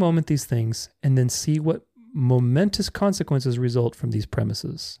 Grant for a moment these things, and then see what momentous consequences result from these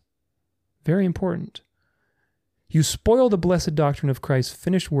premises. Very important. You spoil the blessed doctrine of Christ's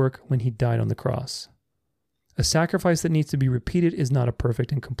finished work when he died on the cross. A sacrifice that needs to be repeated is not a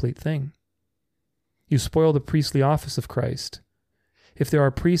perfect and complete thing. You spoil the priestly office of Christ. If there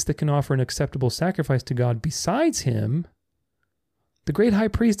are priests that can offer an acceptable sacrifice to God besides him, the great high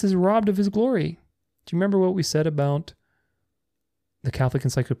priest is robbed of his glory. Do you remember what we said about the Catholic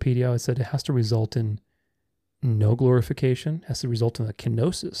Encyclopedia? I said it has to result in no glorification, it has to result in a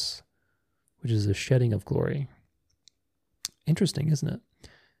kenosis, which is a shedding of glory. Interesting, isn't it?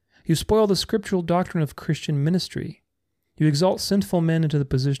 You spoil the scriptural doctrine of Christian ministry. You exalt sinful men into the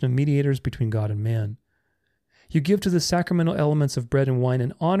position of mediators between God and man. You give to the sacramental elements of bread and wine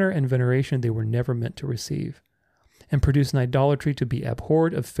an honor and veneration they were never meant to receive, and produce an idolatry to be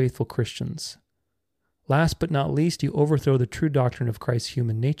abhorred of faithful Christians. Last but not least, you overthrow the true doctrine of Christ's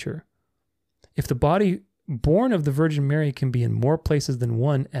human nature. If the body born of the Virgin Mary can be in more places than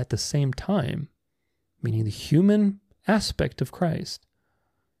one at the same time, meaning the human aspect of Christ,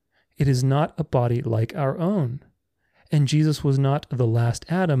 it is not a body like our own, and Jesus was not the last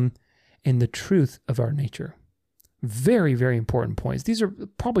Adam in the truth of our nature. Very, very important points. These are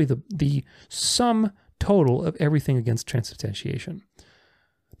probably the sum total of everything against transubstantiation.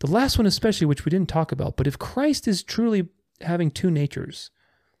 The last one especially, which we didn't talk about, but if Christ is truly having two natures,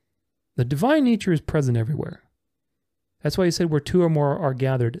 the divine nature is present everywhere. That's why he said, where two or more are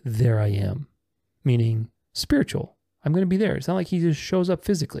gathered, there I am. Meaning spiritual. I'm going to be there. It's not like he just shows up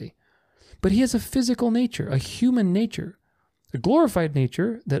physically. But he has a physical nature, a human nature. A glorified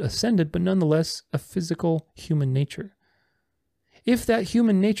nature that ascended, but nonetheless a physical human nature. If that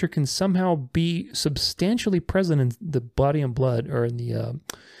human nature can somehow be substantially present in the body and blood, or in the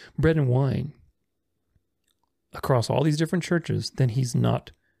bread and wine, across all these different churches, then he's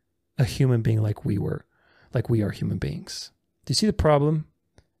not a human being like we are human beings. Do you see the problem?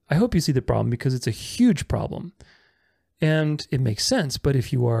 I hope you see the problem, because it's a huge problem. And it makes sense, but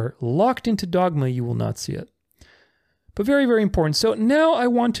if you are locked into dogma, you will not see it. But very, very important. So now I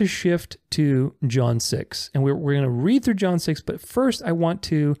want to shift to John 6. And we're going to read through John 6, but first I want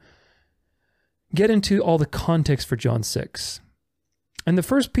to get into all the context for John 6. And the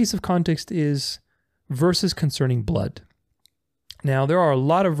first piece of context is verses concerning blood. Now, there are a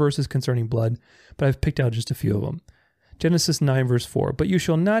lot of verses concerning blood, but I've picked out just a few of them. Genesis 9, verse 4, but you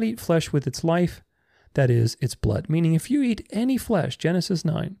shall not eat flesh with its life, that is, its blood. Meaning, if you eat any flesh, Genesis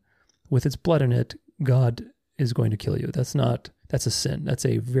 9, with its blood in it, God is going to kill you. That's a sin. That's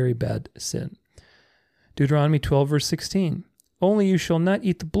a very bad sin. Deuteronomy 12, verse 16, only you shall not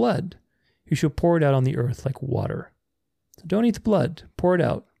eat the blood. You shall pour it out on the earth like water. So don't eat the blood. Pour it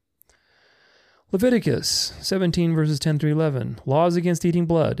out. Leviticus 17, verses 10 through 11, laws against eating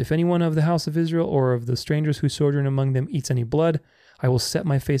blood. If anyone of the house of Israel or of the strangers who sojourn among them eats any blood, I will set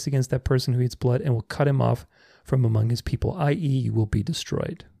my face against that person who eats blood and will cut him off from among his people, i.e., you will be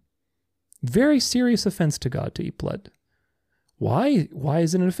destroyed. Very serious offense to God to eat blood. Why? Why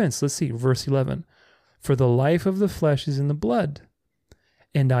is it an offense? Let's see, verse 11. For the life of the flesh is in the blood,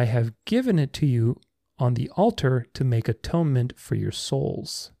 and I have given it to you on the altar to make atonement for your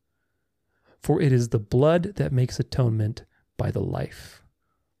souls. For it is the blood that makes atonement by the life.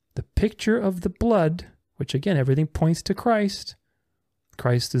 The picture of the blood, which again, everything points to Christ.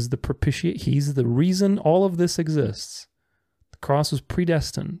 Christ is the propitiate. He's the reason all of this exists. The cross was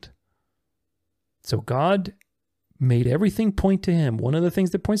predestined. So God made everything point to him. One of the things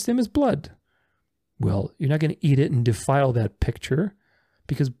that points to him is blood. Well, you're not going to eat it and defile that picture,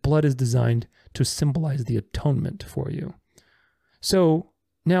 because blood is designed to symbolize the atonement for you. So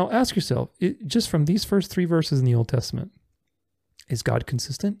now ask yourself, just from these first three verses in the Old Testament, is God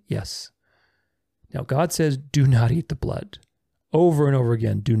consistent? Yes. Now God says, do not eat the blood. Over and over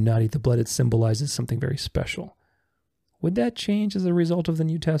again, do not eat the blood. It symbolizes something very special. Would that change as a result of the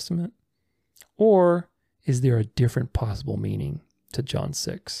New Testament? Or is there a different possible meaning to John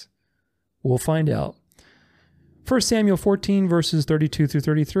 6? We'll find out. 1 Samuel 14, verses 32 through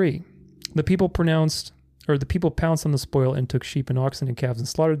 33. The people pounced on the spoil and took sheep and oxen and calves and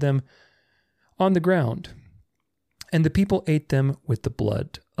slaughtered them on the ground. And the people ate them with the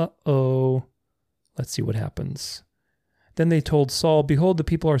blood. Uh-oh. Let's see what happens. Then they told Saul, "Behold, the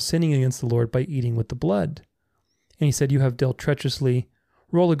people are sinning against the Lord by eating with the blood." And he said, "You have dealt treacherously.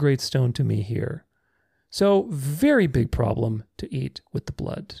 Roll a great stone to me here." So, very big problem to eat with the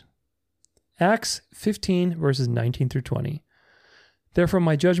blood. Acts 15, verses 19 through 20. "Therefore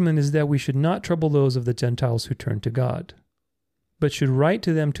my judgment is that we should not trouble those of the Gentiles who turn to God, but should write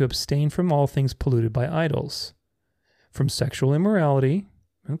to them to abstain from all things polluted by idols, from sexual immorality,"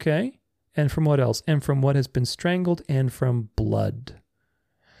 okay, "and from what else? And from what has been strangled, and from blood."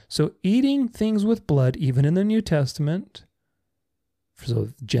 So eating things with blood, even in the New Testament, so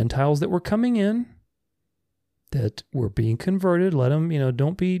Gentiles that were coming in, that were being converted, let them,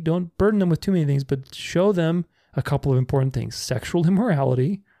 don't burden them with too many things, but show them a couple of important things. Sexual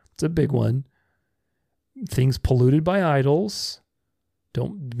immorality, it's a big one. Things polluted by idols.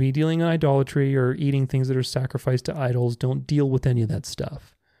 Don't be dealing in idolatry or eating things that are sacrificed to idols. Don't deal with any of that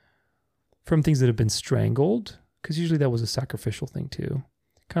stuff. From things that have been strangled, because usually that was a sacrificial thing too.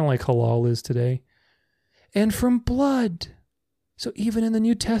 Kind of like halal is today. And from blood. So even in the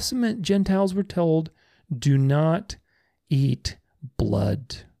New Testament, Gentiles were told, do not eat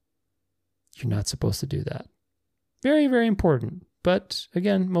blood. You're not supposed to do that. Very, very important. But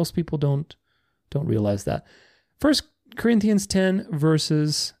again, most people don't realize that. 1 Corinthians 10,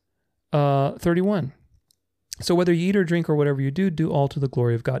 verses 31. "So whether you eat or drink or whatever you do, do all to the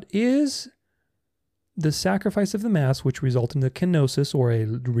glory of God." Is the sacrifice of the Mass, which result in the kenosis, or a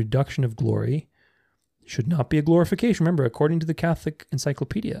reduction of glory, should not be a glorification. Remember, according to the Catholic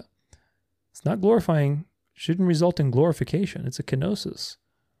Encyclopedia, it's not glorifying, shouldn't result in glorification. It's a kenosis.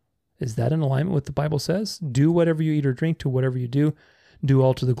 Is that in alignment with what the Bible says? Do whatever you eat or drink, to whatever you do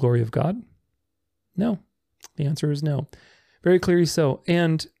all to the glory of God? No. The answer is no. Very clearly so.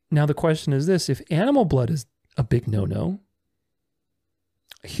 And now the question is this: if animal blood is a big no-no,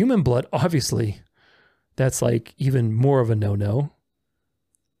 human blood, obviously, that's like even more of a no-no.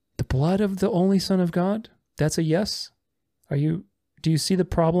 The blood of the only Son of God, that's a yes? Do you see the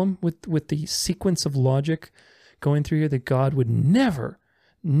problem with the sequence of logic going through here, that God would never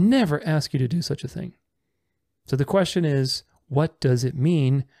ask you to do such a thing? So the question is, what does it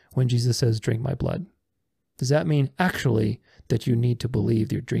mean when Jesus says, "Drink my blood"? Does that mean actually that you need to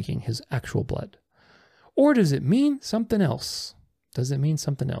believe you're drinking his actual blood? Or does it mean something else? Does it mean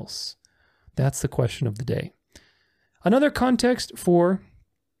something else? That's the question of the day. Another context for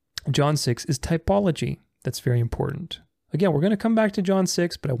John 6 is typology. That's very important. Again, we're going to come back to John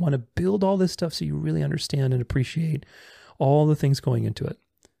 6, but I want to build all this stuff so you really understand and appreciate all the things going into it.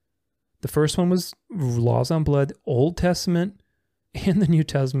 The first one was laws on blood. Old Testament and the New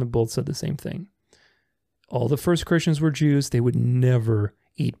Testament both said the same thing. All the first Christians were Jews. They would never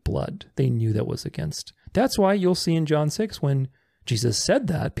eat blood. They knew that was against. That's why you'll see in John 6, when Jesus said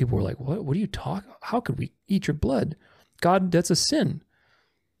that, people were like, what are you talking? How could we eat your blood? God, that's a sin.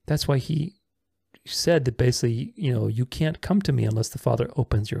 That's why he said that basically, you can't come to me unless the Father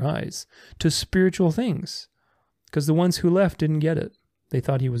opens your eyes to spiritual things. Because the ones who left didn't get it. They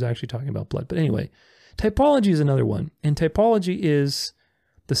thought he was actually talking about blood. But anyway, typology is another one. And typology is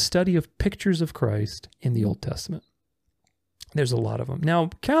the study of pictures of Christ in the Old Testament. There's a lot of them. Now,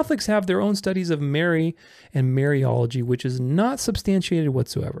 Catholics have their own studies of Mary and Mariology, which is not substantiated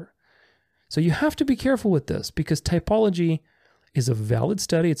whatsoever. So you have to be careful with this, because typology is a valid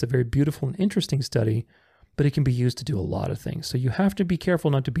study. It's a very beautiful and interesting study, but it can be used to do a lot of things. So you have to be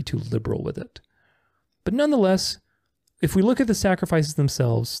careful not to be too liberal with it. But nonetheless, if we look at the sacrifices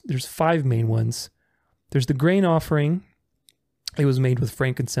themselves, there's 5 main ones. There's the grain offering. It was made with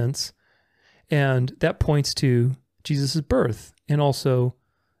frankincense, and that points to Jesus' birth, and also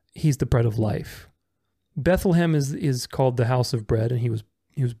he's the bread of life. Bethlehem is called the house of bread, and he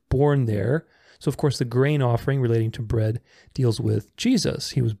was born there. So of course the grain offering relating to bread deals with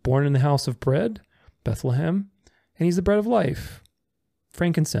Jesus. He was born in the house of bread, Bethlehem, and he's the bread of life.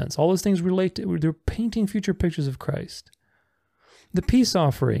 Frankincense, all those things relate to, they're painting future pictures of Christ. The peace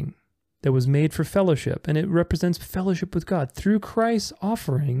offering that was made for fellowship, and it represents fellowship with God. Through Christ's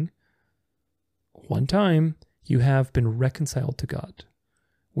offering, one time, you have been reconciled to God.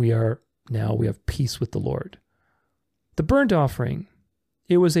 We have peace with the Lord. The burnt offering,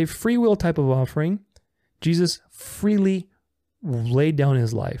 it was a free will type of offering. Jesus freely laid down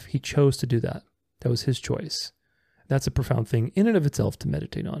his life. He chose to do that. That was his choice. That's a profound thing in and of itself to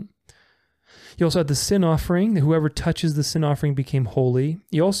meditate on. You also had the sin offering. Whoever touches the sin offering became holy.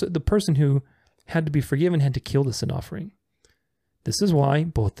 The person who had to be forgiven had to kill the sin offering. This is why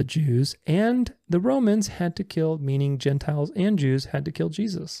both the Jews and the Romans had to kill, meaning Gentiles and Jews had to kill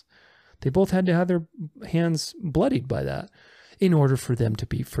Jesus. They both had to have their hands bloodied by that in order for them to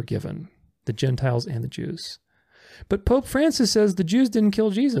be forgiven, the Gentiles and the Jews. But Pope Francis says the Jews didn't kill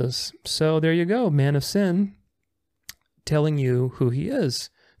Jesus. So there you go, man of sin, telling you who he is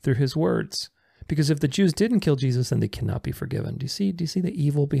through his words. Because if the Jews didn't kill Jesus, then they cannot be forgiven. Do you see the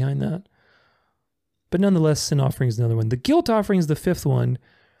evil behind that? But nonetheless, sin offering is another one. The guilt offering is the fifth one.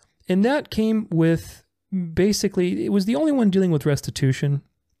 And that came with, basically, it was the only one dealing with restitution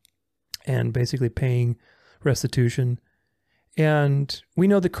and basically paying restitution. And we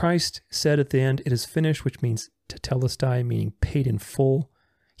know that Christ said at the end, it is finished, which means tetelestai, meaning paid in full.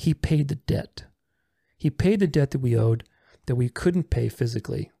 He paid the debt. He paid the debt that we owed, that we couldn't pay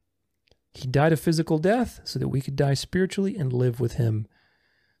physically. He died a physical death so that we could die spiritually and live with him,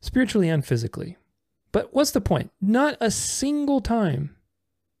 spiritually and physically. But what's the point? Not a single time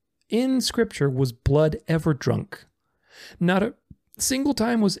in Scripture was blood ever drunk. Not a single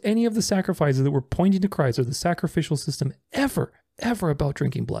time was any of the sacrifices that were pointing to Christ or the sacrificial system ever about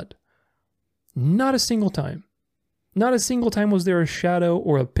drinking blood. Not a single time. Not a single time was there a shadow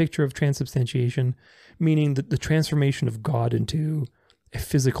or a picture of transubstantiation, meaning the transformation of God into a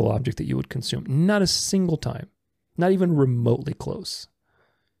physical object that you would consume. Not a single time. Not even remotely close.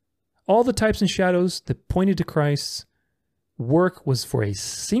 All the types and shadows that pointed to Christ's work was for a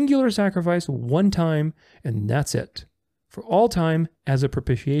singular sacrifice, one time, and that's it. For all time, as a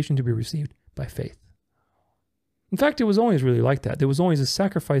propitiation to be received by faith. In fact, it was always really like that. There was always a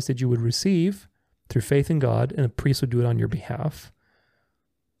sacrifice that you would receive through faith in God, and a priest would do it on your behalf.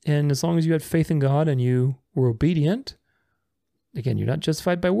 And as long as you had faith in God and you were obedient, again, you're not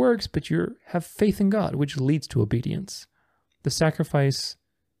justified by works, but you have faith in God, which leads to obedience. The sacrifice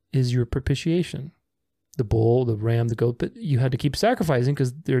is your propitiation. The bull, the ram, the goat, but you had to keep sacrificing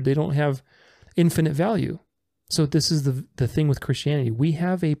because they don't have infinite value. So this is the thing with Christianity. We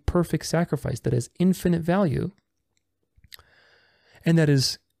have a perfect sacrifice that has infinite value and that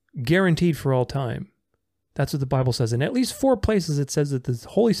is guaranteed for all time. That's what the Bible says. In at least 4 places it says that the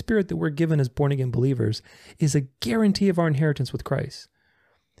Holy Spirit that we're given as born-again believers is a guarantee of our inheritance with Christ.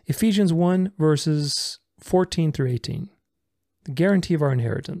 Ephesians 1, verses 14 through 18. The guarantee of our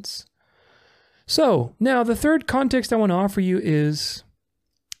inheritance. So, now the third context I want to offer you is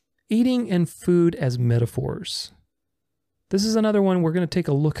eating and food as metaphors. This is another one we're going to take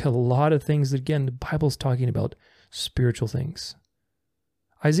a look at a lot of things that, again, the Bible's talking about spiritual things.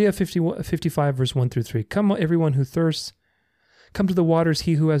 Isaiah 55, verse 1 through 3. Come, everyone who thirsts, come to the waters.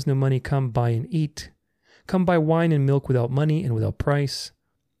 He who has no money, come buy and eat. Come buy wine and milk without money and without price.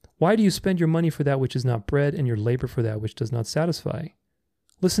 Why do you spend your money for that which is not bread, and your labor for that which does not satisfy?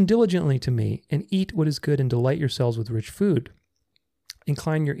 Listen diligently to me, and eat what is good, and delight yourselves with rich food.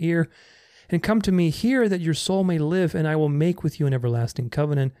 Incline your ear, and come to me. Hear that your soul may live, and I will make with you an everlasting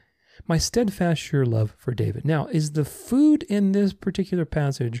covenant, my steadfast sure love for David. Now, is the food in this particular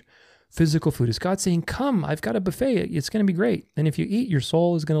passage physical food? Is God saying, come, I've got a buffet, it's going to be great, and if you eat, your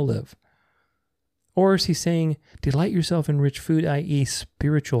soul is going to live? Or is he saying, delight yourself in rich food, i.e.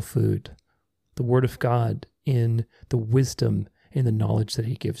 spiritual food, the Word of God, in the wisdom and the knowledge that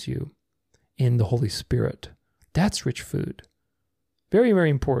he gives you, in the Holy Spirit? That's rich food. Very, very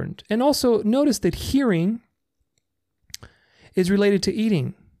important. And also notice that hearing is related to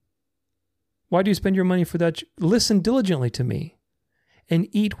eating. Why do you spend your money for that? Listen diligently to me and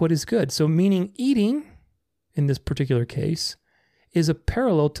eat what is good. So meaning eating, in this particular case, is a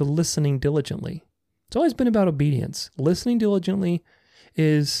parallel to listening diligently. It's always been about obedience. Listening diligently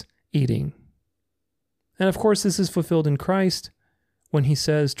is eating. And of course, this is fulfilled in Christ when he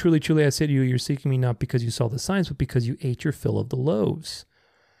says, truly, truly, I say to you, you're seeking me not because you saw the signs, but because you ate your fill of the loaves.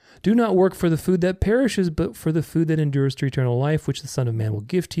 Do not work for the food that perishes, but for the food that endures to eternal life, which the Son of Man will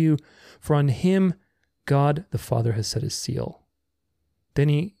give to you. For on him God the Father has set his seal.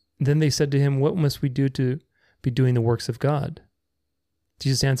 Then they said to him, what must we do to be doing the works of God?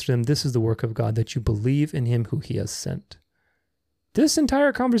 Jesus answered them, this is the work of God, that you believe in him who he has sent. This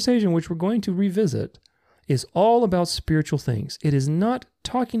entire conversation, which we're going to revisit, is all about spiritual things. It is not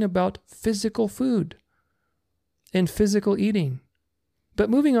talking about physical food and physical eating.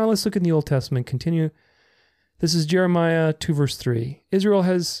 But moving on, let's look in the Old Testament. Continue. This is Jeremiah 2, verse 3. Israel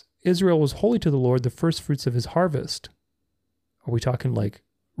was holy to the Lord, the first fruits of his harvest. Are we talking like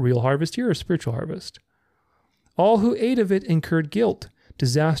real harvest here or spiritual harvest? All who ate of it incurred guilt.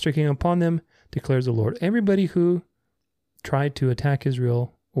 Disaster came upon them, declares the Lord. Everybody who tried to attack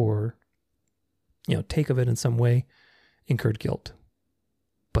Israel or take of it in some way incurred guilt.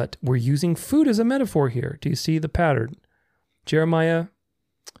 But we're using food as a metaphor here. Do you see the pattern? Jeremiah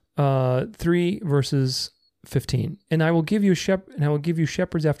 3 verses 15. And I will give you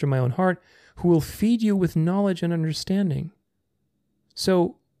shepherds after my own heart, who will feed you with knowledge and understanding.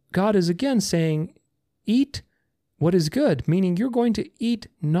 So God is again saying, eat what is good, meaning you're going to eat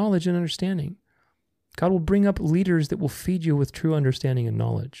knowledge and understanding. God will bring up leaders that will feed you with true understanding and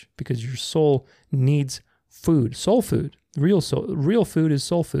knowledge, because your soul needs food, soul food. Real food is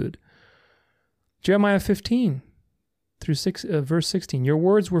soul food. Jeremiah 15 through verse 16. Your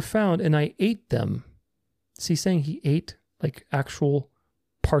words were found, and I ate them. Is he saying he ate like actual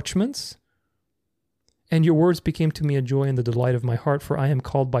parchments? And your words became to me a joy and the delight of my heart, for I am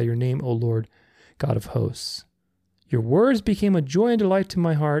called by your name, O Lord, God of hosts. Your words became a joy and delight to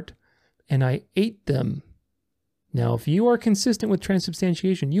my heart, and I ate them. Now, if you are consistent with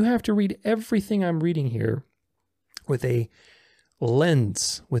transubstantiation, you have to read everything I'm reading here with a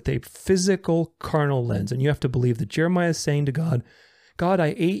lens, with a physical, carnal lens. And you have to believe that Jeremiah is saying to God, God,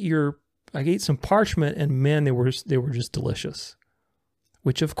 I ate some parchment, and man, they were just delicious.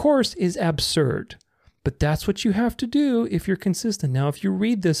 Which, of course, is absurd. But that's what you have to do if you're consistent. Now, if you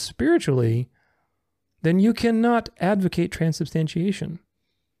read this spiritually, then you cannot advocate transubstantiation,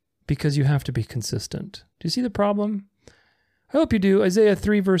 because you have to be consistent. Do you see the problem? I hope you do. Isaiah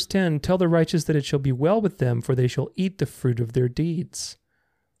 3 verse 10, tell the righteous that it shall be well with them, for they shall eat the fruit of their deeds.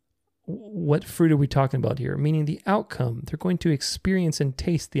 What fruit are we talking about here? Meaning the outcome. They're going to experience and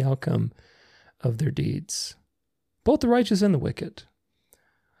taste the outcome of their deeds. Both the righteous and the wicked.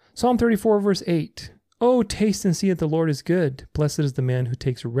 Psalm 34 verse 8, oh, taste and see that the Lord is good. Blessed is the man who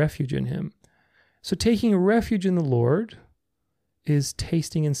takes refuge in him. So taking refuge in the Lord is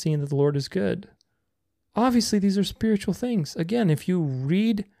tasting and seeing that the Lord is good. Obviously, these are spiritual things. Again, if you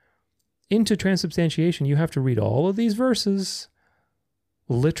read into transubstantiation, you have to read all of these verses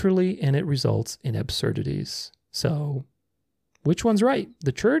literally, and it results in absurdities. So, which one's right?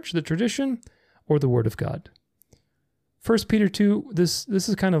 The church, the tradition, or the Word of God? 1 Peter 2, this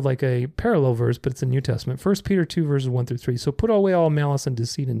is kind of like a parallel verse, but it's a New Testament. 1 Peter 2, verses 1 through 3. So put away all malice and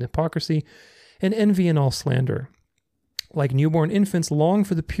deceit and hypocrisy and envy and all slander. Like newborn infants, long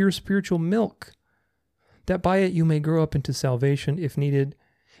for the pure spiritual milk, that by it you may grow up into salvation, if needed,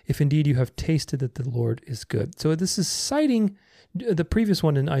 if indeed you have tasted that the Lord is good. So this is citing the previous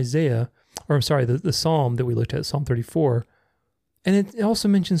one in Isaiah, or I'm sorry, the Psalm that we looked at, Psalm 34. And it also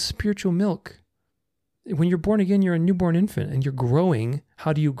mentions spiritual milk. When you're born again, you're a newborn infant and you're growing.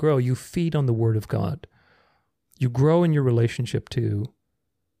 How do you grow? You feed on the Word of God. You grow in your relationship to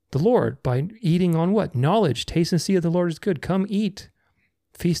the Lord by eating on what? Knowledge. Taste and see that the Lord is good. Come eat.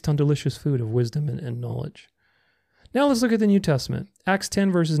 Feast on delicious food of wisdom and knowledge. Now let's look at the New Testament. Acts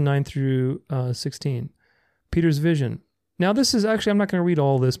 10 verses 9 through 16. Peter's vision. Now this is actually, I'm not going to read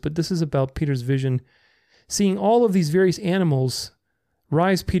all this, but this is about Peter's vision. Seeing all of these various animals,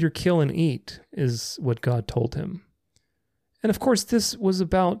 rise, Peter, kill and eat, is what God told him. And of course, this was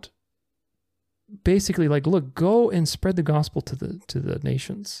about basically like, look, go and spread the gospel to the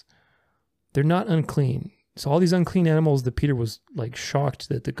nations. They're not unclean. So all these unclean animals that Peter was like shocked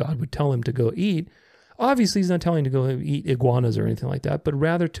that God would tell him to go eat. Obviously, he's not telling him to go eat iguanas or anything like that, but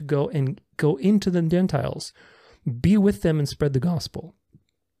rather to go into the Gentiles, be with them and spread the gospel.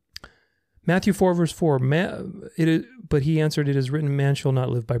 Matthew 4 verse 4, but he answered, it is written, man shall not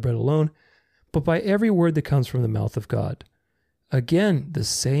live by bread alone, but by every word that comes from the mouth of God. Again, the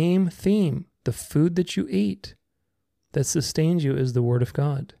same theme. The food that you eat that sustains you is the Word of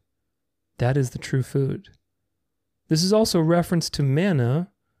God. That is the true food. This is also reference to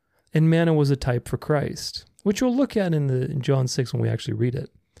manna, and manna was a type for Christ, which we'll look at in John 6 when we actually read it.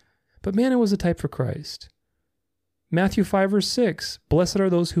 But manna was a type for Christ. Matthew 5 verse 6, blessed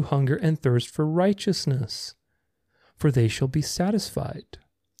are those who hunger and thirst for righteousness, for they shall be satisfied.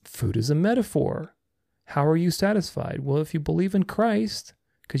 Food is a metaphor. How are you satisfied? Well, if you believe in Christ,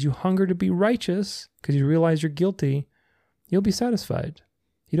 because you hunger to be righteous, because you realize you're guilty, you'll be satisfied.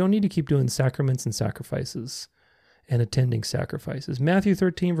 You don't need to keep doing sacraments and sacrifices and attending sacrifices. Matthew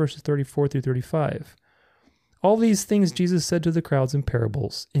 13, verses 34 through 35. All these things Jesus said to the crowds in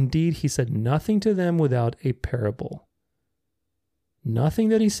parables. Indeed, he said nothing to them without a parable. Nothing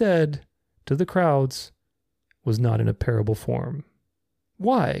that he said to the crowds was not in a parable form.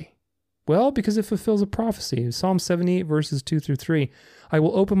 Why? Well, because it fulfills a prophecy. Psalm 78, verses 2 through 3. I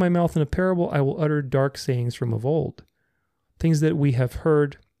will open my mouth in a parable. I will utter dark sayings from of old. Things that we have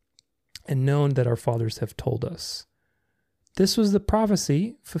heard and known that our fathers have told us. This was the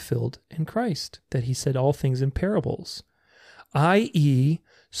prophecy fulfilled in Christ, that he said all things in parables, i.e.,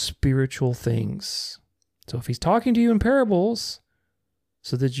 spiritual things. So if he's talking to you in parables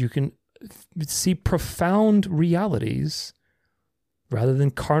so that you can see profound realities, rather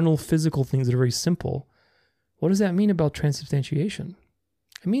than carnal, physical things that are very simple. What does that mean about transubstantiation?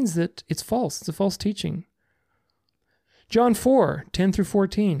 It means that it's false. It's a false teaching. John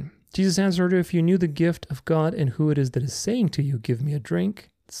 4:10-14. Jesus answered her, if you knew the gift of God and who it is that is saying to you, give me a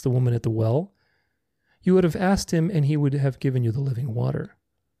drink. It's the woman at the well. You would have asked him, and he would have given you the living water.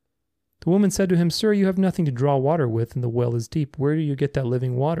 The woman said to him, sir, you have nothing to draw water with, and the well is deep. Where do you get that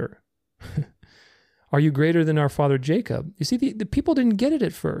living water? Are you greater than our father Jacob? You see, the people didn't get it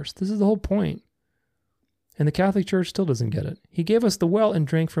at first. This is the whole point. And the Catholic Church still doesn't get it. He gave us the well and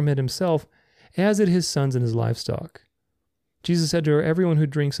drank from it himself, as did his sons and his livestock. Jesus said to her, everyone who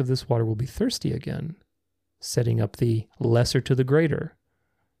drinks of this water will be thirsty again, setting up the lesser to the greater.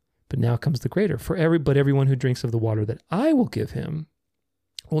 But now comes the greater. But everyone who drinks of the water that I will give him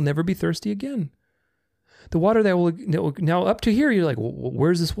will never be thirsty again. The water that will now up to here, you're like, well,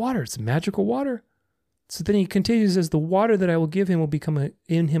 where's this water? It's magical water. So then he continues, as the water that I will give him will become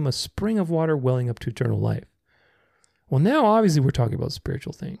in him a spring of water welling up to eternal life. Well, now obviously we're talking about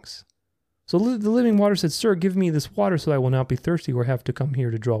spiritual things. So the living water said, sir, give me this water so I will not be thirsty or have to come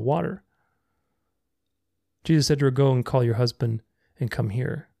here to draw water. Jesus said to her, go and call your husband and come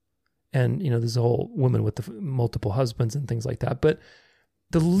here. And, there's a whole woman with the multiple husbands and things like that. But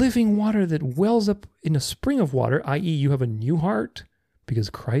the living water that wells up in a spring of water, i.e. you have a new heart because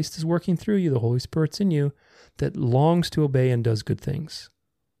Christ is working through you, the Holy Spirit's in you, that longs to obey and does good things.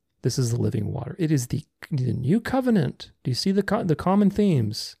 This is the living water. It is the new covenant. Do you see the common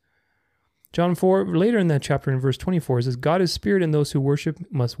themes? John 4, later in that chapter in verse 24, it says, God is spirit, and those who worship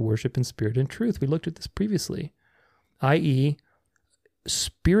must worship in spirit and truth. We looked at this previously, i.e.,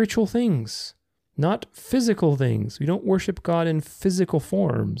 spiritual things, not physical things. We don't worship God in physical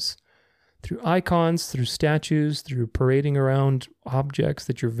forms, through icons, through statues, through parading around objects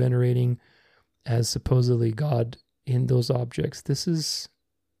that you're venerating as supposedly God in those objects. This is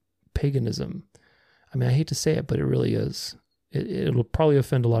paganism. I mean, I hate to say it, but it really is. It'll probably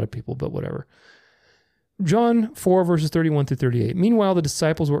offend a lot of people, but whatever. John 4, verses 31-38. Meanwhile, the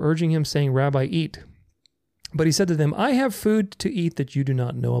disciples were urging him, saying, Rabbi, eat. But he said to them, I have food to eat that you do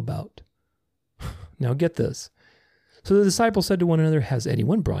not know about. Now get this. So the disciples said to one another, has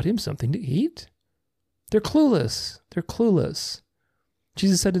anyone brought him something to eat? They're clueless. They're clueless.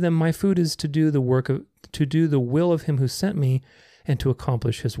 Jesus said to them, my food is to do the will of him who sent me and to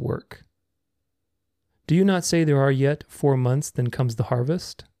accomplish his work. Do you not say there are yet 4 months, then comes the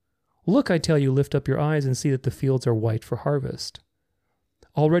harvest? Look, I tell you, lift up your eyes and see that the fields are white for harvest.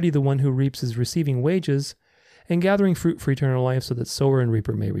 Already the one who reaps is receiving wages and gathering fruit for eternal life, so that sower and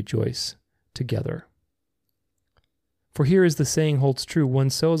reaper may rejoice together. For here is the saying holds true, one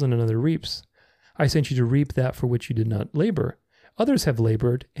sows and another reaps. I sent you to reap that for which you did not labor. Others have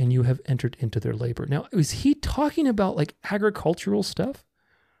labored, and you have entered into their labor. Now, is he talking about like agricultural stuff?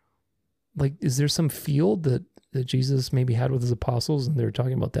 Like, is there some field that Jesus maybe had with his apostles and they're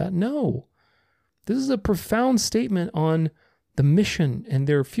talking about that? No. This is a profound statement on the mission and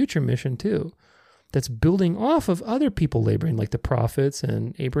their future mission too, that's building off of other people laboring, like the prophets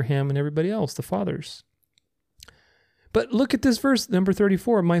and Abraham and everybody else, the fathers. But look at this verse, number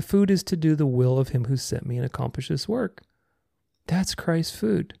 34. My food is to do the will of him who sent me and accomplish this work. That's Christ's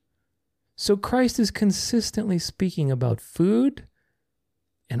food. So Christ is consistently speaking about food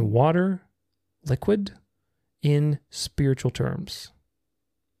and water, liquid, in spiritual terms.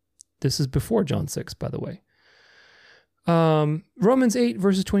 This is before John 6, by the way. Romans 8,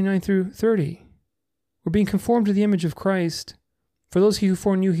 verses 29-30. We're being conformed to the image of Christ. For those who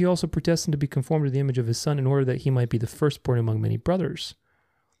foreknew, he also predestined to be conformed to the image of his Son, in order that he might be the firstborn among many brothers.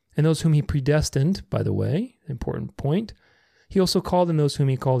 And those whom he predestined, by the way, important point, he also called, and those whom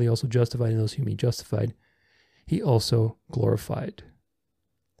he called, he also justified, and those whom he justified, he also glorified.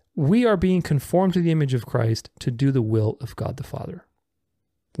 We are being conformed to the image of Christ to do the will of God the Father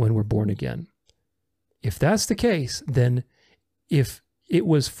when we're born again. If that's the case, then if it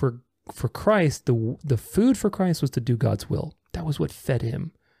was for Christ, the food for Christ was to do God's will. That was what fed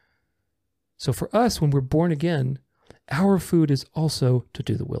him. So for us, when we're born again, our food is also to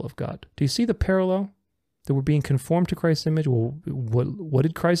do the will of God. Do you see the parallel? That we're being conformed to Christ's image? Well, what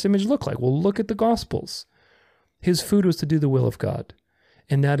did Christ's image look like? Well, look at the Gospels. His food was to do the will of God.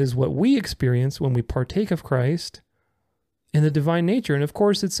 And that is what we experience when we partake of Christ in the divine nature. And of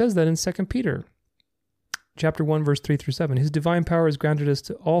course, it says that in 2 Peter chapter 1, verse 3-7. His divine power has granted us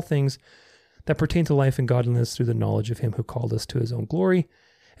to all things that pertain to life and godliness through the knowledge of him who called us to his own glory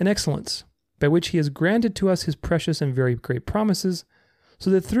and excellence, by which he has granted to us his precious and very great promises, so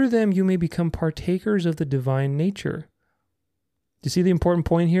that through them you may become partakers of the divine nature. Do you see the important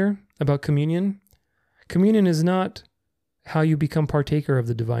point here about communion? Communion is not how you become partaker of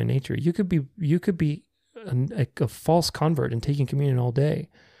the divine nature. You could be a false convert and taking communion all day.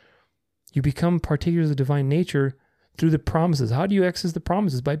 You become partakers of the divine nature through the promises. How do you access the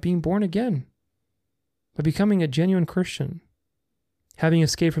promises? By being born again, by becoming a genuine Christian, having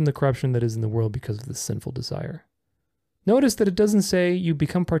escaped from the corruption that is in the world because of the sinful desire. Notice that it doesn't say you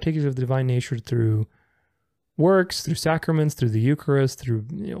become partakers of the divine nature through works, through sacraments, through the Eucharist, through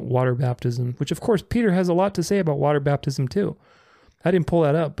water baptism, which of course Peter has a lot to say about water baptism too. I didn't pull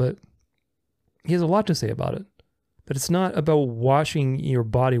that up, but he has a lot to say about it. That it's not about washing your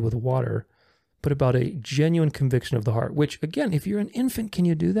body with water, but about a genuine conviction of the heart, which again, if you're an infant, can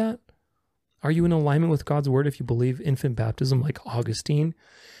you do that? Are you in alignment with God's word if you believe infant baptism like Augustine?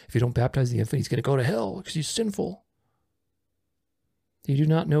 If you don't baptize the infant, he's going to go to hell because he's sinful. You do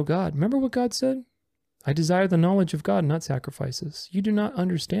not know God. Remember what God said? I desire the knowledge of God, not sacrifices. You do not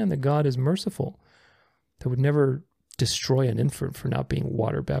understand that God is merciful, that would never destroy an infant for not being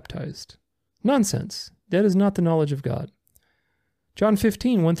water baptized. Nonsense. That is not the knowledge of God. John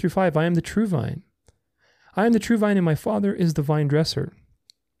 15, 1-5, I am the true vine. I am the true vine, and my Father is the vine dresser.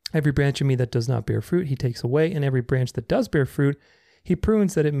 Every branch in me that does not bear fruit, he takes away, and every branch that does bear fruit, he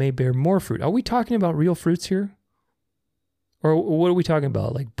prunes that it may bear more fruit. Are we talking about real fruits here? Or what are we talking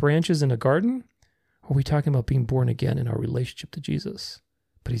about? Like branches in a garden? Or are we talking about being born again in our relationship to Jesus?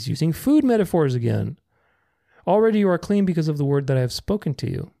 But he's using food metaphors again. Already you are clean because of the word that I have spoken to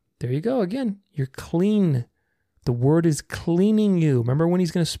you. There you go again. You're clean. The word is cleaning you. Remember when he's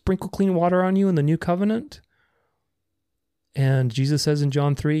going to sprinkle clean water on you in the new covenant? And Jesus says in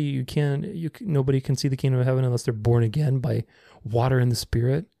John 3, nobody can see the kingdom of heaven unless they're born again by water and the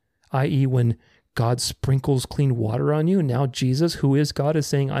Spirit, i.e. when God sprinkles clean water on you. Now Jesus, who is God, is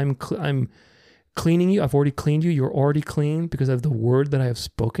saying, I'm cleaning you. I've already cleaned you. You're already clean because of the word that I have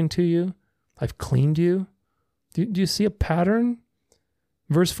spoken to you. I've cleaned you. Do you see a pattern?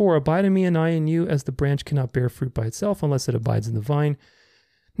 Verse 4, abide in me and I in you, as the branch cannot bear fruit by itself unless it abides in the vine.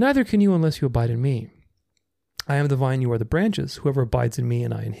 Neither can you unless you abide in me. I am the vine, you are the branches. Whoever abides in me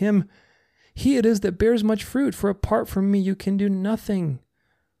and I in him, he it is that bears much fruit, for apart from me you can do nothing.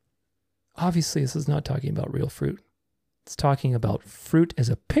 Obviously, this is not talking about real fruit. It's talking about fruit as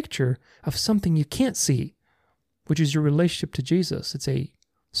a picture of something you can't see, which is your relationship to Jesus. It's a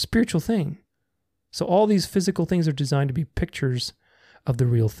spiritual thing. So all these physical things are designed to be pictures of the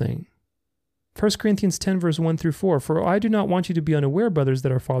real thing. 1 Corinthians 10, verse 1-4, for I do not want you to be unaware, brothers,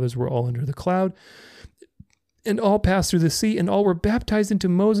 that our fathers were all under the cloud, and all passed through the sea, and all were baptized into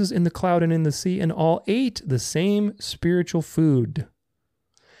Moses in the cloud and in the sea, and all ate the same spiritual food.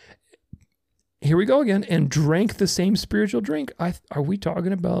 Here we go again, and drank the same spiritual drink. Are we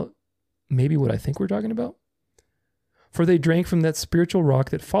talking about maybe what I think we're talking about? For they drank from that spiritual rock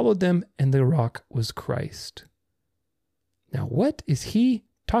that followed them, and the rock was Christ. Now, what is he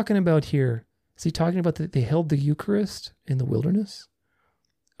talking about here? Is he talking about that they held the Eucharist in the wilderness?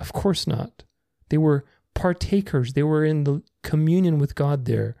 Of course not. They were partakers. They were in the communion with God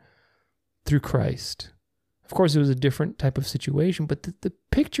there through Christ. Of course, it was a different type of situation, but the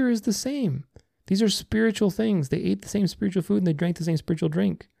picture is the same. These are spiritual things. They ate the same spiritual food and they drank the same spiritual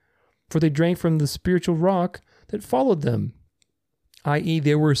drink. For they drank from the spiritual rock that followed them, i.e.,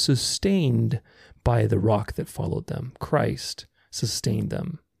 they were sustained by the rock that followed them. Christ sustained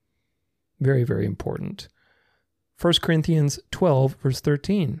them. Very, very important. 1 Corinthians 12, verse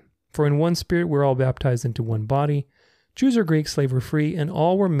 13. For in one spirit we're all baptized into one body, Jews or Greeks, slave or free, and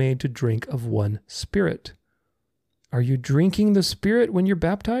all were made to drink of one spirit. Are you drinking the Spirit when you're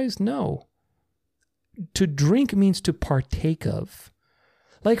baptized? No. To drink means to partake of.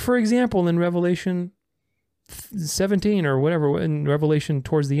 Like, for example, in Revelation 17 or whatever, in Revelation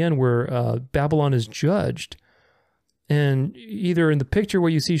towards the end where Babylon is judged, and either in the picture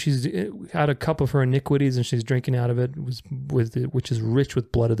where you see she's had a cup of her iniquities and she's drinking out of it, which is rich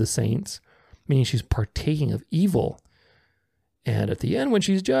with blood of the saints, meaning she's partaking of evil. And at the end when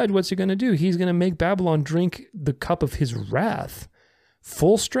she's judged, what's he going to do? He's going to make Babylon drink the cup of his wrath.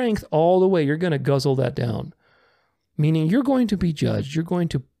 Full strength all the way. You're going to guzzle that down. Meaning you're going to be judged. You're going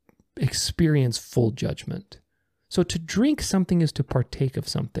to experience full judgment. So to drink something is to partake of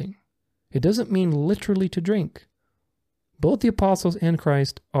something. It doesn't mean literally to drink. Both the apostles and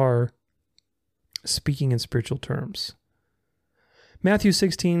Christ are speaking in spiritual terms. Matthew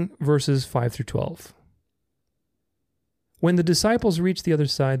 16, verses 5-12. When the disciples reached the other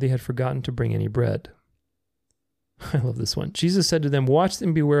side, they had forgotten to bring any bread. I love this one. Jesus said to them, watch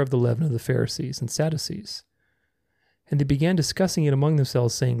and beware of the leaven of the Pharisees and Sadducees. And they began discussing it among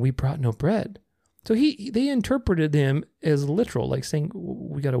themselves, saying, we brought no bread. So they interpreted him as literal, like saying,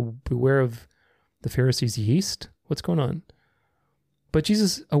 we got to beware of the Pharisees' yeast. What's going on? But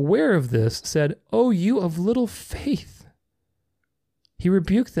Jesus, aware of this, said, "Oh, you of little faith." He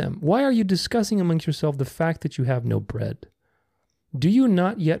rebuked them. "Why are you discussing amongst yourselves the fact that you have no bread? Do you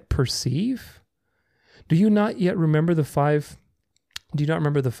not yet perceive? Do you not yet remember the 5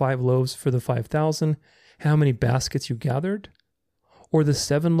 loaves for the 5,000, how many baskets you gathered? Or the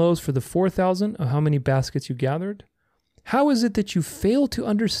 7 loaves for the 4,000, how many baskets you gathered? How is it that you fail to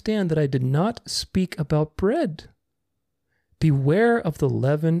understand that I did not speak about bread? Beware of the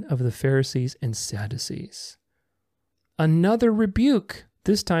leaven of the Pharisees and Sadducees." Another rebuke,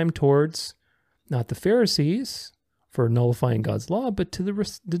 this time towards not the Pharisees for nullifying God's law, but to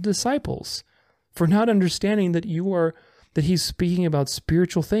the disciples for not understanding that he's speaking about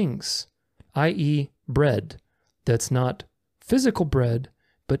spiritual things, i.e. bread. That's not physical bread,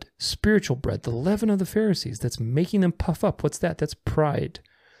 but spiritual bread, the leaven of the Pharisees that's making them puff up. What's that? That's pride.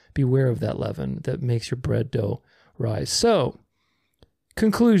 Beware of that leaven that makes your bread dough rise. So,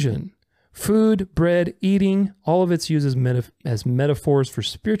 conclusion, food, bread, eating, all of it's used as metaphors for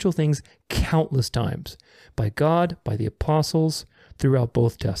spiritual things countless times by God, by the apostles, throughout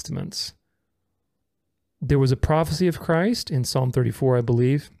both testaments. There was a prophecy of Christ in Psalm 34, I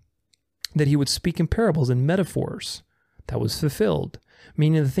believe, that he would speak in parables and metaphors. That was fulfilled,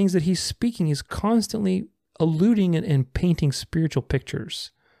 meaning the things that he's speaking is constantly alluding and painting spiritual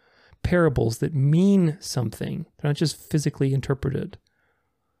pictures, parables that mean something. They're not just physically interpreted.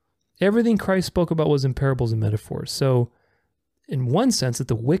 Everything Christ spoke about was in parables and metaphors. So in one sense, that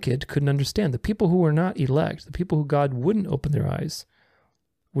the wicked couldn't understand. The people who were not elect, the people who God wouldn't open their eyes,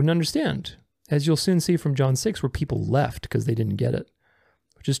 wouldn't understand. As you'll soon see from John 6, where people left because they didn't get it,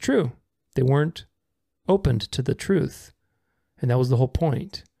 which is true. They weren't opened to the truth. And that was the whole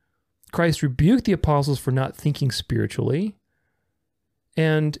point. Christ rebuked the apostles for not thinking spiritually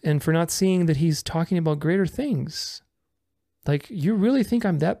and for not seeing that he's talking about greater things. Like, you really think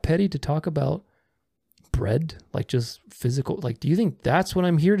I'm that petty to talk about bread? Like, just physical? Like, do you think that's what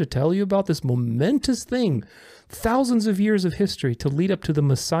I'm here to tell you about? This momentous thing, thousands of years of history to lead up to the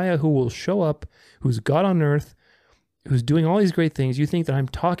Messiah who will show up, who's God on earth, who's doing all these great things. You think that I'm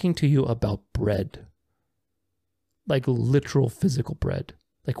talking to you about bread? Like literal physical bread.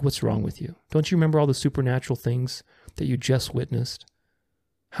 Like, what's wrong with you? Don't you remember all the supernatural things that you just witnessed?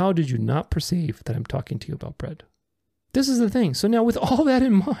 How did you not perceive that I'm talking to you about bread? This is the thing. So now with all that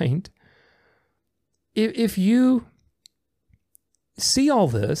in mind, if you see all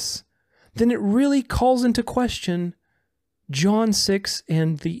this, then it really calls into question John 6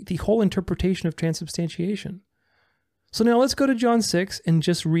 and the whole interpretation of transubstantiation. So now let's go to John 6 and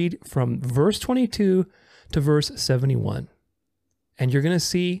just read from verse 22 to verse 71. And you're going to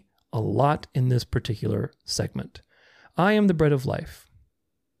see a lot in this particular segment. "I am the bread of life.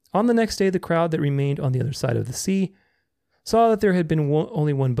 On the next day, the crowd that remained on the other side of the sea saw that there had been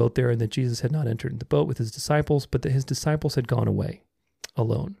only one boat there, and that Jesus had not entered the boat with his disciples, but that his disciples had gone away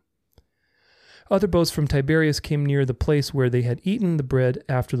alone. Other boats from Tiberias came near the place where they had eaten the bread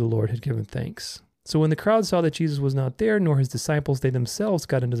after the Lord had given thanks. So when the crowd saw that Jesus was not there, nor his disciples, they themselves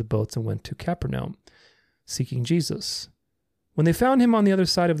got into the boats and went to Capernaum, seeking Jesus. When they found him on the other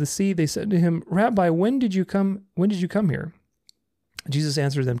side of the sea, they said to him, 'Rabbi, when did you come here?' Jesus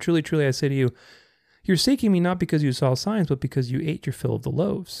answered them, 'Truly, truly, I say to you, you're seeking me not because you saw signs, but because you ate your fill of the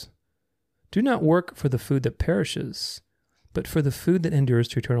loaves. Do not work for the food that perishes, but for the food that endures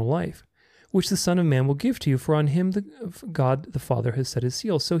to eternal life, which the Son of Man will give to you, for on him God the Father has set his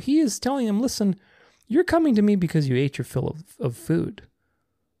seal.' So he is telling them, listen, you're coming to me because you ate your fill of food.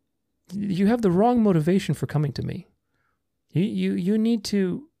 You have the wrong motivation for coming to me. You need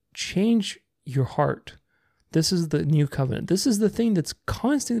to change your heart. This is the new covenant. This is the thing that's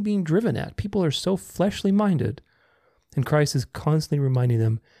constantly being driven at. People are so fleshly minded, and Christ is constantly reminding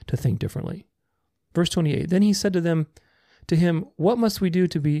them to think differently. Verse 28, then he said to him, 'What must we do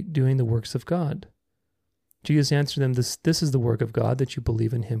to be doing the works of God?' Jesus answered them, this is the work of God, that you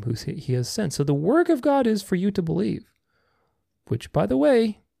believe in him who he has sent." So the work of God is for you to believe, which, by the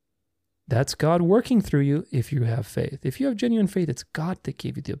way, that's God working through you if you have faith. If you have genuine faith, it's God that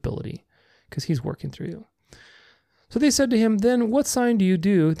gave you the ability because he's working through you. So they said to him, "Then what sign do you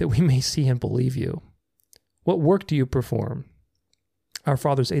do that we may see and believe you? What work do you perform? Our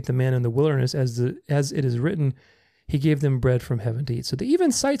fathers ate the manna in the wilderness, as it is written, he gave them bread from heaven to eat." So they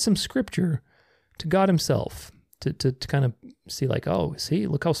even cite some scripture to God himself to kind of see like, oh, see,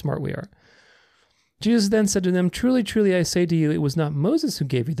 look how smart we are. Jesus then said to them, "Truly, truly, I say to you, it was not Moses who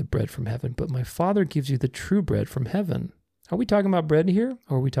gave you the bread from heaven, but my Father gives you the true bread from heaven." Are we talking about bread here,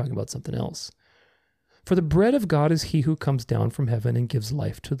 or are we talking about something else? "For the bread of God is he who comes down from heaven and gives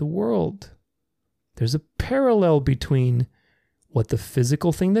life to the world. There's a parallel between what the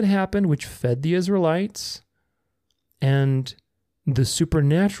physical thing that happened, which fed the Israelites, and the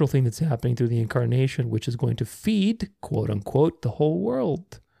supernatural thing that's happening through the incarnation, which is going to feed, quote unquote, the whole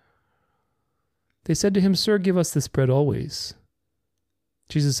world. They said to him, "Sir, give us this bread always."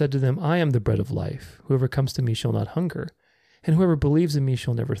 Jesus said to them, "I am the bread of life. Whoever comes to me shall not hunger, and whoever believes in me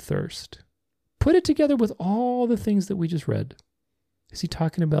shall never thirst." Put it together with all the things that we just read. Is he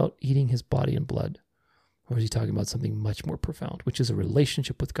talking about eating his body and blood? Or is he talking about something much more profound, which is a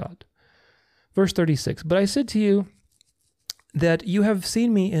relationship with God? Verse 36, "But I said to you that you have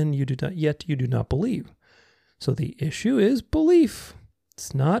seen me and you do not believe." So the issue is belief.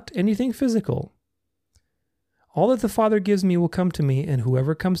 It's not anything physical. "All that the Father gives me will come to me, and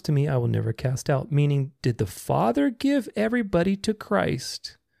whoever comes to me I will never cast out." Meaning, did the Father give everybody to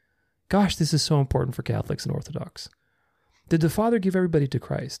Christ? Gosh, this is so important for Catholics and Orthodox. Did the Father give everybody to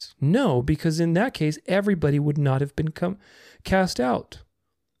Christ? No, because in that case, everybody would not have been cast out.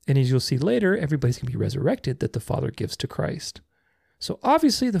 And as you'll see later, everybody's going to be resurrected that the Father gives to Christ. So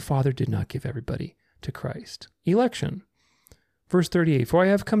obviously the Father did not give everybody to Christ. Election. Verse 38, "For I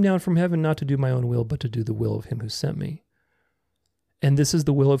have come down from heaven not to do my own will, but to do the will of him who sent me. And this is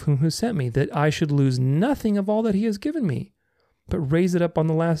the will of him who sent me, that I should lose nothing of all that he has given me, but raise it up on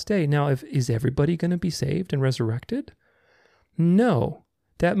the last day." Now, is everybody going to be saved and resurrected? No.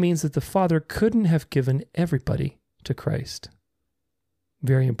 That means that the Father couldn't have given everybody to Christ.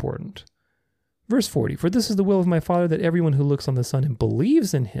 Very important. Verse 40, "For this is the will of my Father, that everyone who looks on the Son and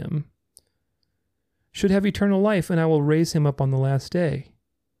believes in him should have eternal life, and I will raise him up on the last day."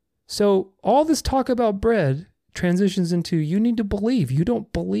 So all this talk about bread transitions into, you need to believe. You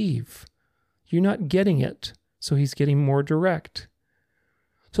don't believe. You're not getting it. So he's getting more direct.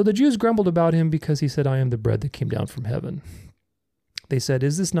 "So the Jews grumbled about him because he said, 'I am the bread that came down from heaven.' They said,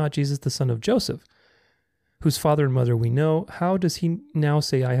 'Is this not Jesus, the son of Joseph, whose father and mother we know? How does he now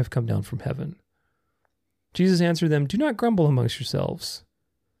say, 'I have come down from heaven'?" Jesus answered them, "Do not grumble amongst yourselves.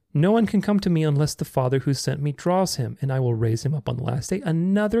 No one can come to me unless the Father who sent me draws him, and I will raise him up on the last day."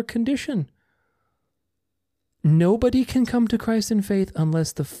 Another condition. Nobody can come to Christ in faith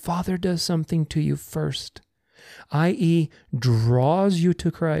unless the Father does something to you first, i.e., draws you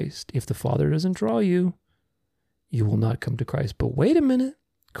to Christ. If the Father doesn't draw you, you will not come to Christ. But wait a minute.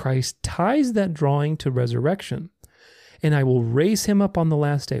 Christ ties that drawing to resurrection. "And I will raise him up on the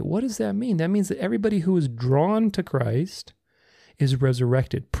last day." What does that mean? That means that everybody who is drawn to Christ is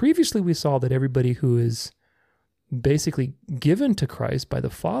resurrected. Previously, we saw that everybody who is basically given to Christ by the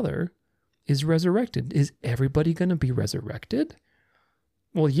Father is resurrected. Is everybody going to be resurrected?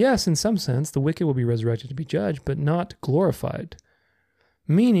 Well, yes, in some sense, the wicked will be resurrected to be judged, but not glorified.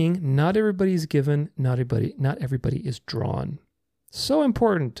 Meaning, not everybody is given, not everybody is drawn. So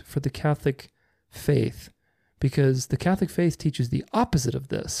important for the Catholic faith, because the Catholic faith teaches the opposite of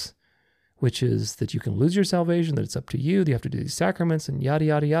this, which is that you can lose your salvation, that it's up to you, that you have to do these sacraments, and yada,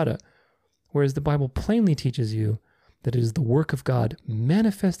 yada, yada. Whereas the Bible plainly teaches you that it is the work of God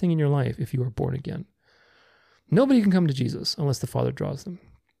manifesting in your life if you are born again. Nobody can come to Jesus unless the Father draws them.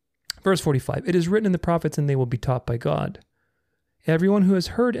 Verse 45, "It is written in the prophets, and they will be taught by God. Everyone who has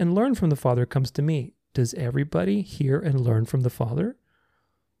heard and learned from the Father comes to me." Does everybody hear and learn from the Father?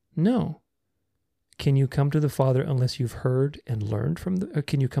 No. Can you come to the Father unless you've heard and learned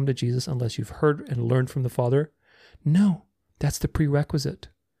can you come to Jesus unless you've heard and learned from the Father? No. That's the prerequisite.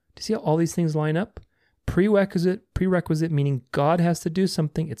 Do you see how all these things line up? Prerequisite meaning God has to do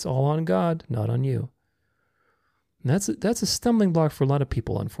something. It's all on God, not on you. And that's a stumbling block for a lot of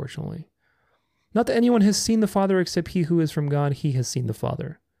people, unfortunately. "Not that anyone has seen the Father except he who is from God, he has seen the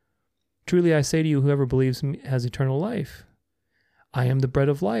Father. Truly I say to you, whoever believes in me has eternal life. I am the bread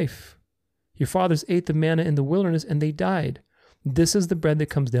of life. Your fathers ate the manna in the wilderness, and they died. This is the bread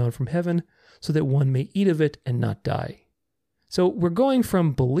that comes down from heaven, so that one may eat of it and not die." So we're going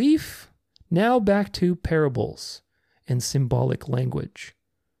from belief now back to parables and symbolic language.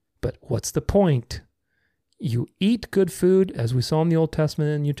 But what's the point? You eat good food, as we saw in the Old Testament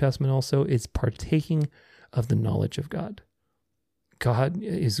and New Testament also, it's partaking of the knowledge of God. God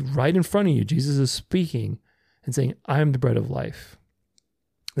is right in front of you. Jesus is speaking and saying, "I am the bread of life.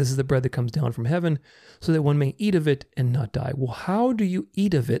 This is the bread that comes down from heaven, so that one may eat of it and not die." Well, how do you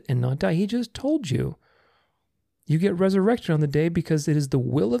eat of it and not die? He just told you. You get resurrected on the day because it is the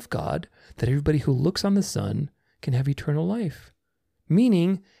will of God that everybody who looks on the Son can have eternal life.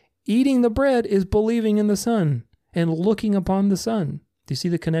 Meaning, eating the bread is believing in the Son and looking upon the Son. Do you see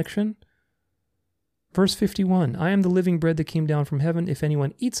the connection? Verse 51, "I am the living bread that came down from heaven. If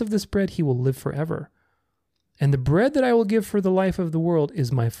anyone eats of this bread, he will live forever. And the bread that I will give for the life of the world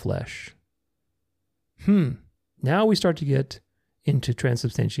is my flesh." Now we start to get into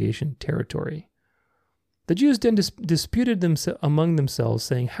transubstantiation territory. The Jews then disputed among themselves,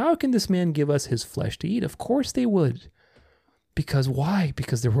 saying, how can this man give us his flesh to eat? Of course they would. Because why?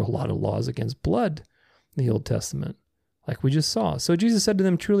 Because there were a lot of laws against blood in the Old Testament, like we just saw. So Jesus said to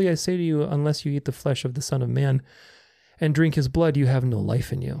them, truly I say to you, unless you eat the flesh of the Son of Man and drink his blood, you have no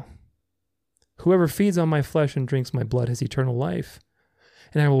life in you. Whoever feeds on my flesh and drinks my blood has eternal life,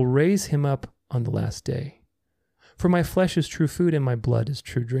 and I will raise him up on the last day. For my flesh is true food, and my blood is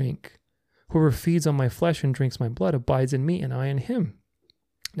true drink. Whoever feeds on my flesh and drinks my blood abides in me, and I in him.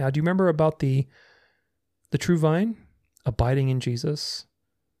 Now, do you remember about the true vine abiding in Jesus?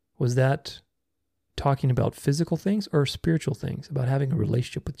 Was that talking about physical things or spiritual things, about having a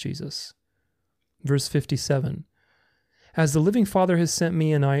relationship with Jesus? Verse 57, as the living Father has sent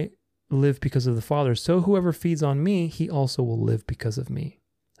me, and I live because of the Father, so whoever feeds on me, he also will live because of me.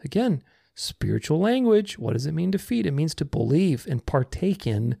 Again, spiritual language. What does it mean to feed? It means to believe and partake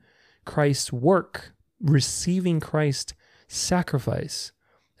in Christ's work, receiving Christ's sacrifice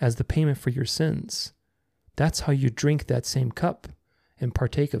as the payment for your sins. That's how you drink that same cup and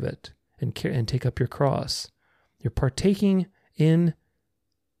partake of it and take up your cross. You're partaking in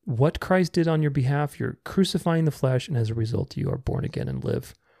what Christ did on your behalf. You're crucifying the flesh, and as a result, you are born again and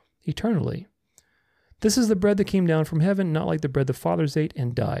live eternally. This is the bread that came down from heaven, not like the bread the fathers ate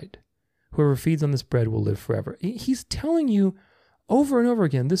and died. Whoever feeds on this bread will live forever. He's telling you over and over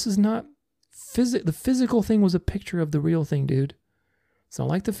again, this is not the physical thing was a picture of the real thing, dude. It's not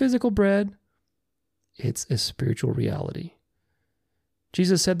like the physical bread. It's a spiritual reality.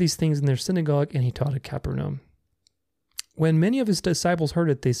 Jesus said these things in their synagogue, and he taught at Capernaum. When many of his disciples heard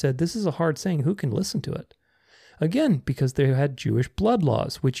it, they said, this is a hard saying. Who can listen to it? Again, because they had Jewish blood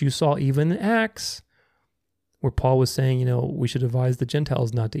laws, which you saw even in Acts, where Paul was saying, we should advise the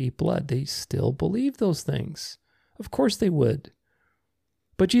Gentiles not to eat blood. They still believed those things. Of course they would.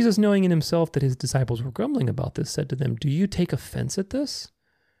 But Jesus, knowing in himself that his disciples were grumbling about this, said to them, do you take offense at this?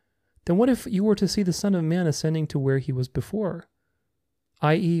 Then what if you were to see the Son of Man ascending to where he was before?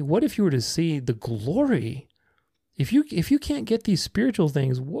 I.e., what if you were to see the glory? If you can't get these spiritual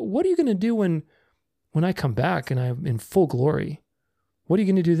things, what are you going to do when I come back and I'm in full glory? What are you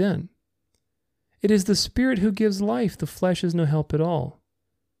going to do then? It is the Spirit who gives life. The flesh is no help at all.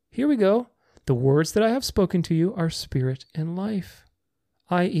 Here we go. The words that I have spoken to you are spirit and life,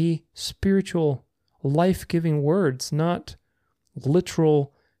 i.e., spiritual, life-giving words, not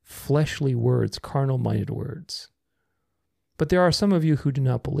literal, fleshly words, carnal-minded words. But there are some of you who do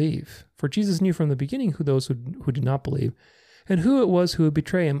not believe. For Jesus knew from the beginning those who did not believe, and who it was who would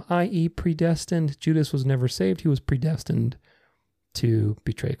betray him, i.e., predestined. Judas was never saved. He was predestined to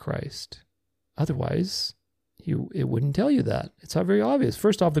betray Christ. Otherwise, it wouldn't tell you that. It's not very obvious.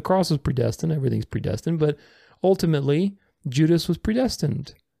 First off, the cross was predestined. Everything's predestined. But ultimately, Judas was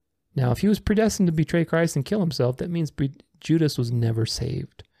predestined. Now, if he was predestined to betray Christ and kill himself, that means Judas was never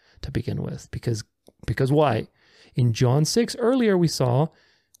saved to begin with. Because why? In John 6 earlier, we saw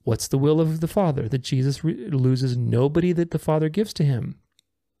what's the will of the Father? That Jesus loses nobody that the Father gives to him.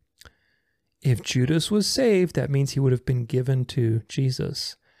 If Judas was saved, that means he would have been given to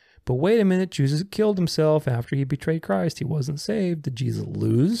Jesus. But wait a minute, Judas killed himself after he betrayed Christ. He wasn't saved. Did Jesus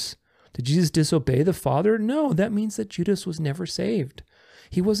lose? Did Jesus disobey the Father? No, that means that Judas was never saved.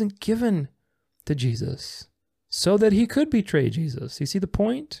 He wasn't given to Jesus so that he could betray Jesus. You see the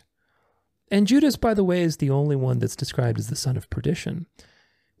point? And Judas, by the way, is the only one that's described as the son of perdition,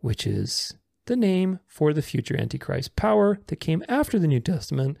 which is the name for the future Antichrist power that came after the New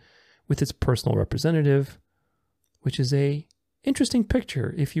Testament with its personal representative, which is a interesting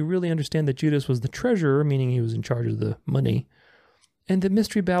picture if you really understand that Judas was the treasurer, meaning he was in charge of the money, and that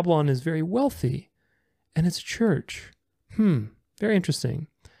Mystery Babylon is very wealthy, and it's a church. Very interesting.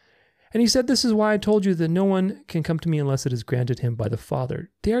 And he said, this is why I told you that no one can come to me unless it is granted him by the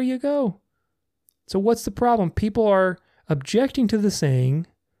Father. There you go. So what's the problem? People are objecting to the saying,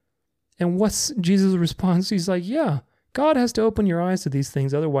 and what's Jesus' response? He's like, yeah, God has to open your eyes to these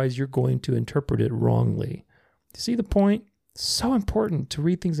things, otherwise you're going to interpret it wrongly. You see the point? So important to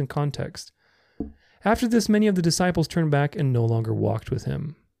read things in context. After this, many of the disciples turned back and no longer walked with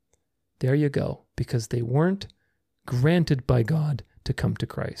him. There you go, because they weren't granted by God to come to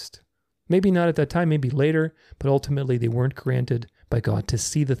Christ. Maybe not at that time, maybe later, but ultimately they weren't granted by God to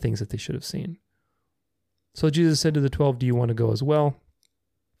see the things that they should have seen. So Jesus said to the 12, do you want to go as well?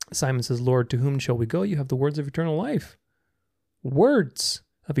 Simon says, Lord, to whom shall we go? You have the words of eternal life. Words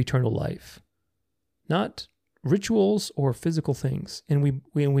of eternal life, not rituals or physical things. And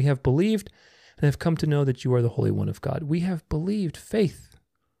we have believed and have come to know that you are the Holy One of God. We have believed, faith.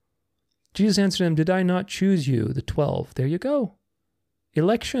 Jesus answered him, did I not choose you, the 12? There you go.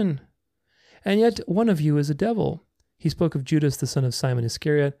 Election. And yet one of you is a devil. He spoke of Judas, the son of Simon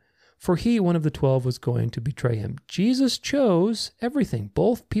Iscariot, for he, one of the 12, was going to betray him. Jesus chose everything,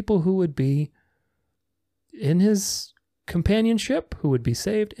 both people who would be in his companionship, who would be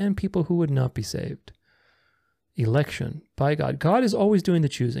saved, and people who would not be saved. Election by God. God is always doing the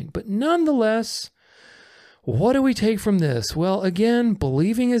choosing. But nonetheless, what do we take from this? Well, again,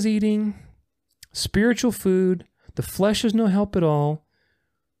 believing is eating, spiritual food, the flesh is no help at all.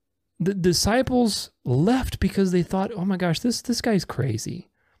 The disciples left because they thought, oh my gosh, this guy's crazy.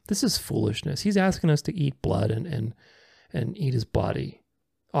 This is foolishness. He's asking us to eat blood and eat his body.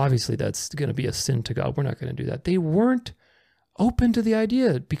 Obviously, that's going to be a sin to God. We're not going to do that. They weren't open to the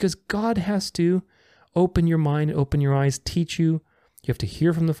idea because God has to open your mind, open your eyes, teach you. You have to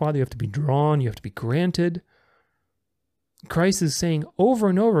hear from the Father. You have to be drawn. You have to be granted. Christ is saying over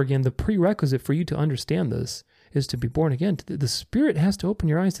and over again, the prerequisite for you to understand this is to be born again. The Spirit has to open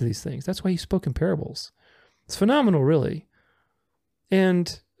your eyes to these things. That's why he spoke in parables. It's phenomenal, really.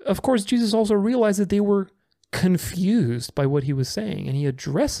 And, of course, Jesus also realized that they were confused by what he was saying, and he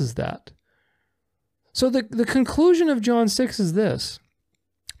addresses that. So the conclusion of John 6 is this.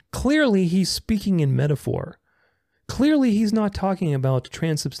 Clearly, he's speaking in metaphor. Clearly, he's not talking about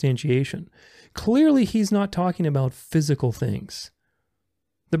transubstantiation. Clearly, he's not talking about physical things.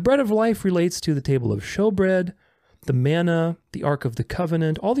 The bread of life relates to the table of showbread, the manna, the Ark of the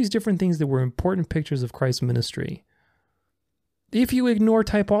Covenant, all these different things that were important pictures of Christ's ministry. If you ignore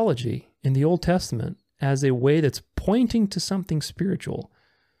typology in the Old Testament as a way that's pointing to something spiritual,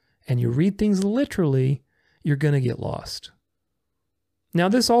 and you read things literally, you're going to get lost. Now,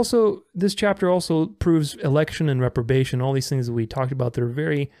 this chapter also proves election and reprobation, all these things that we talked about that are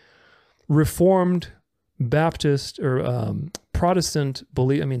very Reformed, Baptist, or Protestant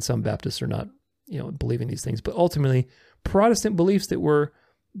belief. I mean, some Baptists are not, believing these things, but ultimately Protestant beliefs that were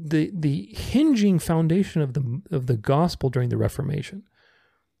the hinging foundation of the gospel during the Reformation,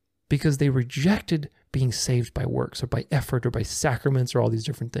 because they rejected being saved by works or by effort or by sacraments or all these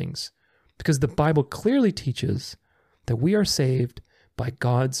different things, because the Bible clearly teaches that we are saved by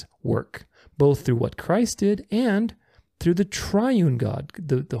God's work, both through what Christ did and through the triune God.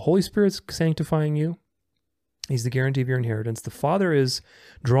 The Holy Spirit's sanctifying you. He's the guarantee of your inheritance. The Father is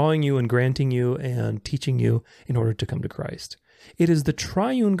drawing you and granting you and teaching you in order to come to Christ. It is the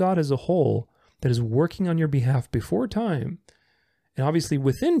triune God as a whole that is working on your behalf before time, and obviously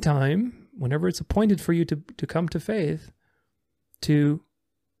within time, whenever it's appointed for you to come to faith, to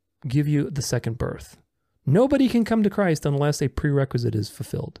give you the second birth. Nobody can come to Christ unless a prerequisite is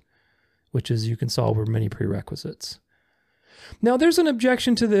fulfilled, which is you can solve over many prerequisites. Now, there's an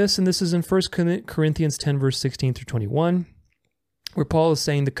objection to this, and this is in 1 Corinthians 10, verse 16 through 21, where Paul is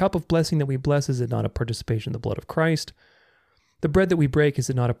saying, the cup of blessing that we bless, is it not a participation in the blood of Christ? The bread that we break, is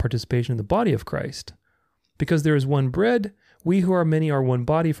it not a participation in the body of Christ? Because there is one bread, we who are many are one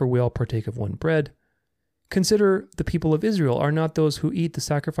body, for we all partake of one bread. Consider the people of Israel. Are not those who eat the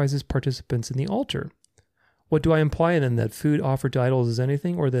sacrifices participants in the altar? What do I imply then? That food offered to idols is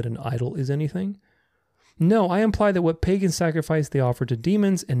anything, or that an idol is anything? No, I imply that what pagans sacrifice they offer to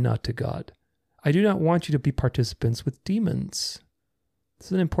demons and not to God. I do not want you to be participants with demons. This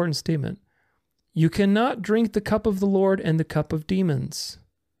is an important statement. You cannot drink the cup of the Lord and the cup of demons.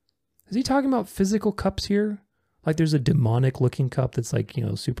 Is he talking about physical cups here? Like there's a demonic looking cup that's like,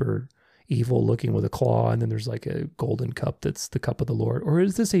 super evil looking with a claw, and then there's like a golden cup that's the cup of the Lord? Or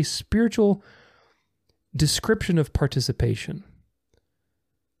is this a spiritual description of participation?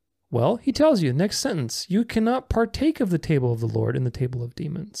 Well, he tells you, next sentence, you cannot partake of the table of the Lord and the table of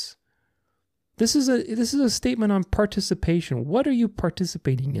demons. This is a statement on participation. What are you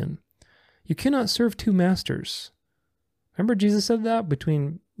participating in? You cannot serve two masters. Remember Jesus said that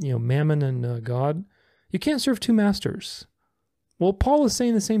between mammon and God? You can't serve two masters. Well, Paul is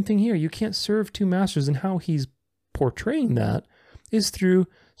saying the same thing here. You can't serve two masters, and how he's portraying that is through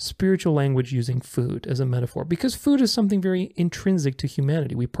spiritual language using food as a metaphor, because food is something very intrinsic to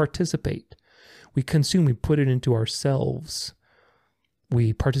humanity. We participate, we consume, we put it into ourselves.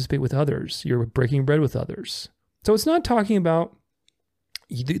 We participate with others. You're breaking bread with others. So it's not talking about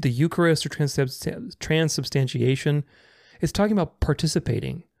the Eucharist or transubstantiation. It's talking about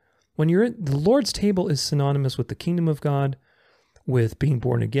participating. When you're at the Lord's table is synonymous with the kingdom of God, with being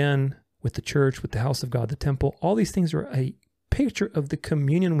born again, with the church, with the house of God, the temple. All these things are a picture of the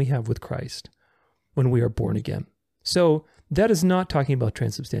communion we have with Christ when we are born again. So that is not talking about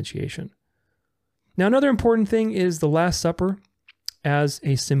transubstantiation. Now, another important thing is the Last Supper as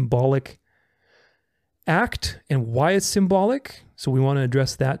a symbolic act and why it's symbolic. So we want to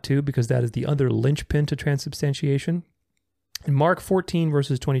address that too, because that is the other linchpin to transubstantiation. In Mark 14,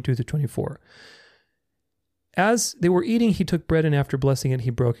 verses 22 through 24. As they were eating, he took bread, and after blessing it, he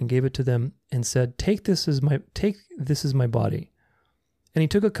broke and gave it to them and said, this is my body. And he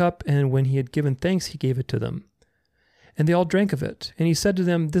took a cup, and when he had given thanks, he gave it to them. And they all drank of it. And he said to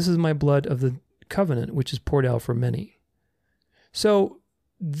them, this is my blood of the covenant, which is poured out for many. So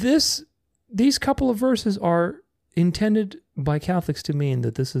these couple of verses are intended by Catholics to mean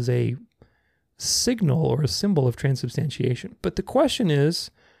that this is a signal or a symbol of transubstantiation. But the question is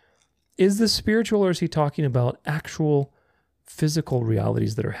this spiritual, or is he talking about actual physical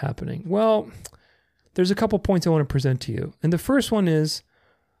realities that are happening? Well, there's a couple points I want to present to you. And the first one is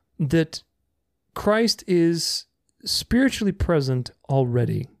that Christ is spiritually present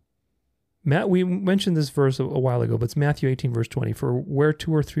already. We mentioned this verse a while ago, but it's Matthew 18, verse 20. For where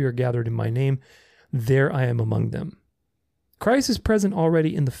 2 or 3 are gathered in my name, there I am among them. Christ is present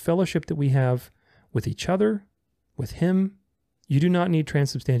already in the fellowship that we have with each other, with him. You do not need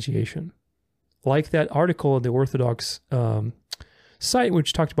transubstantiation. Like that article in the Orthodox site,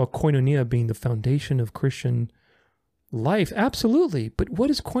 which talked about koinonia being the foundation of Christian life. Absolutely. But what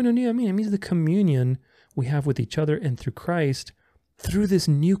does koinonia mean? It means the communion we have with each other and through Christ, through this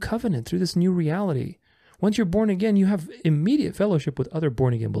new covenant, through this new reality. Once you're born again, you have immediate fellowship with other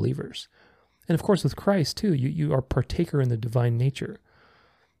born-again believers. And of course, with Christ too, you are partaker in the divine nature.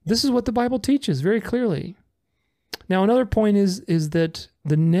 This is what the Bible teaches very clearly. Now, another point is that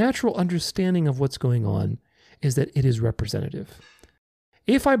the natural understanding of what's going on is that it is representative.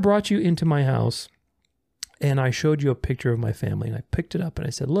 If I brought you into my house and I showed you a picture of my family and I picked it up and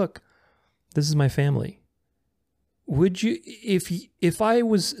I said, look, this is my family. Would you, if I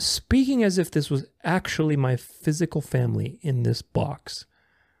was speaking as if this was actually my physical family in this box,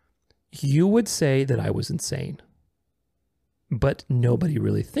 you would say that I was insane. But nobody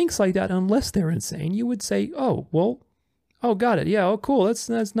really thinks like that unless they're insane. You would say, oh, got it. Yeah, oh, cool. That's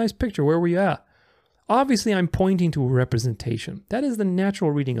a nice picture. Where were you at? Obviously, I'm pointing to a representation. That is the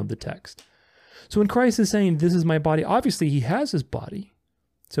natural reading of the text. So when Christ is saying, this is my body, obviously he has his body.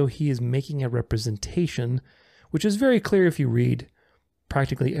 So he is making a representation, which is very clear if you read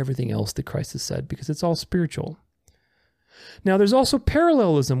practically everything else that Christ has said, because it's all spiritual. Now, there's also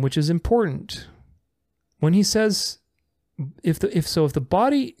parallelism, which is important. When he says, if the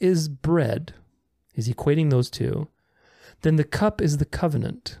body is bread, he's equating those two, then the cup is the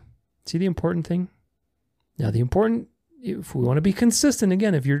covenant. See the important thing? Now, if we want to be consistent,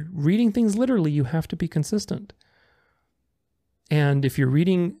 again, if you're reading things literally, you have to be consistent. And if you're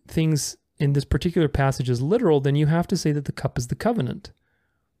reading things in this particular passage as literal, then you have to say that the cup is the covenant.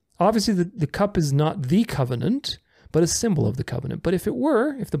 Obviously, the cup is not the covenant, but a symbol of the covenant. But if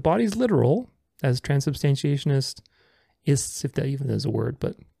the body's literal, as transubstantiationists, if that even is a word,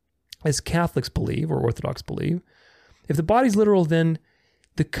 but as Catholics believe or Orthodox believe, if the body's literal, then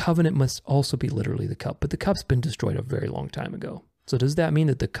the covenant must also be literally the cup. But the cup's been destroyed a very long time ago. So does that mean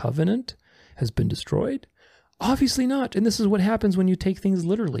that the covenant has been destroyed? Obviously not. And this is what happens when you take things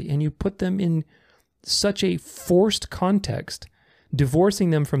literally and you put them in such a forced context,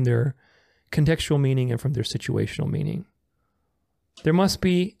 divorcing them from their contextual meaning and from their situational meaning. There must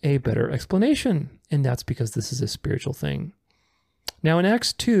be a better explanation, and that's because this is a spiritual thing. Now in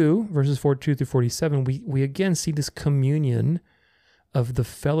Acts 2, verses 42 through 47, we again see this communion of the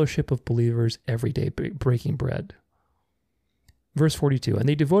fellowship of believers every day, breaking bread. Verse 42, and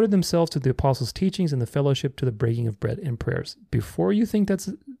they devoted themselves to the apostles' teachings and the fellowship, to the breaking of bread and prayers. Before you think that's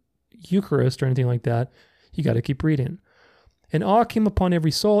Eucharist or anything like that, you got to keep reading. And awe came upon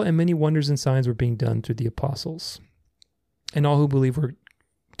every soul, and many wonders and signs were being done through the apostles. And all who believed were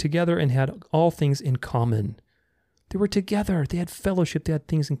together and had all things in common. They were together. They had fellowship. They had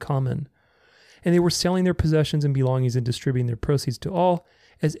things in common. And they were selling their possessions and belongings and distributing their proceeds to all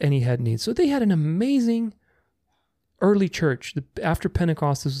as any had need. So they had an amazing early church. After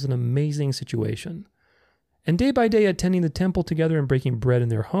Pentecost, this was an amazing situation. And day by day, attending the temple together and breaking bread in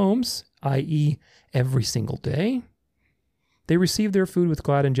their homes, i.e., every single day, they received their food with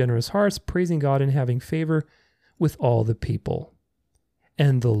glad and generous hearts, praising God and having favor with all the people.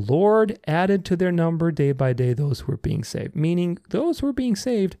 And the Lord added to their number day by day those who were being saved. Meaning those who were being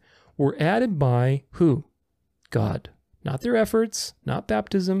saved were added by who? God. Not their efforts, not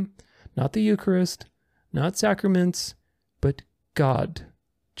baptism, not the Eucharist, not sacraments, but God.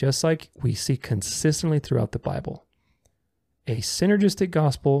 Just like we see consistently throughout the Bible. A synergistic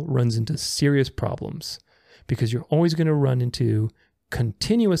gospel runs into serious problems because you're always going to run into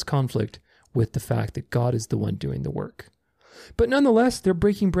continuous conflict with the fact that God is the one doing the work. But nonetheless, they're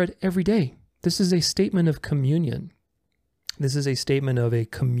breaking bread every day. This is a statement of communion. This is a statement of a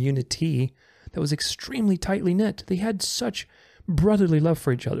community that was extremely tightly knit. They had such brotherly love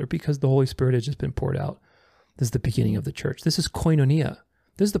for each other because the Holy Spirit had just been poured out. This is the beginning of the church. This is koinonia.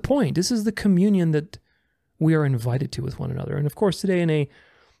 This is the point. This is the communion that we are invited to with one another. And of course, today in a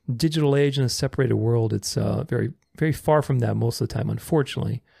digital age and a separated world, it's very, very far from that most of the time,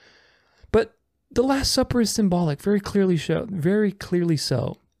 unfortunately. But the Last Supper is symbolic, very clearly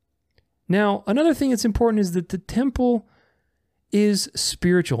so. Now, another thing that's important is that the temple is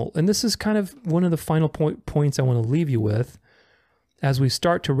spiritual. And this is kind of one of the final points I want to leave you with as we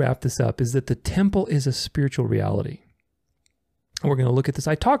start to wrap this up, is that the temple is a spiritual reality. And we're going to look at this.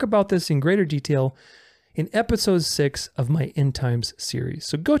 I talk about this in greater detail in episode 6 of my End Times series.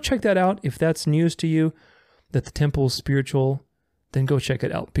 So go check that out. If that's news to you, that the temple is spiritual, then go check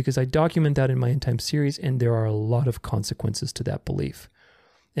it out, because I document that in my End Times series, and there are a lot of consequences to that belief.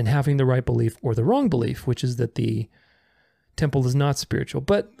 And having the right belief or the wrong belief, which is that the temple is not spiritual.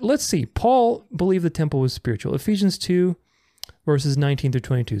 But let's see. Paul believed the temple was spiritual. Ephesians 2, verses 19 through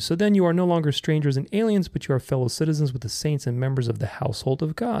 22. So then you are no longer strangers and aliens, but you are fellow citizens with the saints and members of the household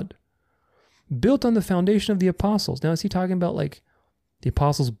of God, built on the foundation of the apostles. Now, is he talking about like the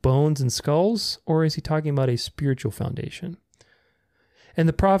apostles' bones and skulls, or is he talking about a spiritual foundation? And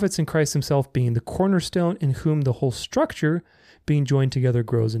the prophets, and Christ himself being the cornerstone, in whom the whole structure, being joined together,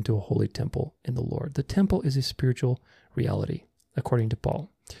 grows into a holy temple in the Lord. The temple is a spiritual reality, according to Paul.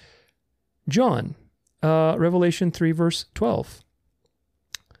 John, Revelation 3, verse 12.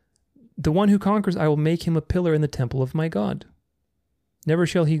 The one who conquers, I will make him a pillar in the temple of my God. Never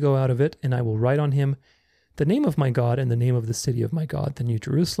shall he go out of it, and I will write on him the name of my God and the name of the city of my God, the New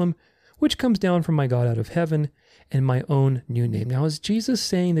Jerusalem, which comes down from my God out of heaven, and my own new name. Now, is Jesus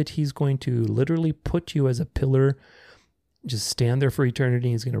saying that he's going to literally put you as a pillar, just stand there for eternity,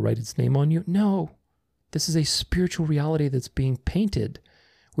 and he's going to write his name on you? No. This is a spiritual reality that's being painted,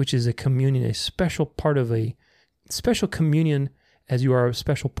 which is a communion, a special part of a special communion, as you are a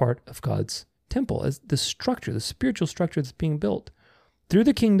special part of God's temple, as the structure, the spiritual structure that's being built through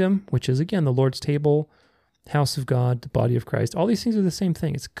the kingdom, which is, again, the Lord's table, house of God, the body of Christ. All these things are the same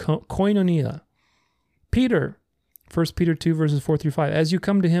thing. It's koinonia. Peter, 1 Peter 2, verses 4 through 5. As you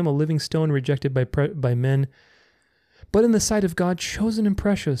come to him, a living stone rejected by men, but in the sight of God, chosen and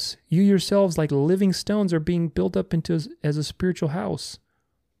precious, you yourselves, like living stones, are being built up into as a spiritual house,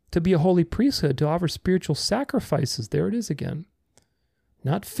 to be a holy priesthood, to offer spiritual sacrifices. There it is again.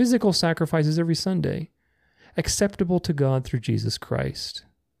 Not physical sacrifices every Sunday, acceptable to God through Jesus Christ.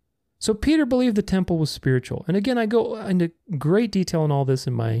 So Peter believed the temple was spiritual. And again, I go into great detail on all this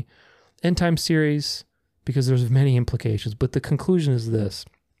in my End Time series, because there's many implications. But the conclusion is this.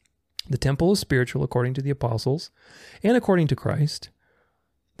 The temple is spiritual according to the apostles and according to Christ.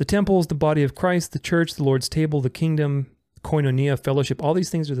 The temple is the body of Christ, the church, the Lord's table, the kingdom, koinonia, fellowship. All these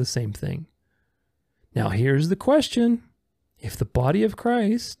things are the same thing. Now here's the question. If the body of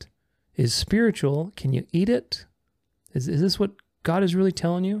Christ is spiritual, can you eat it? Is this what God is really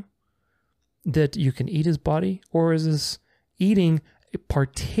telling you? That you can eat his body? Or is this eating,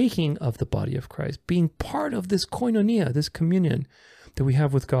 partaking of the body of Christ, being part of this koinonia, this communion that we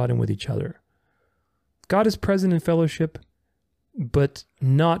have with God and with each other? God is present in fellowship, but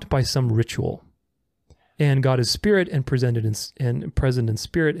not by some ritual. And God is spirit and present in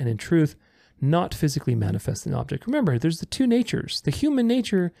spirit and in truth, not physically manifest in object. Remember, there's the two natures. The human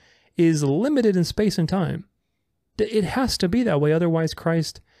nature is limited in space and time. It has to be that way. Otherwise,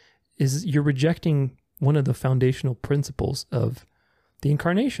 you're rejecting one of the foundational principles of the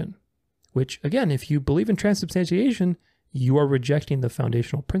incarnation, which, again, if you believe in transubstantiation, you are rejecting the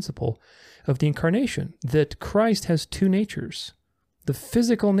foundational principle of the incarnation, that Christ has two natures. The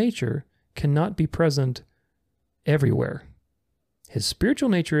physical nature cannot be present everywhere. His spiritual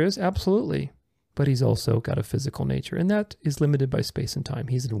nature is, absolutely, but he's also got a physical nature, and that is limited by space and time.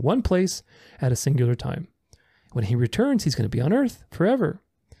 He's in one place at a singular time. When he returns, he's going to be on earth forever.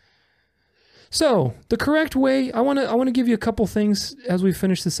 So, the correct way, I want to give you a couple things as we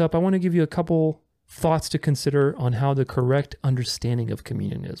finish this up. I want to give you a couple thoughts to consider on how the correct understanding of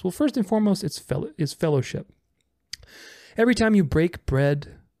communion is. Well, first and foremost, it's fellowship. Every time you break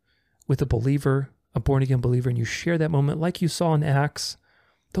bread with a believer, a born-again believer, and you share that moment like you saw in Acts,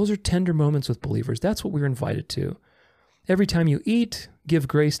 those are tender moments with believers. That's what we're invited to. Every time you eat, give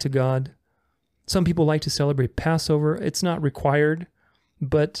grace to God. Some people like to celebrate Passover. It's not required,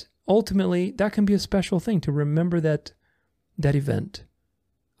 but ultimately, that can be a special thing to remember that event.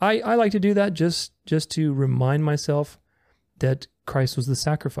 I like to do that just to remind myself that Christ was the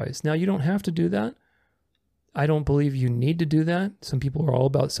sacrifice. Now, you don't have to do that. I don't believe you need to do that. Some people are all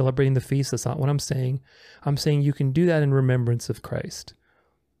about celebrating the feast. That's not what I'm saying. I'm saying you can do that in remembrance of Christ.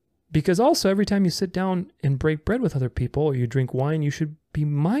 Because also, every time you sit down and break bread with other people or you drink wine, you should be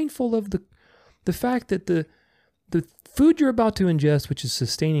mindful of the fact that the food you're about to ingest, which is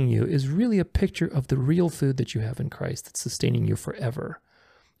sustaining you, is really a picture of the real food that you have in Christ that's sustaining you forever.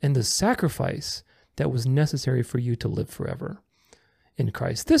 And the sacrifice that was necessary for you to live forever in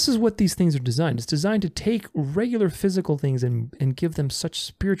Christ. This is what these things are designed. It's designed to take regular physical things and give them such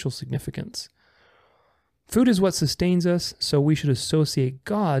spiritual significance. Food is what sustains us, so we should associate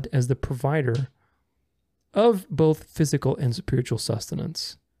God as the provider of both physical and spiritual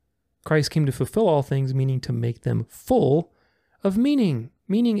sustenance. Christ came to fulfill all things, meaning to make them full of meaning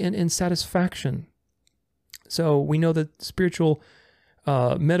and satisfaction. So we know that spiritual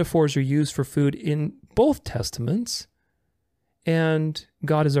metaphors are used for food in both testaments, and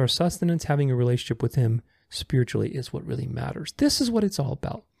God is our sustenance. Having a relationship with Him spiritually is what really matters. This is what it's all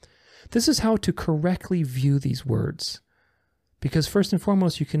about. This is how to correctly view these words. Because first and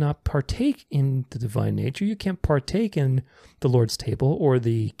foremost, you cannot partake in the divine nature. You can't partake in the Lord's table or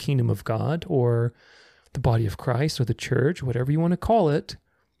the kingdom of God or the body of Christ or the church, whatever you want to call it,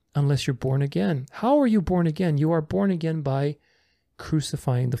 unless you're born again. How are you born again? You are born again by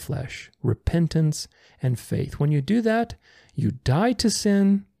crucifying the flesh, repentance, and faith. When you do that, you die to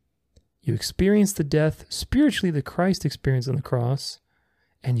sin, you experience the death spiritually that Christ experienced on the cross,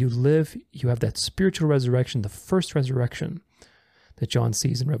 and you live, you have that spiritual resurrection, the first resurrection that John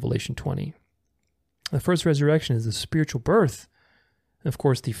sees in Revelation 20. The first resurrection is the spiritual birth. And of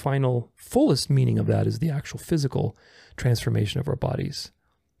course, the final, fullest meaning of that is the actual physical transformation of our bodies.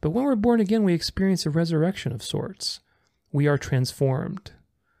 But when we're born again, we experience a resurrection of sorts. We are transformed.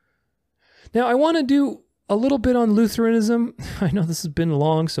 Now, I want to do a little bit on Lutheranism. I know this has been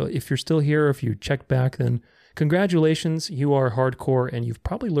long, so if you're still here, if you checked back, then congratulations, you are hardcore and you've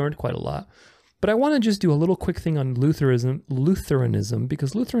probably learned quite a lot. But I want to just do a little quick thing on Lutheranism,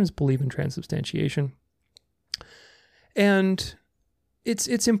 because Lutherans believe in transubstantiation. And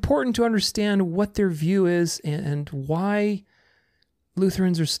it's important to understand what their view is and why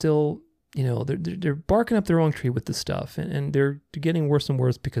Lutherans are still, they're barking up their own tree with this stuff. And they're getting worse and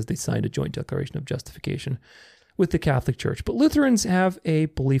worse because they signed a joint declaration of justification with the Catholic Church. But Lutherans have a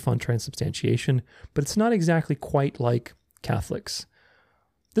belief on transubstantiation, but it's not exactly quite like Catholics.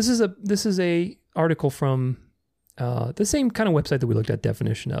 This is a article from the same kind of website that we looked at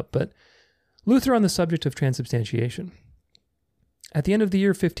definition up, but Luther on the subject of transubstantiation. At the end of the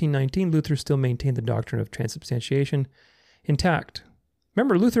year 1519, Luther still maintained the doctrine of transubstantiation intact.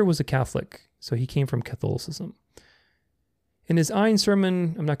 Remember, Luther was a Catholic, so he came from Catholicism. In his Ein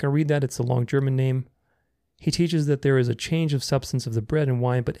sermon, I'm not going to read that, it's a long German name, he teaches that there is a change of substance of the bread and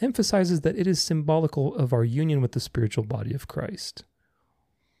wine, but emphasizes that it is symbolical of our union with the spiritual body of Christ.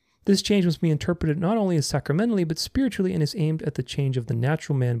 This change must be interpreted not only as sacramentally, but spiritually, and is aimed at the change of the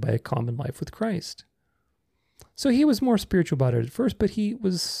natural man by a common life with Christ. So he was more spiritual about it at first, but he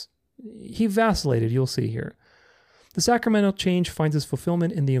vacillated, you'll see here. The sacramental change finds its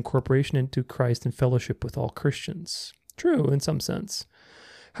fulfillment in the incorporation into Christ and fellowship with all Christians. True, in some sense.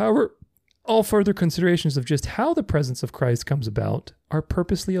 However, all further considerations of just how the presence of Christ comes about are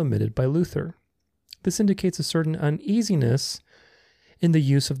purposely omitted by Luther. This indicates a certain uneasiness in the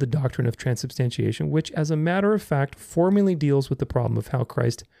use of the doctrine of transubstantiation, which, as a matter of fact, formally deals with the problem of how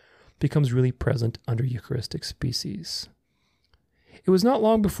Christ becomes really present under Eucharistic species. It was not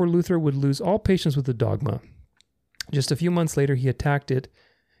long before Luther would lose all patience with the dogma. Just a few months later, he attacked it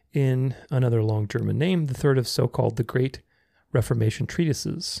in another long German name, the third of so-called the Great Reformation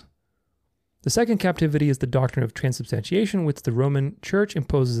treatises. The second captivity is the doctrine of transubstantiation, which the Roman Church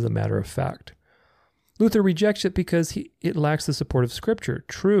imposes as a matter of fact. Luther rejects it because it lacks the support of Scripture.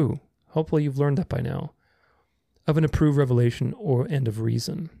 True. Hopefully you've learned that by now. Of an approved revelation or end of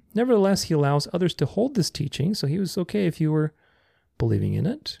reason. Nevertheless, he allows others to hold this teaching, so he was okay if you were believing in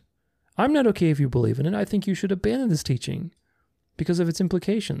it. I'm not okay if you believe in it. I think you should abandon this teaching because of its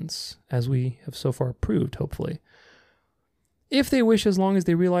implications, as we have so far proved, hopefully. If they wish, as long as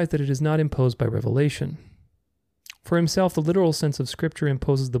they realize that it is not imposed by revelation. For himself, the literal sense of Scripture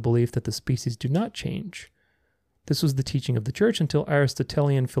imposes the belief that the species do not change. This was the teaching of the Church until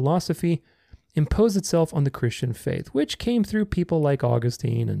Aristotelian philosophy imposed itself on the Christian faith, which came through people like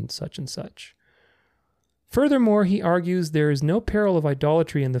Augustine and such and such. Furthermore, he argues there is no peril of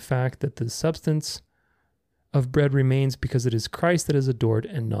idolatry in the fact that the substance of bread remains because it is Christ that is adored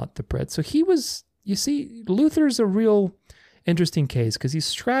and not the bread. So he was, you see, Luther's a real interesting case because he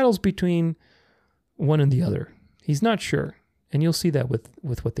straddles between one and the other. He's not sure, and you'll see that with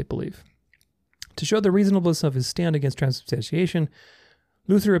what they believe. To show the reasonableness of his stand against transubstantiation,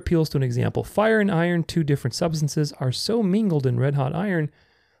 Luther appeals to an example. Fire and iron, two different substances, are so mingled in red-hot iron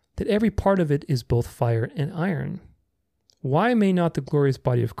that every part of it is both fire and iron. Why may not the glorious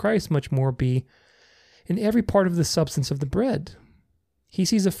body of Christ much more be in every part of the substance of the bread? He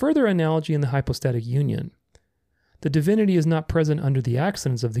sees a further analogy in the hypostatic union. The divinity is not present under the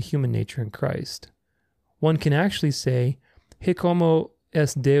accidents of the human nature in Christ. One can actually say, hic homo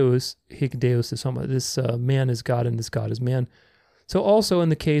est Deus, hic Deus est homo. This man is God and this God is man. So also in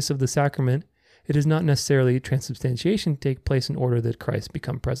the case of the sacrament, it is not necessarily transubstantiation take place in order that Christ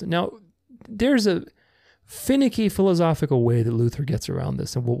become present. Now, there's a finicky philosophical way that Luther gets around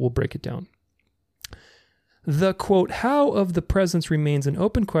this, and we'll break it down. The, quote, how of the presence remains an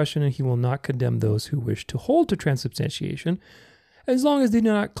open question, and he will not condemn those who wish to hold to transubstantiation, as long as they do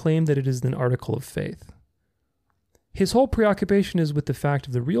not claim that it is an article of faith. His whole preoccupation is with the fact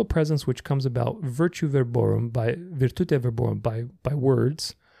of the real presence which comes about virtute verborum, by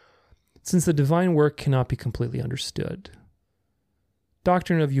words, since the divine work cannot be completely understood.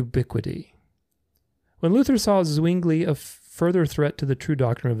 Doctrine of ubiquity. When Luther saw Zwingli a further threat to the true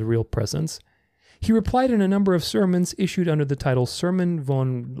doctrine of the real presence, he replied in a number of sermons issued under the title Sermon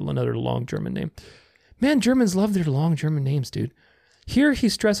von, another long German name. Man, Germans love their long German names, dude. Here he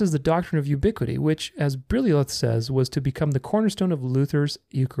stresses the doctrine of ubiquity, which, as Brillouth says, was to become the cornerstone of Luther's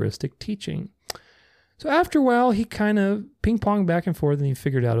Eucharistic teaching. So after a while, he kind of ping-ponged back and forth, and he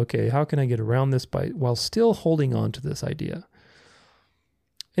figured out, okay, how can I get around this while still holding on to this idea?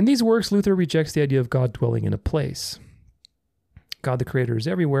 In these works, Luther rejects the idea of God dwelling in a place. God the Creator is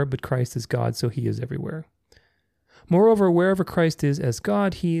everywhere, but Christ is God, so he is everywhere. Moreover, wherever Christ is as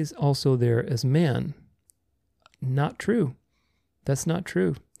God, he is also there as man. Not true. That's not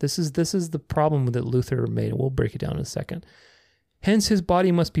true. This is the problem that Luther made, and we'll break it down in a second. Hence, his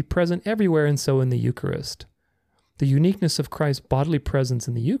body must be present everywhere, and so in the Eucharist. The uniqueness of Christ's bodily presence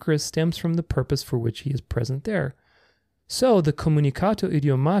in the Eucharist stems from the purpose for which he is present there. So, the communicato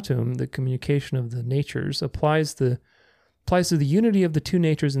idiomatum, the communication of the natures, applies to the unity of the two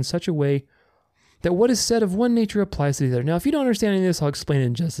natures in such a way that what is said of one nature applies to the other. Now, if you don't understand any of this, I'll explain it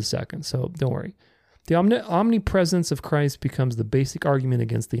in just a second, so don't worry. The omnipresence of Christ becomes the basic argument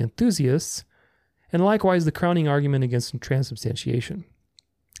against the enthusiasts, and likewise the crowning argument against transubstantiation.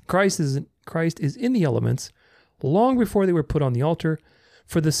 Christ is in the elements long before they were put on the altar,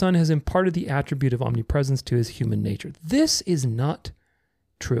 for the Son has imparted the attribute of omnipresence to his human nature. This is not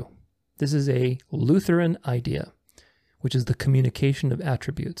true. This is a Lutheran idea, which is the communication of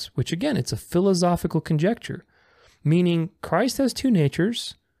attributes, which again, it's a philosophical conjecture, meaning Christ has two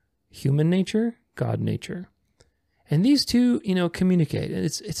natures, human nature, God nature. And these two, communicate.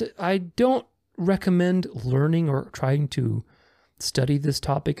 And I don't recommend learning or trying to study this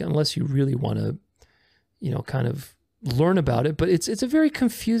topic unless you really want to, kind of learn about it. But it's a very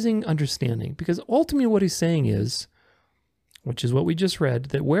confusing understanding, because ultimately what he's saying is, which is what we just read,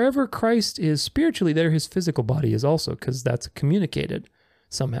 that wherever Christ is spiritually, there his physical body is also, because that's communicated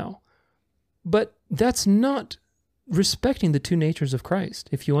somehow. But that's not respecting the two natures of Christ.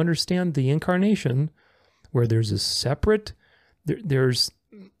 If you understand the incarnation, where there's a separate, there's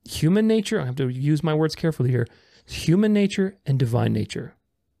human nature, I have to use my words carefully here, human nature and divine nature.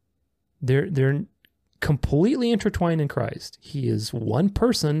 They're completely intertwined in Christ. He is one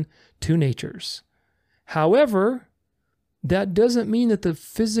person, two natures. However, that doesn't mean that the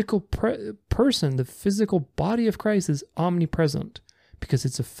physical person, the physical body of Christ is omnipresent, because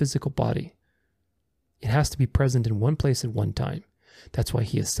it's a physical body. It has to be present in one place at one time. That's why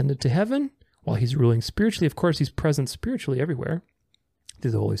he ascended to heaven while he's ruling spiritually. Of course, he's present spiritually everywhere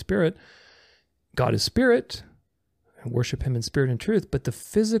through the Holy Spirit. God is spirit, and worship him in spirit and truth, but the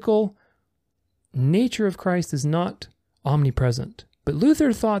physical nature of Christ is not omnipresent. But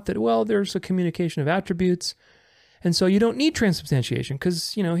Luther thought that, well, there's a communication of attributes, and so you don't need transubstantiation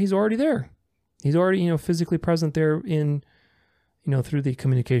because, he's already there. He's already, physically present there in, through the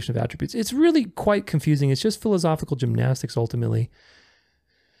communication of attributes. It's really quite confusing. It's just philosophical gymnastics, ultimately,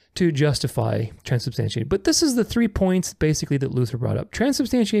 to justify transubstantiation. But this is the 3 points, basically, that Luther brought up.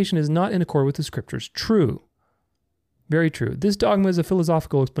 Transubstantiation is not in accord with the scriptures. True. Very true. This dogma is a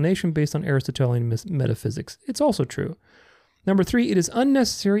philosophical explanation based on Aristotelian metaphysics. It's also true. Number 3, it is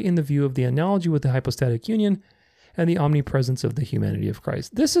unnecessary in the view of the analogy with the hypostatic union and the omnipresence of the humanity of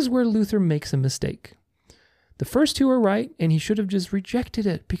Christ. This is where Luther makes a mistake. The first two are right, and he should have just rejected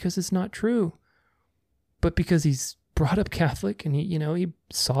it because it's not true. But because he's brought up Catholic and he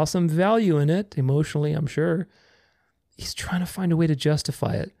saw some value in it, emotionally, I'm sure, he's trying to find a way to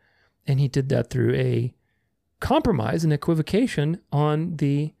justify it. And he did that through a compromise and equivocation on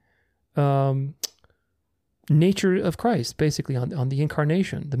the nature of Christ, basically on the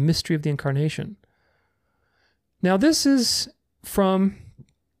incarnation, the mystery of the incarnation. Now, this is from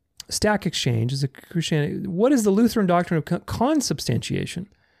Stack Exchange. Is a Christianity. What is the Lutheran doctrine of consubstantiation?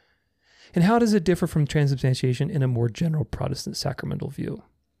 And how does it differ from transubstantiation in a more general Protestant sacramental view?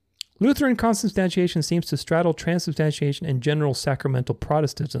 Lutheran consubstantiation seems to straddle transubstantiation and general sacramental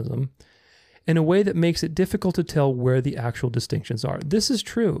Protestantism in a way that makes it difficult to tell where the actual distinctions are. This is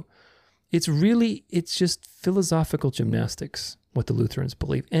true. It's just philosophical gymnastics, what the Lutherans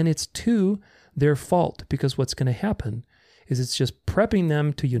believe. And it's to their fault, because what's going to happen is it's just prepping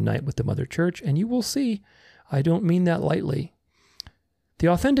them to unite with the Mother Church. And you will see, I don't mean that lightly. The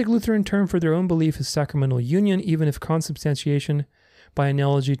authentic Lutheran term for their own belief is sacramental union, even if consubstantiation, by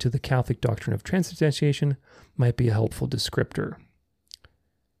analogy to the Catholic doctrine of transubstantiation, might be a helpful descriptor.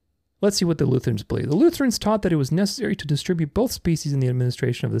 Let's see what the Lutherans believe. The Lutherans taught that it was necessary to distribute both species in the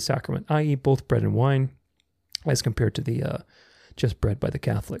administration of the sacrament, i.e. both bread and wine, as compared to the just bread by the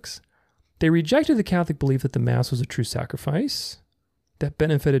Catholics. They rejected the Catholic belief that the Mass was a true sacrifice that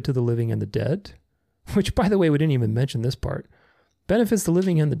benefited to the living and the dead, which, by the way, we didn't even mention this part. Benefits the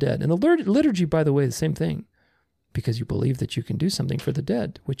living and the dead. And the liturgy, by the way, is the same thing, because you believe that you can do something for the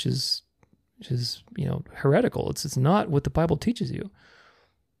dead, which is heretical. It's not what the Bible teaches you.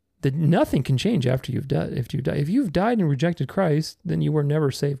 That nothing can change after you've died. If you've died and rejected Christ, then you were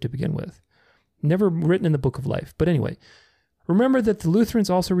never saved to begin with. Never written in the book of life. But anyway, remember that the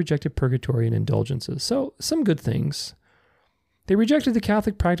Lutherans also rejected purgatory and indulgences. So some good things. They rejected the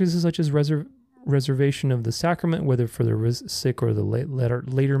Catholic practices such as reservation of the sacrament, whether for the sick or the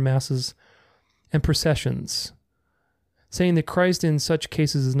later masses, and processions, saying that Christ in such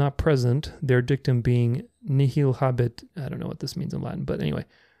cases is not present, their dictum being nihil habet, I don't know what this means in Latin, but anyway,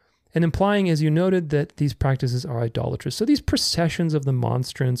 and implying, as you noted, that these practices are idolatrous. So these processions of the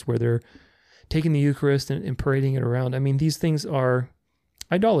monstrance where they're taking the Eucharist and parading it around, I mean, these things are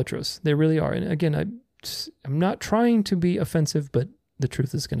idolatrous. They really are. And again, I'm not trying to be offensive, but the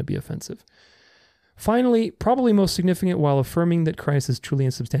truth is going to be offensive. Finally, probably most significant, while affirming that Christ is truly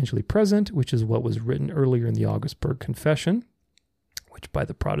and substantially present, which is what was written earlier in the Augsburg Confession, which by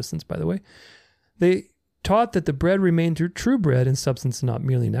the Protestants, by the way, they taught that the bread remained true bread in substance, not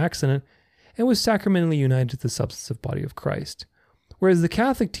merely an accident, and was sacramentally united to the substantive body of Christ. Whereas the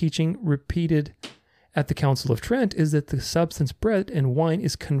Catholic teaching, repeated at the Council of Trent, is that the substance bread and wine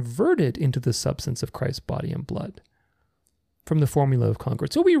is converted into the substance of Christ's body and blood from the formula of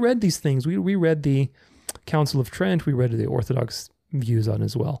Concord. So we read these things. We read the Council of Trent. We read the Orthodox views on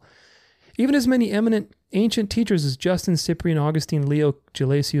as well. Even as many eminent ancient teachers as Justin, Cyprian, Augustine, Leo,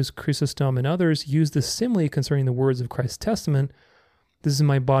 Gelasius, Chrysostom, and others used this simile concerning the words of Christ's testament, "This is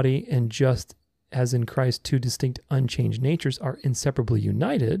my body," and just as in Christ, two distinct unchanged natures are inseparably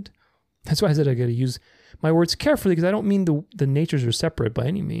united. That's why I said I got to use my words carefully, because I don't mean the natures are separate by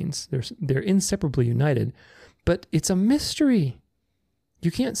any means. They're inseparably united, but it's a mystery.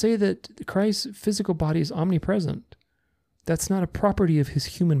 You can't say that Christ's physical body is omnipresent. That's not a property of his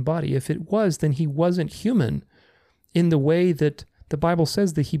human body. If it was, then he wasn't human in the way that the Bible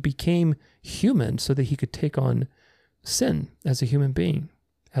says that he became human so that he could take on sin as a human being,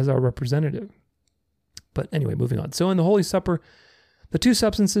 as our representative. But anyway, moving on. So in the Holy Supper, the two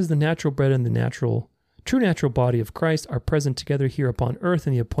substances, the natural bread and the true natural body of Christ, are present together here upon earth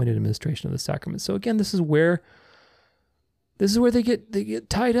in the appointed administration of the sacrament. So again, this is where they get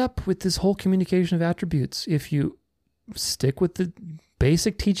tied up with this whole communication of attributes. If you stick with the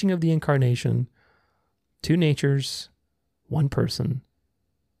basic teaching of the incarnation, two natures, one person.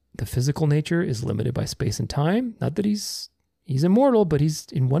 The physical nature is limited by space and time. Not that he's immortal, but he's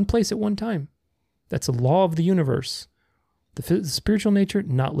in one place at one time. That's a law of the universe. The spiritual nature,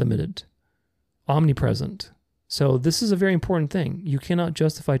 not limited, omnipresent. So this is a very important thing. You cannot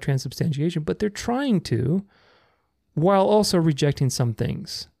justify transubstantiation, but they're trying to, while also rejecting some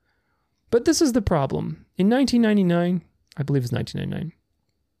things. But this is the problem. In 1999, I believe it's 1999,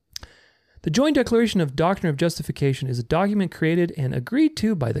 the Joint Declaration of Doctrine of Justification is a document created and agreed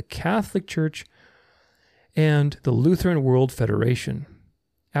to by the Catholic Church and the Lutheran World Federation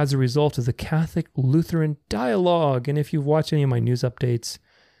as a result of the Catholic-Lutheran dialogue. And if you've watched any of my news updates,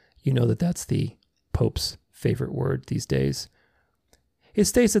 you know that that's the Pope's favorite word these days. It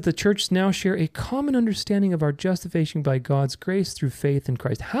states that the church now share a common understanding of our justification by God's grace through faith in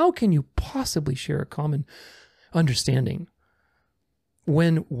Christ. How can you possibly share a common understanding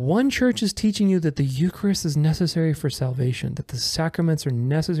when one church is teaching you that the Eucharist is necessary for salvation, that the sacraments are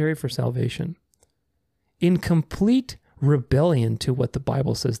necessary for salvation, in complete rebellion to what the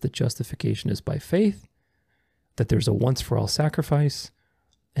Bible says that justification is by faith, that there's a once-for-all sacrifice,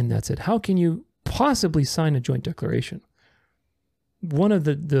 and that's it? How can you possibly sign a joint declaration? One of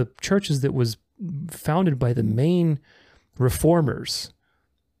the churches that was founded by the main reformers.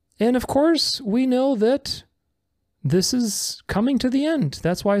 And of course, we know that this is coming to the end.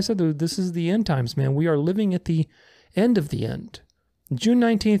 That's why I said this is the end times, man. We are living at the end of the end. June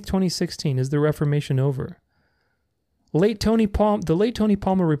 19th, 2016, is the Reformation over? The late Tony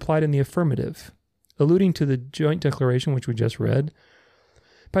Palmer replied in the affirmative, alluding to the joint declaration, which we just read,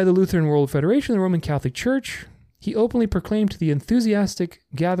 by the Lutheran World Federation, the Roman Catholic Church. He openly proclaimed to the enthusiastic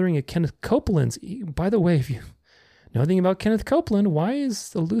gathering at Kenneth Copeland's. By the way, if you know anything about Kenneth Copeland, why is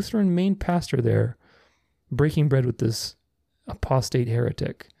the Lutheran main pastor there breaking bread with this apostate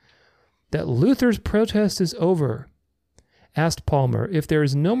heretic? That Luther's protest is over. Asked Palmer, if there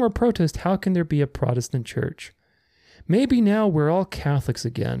is no more protest, how can there be a Protestant church? Maybe now we're all Catholics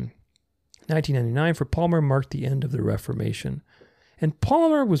again. 1999 for Palmer marked the end of the Reformation. And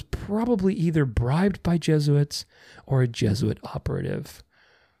Palmer was probably either bribed by Jesuits or a Jesuit operative.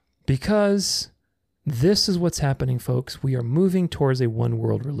 Because this is what's happening, folks. We are moving towards a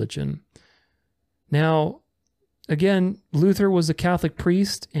one-world religion. Now, again, Luther was a Catholic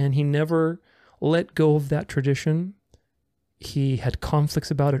priest, and he never let go of that tradition. He had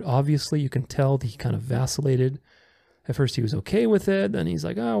conflicts about it, obviously. You can tell that he kind of vacillated. At first he was okay with it, then he's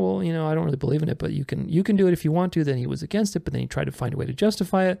like, oh, well, I don't really believe in it, but you can do it if you want to. Then he was against it, but then he tried to find a way to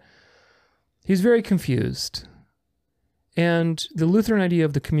justify it. He's very confused. And the Lutheran idea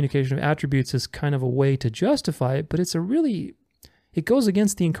of the communication of attributes is kind of a way to justify it, but it goes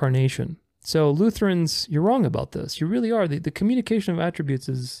against the incarnation. So Lutherans, you're wrong about this. You really are. The communication of attributes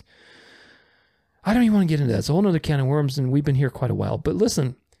is, I don't even want to get into that. It's a whole other can of worms, and we've been here quite a while. But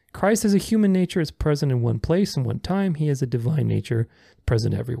listen, Christ as a human nature is present in one place and one time. He has a divine nature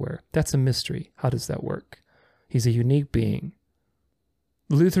present everywhere. That's a mystery. How does that work? He's a unique being.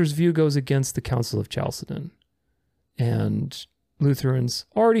 Luther's view goes against the Council of Chalcedon. And Lutherans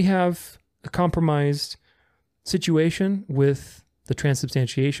already have a compromised situation with the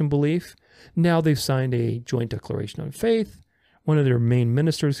Transubstantiation belief. Now they've signed a joint declaration on faith. One of their main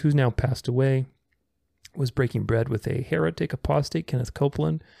ministers, who's now passed away, was breaking bread with a heretic apostate, Kenneth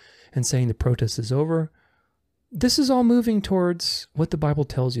Copeland, and saying the protest is over. This is all moving towards what the Bible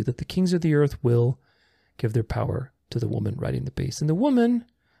tells you, that the kings of the earth will give their power to the woman riding the beast. And the woman,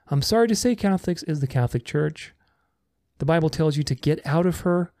 I'm sorry to say, Catholics, is the Catholic Church. The Bible tells you to get out of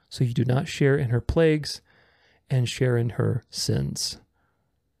her so you do not share in her plagues and share in her sins.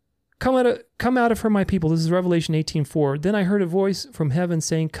 Come out of her, my people. This is Revelation 18:4. Then I heard a voice from heaven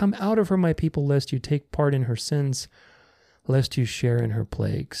saying, come out of her, my people, lest you take part in her sins, lest you share in her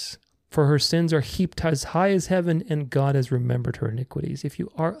plagues. For her sins are heaped as high as heaven, and God has remembered her iniquities. If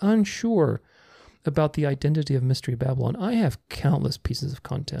you are unsure about the identity of Mystery Babylon, I have countless pieces of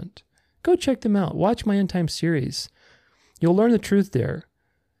content. Go check them out. Watch my End Time series. You'll learn the truth there.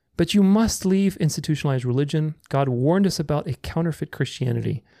 But you must leave institutionalized religion. God warned us about a counterfeit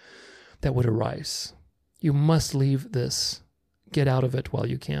Christianity that would arise. You must leave this. Get out of it while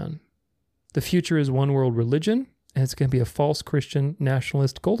you can. The future is one world religion, and it's going to be a false Christian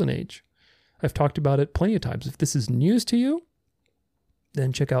nationalist golden age. I've talked about it plenty of times. If this is news to you,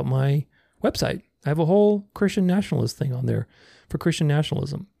 then check out my website. I have a whole Christian nationalist thing on there for Christian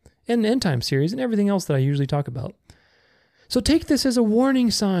nationalism and an End Time series and everything else that I usually talk about. So take this as a warning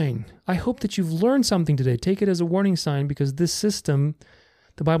sign. I hope that you've learned something today. Take it as a warning sign, because this system,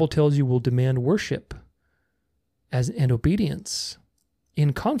 the Bible tells you, will demand worship and obedience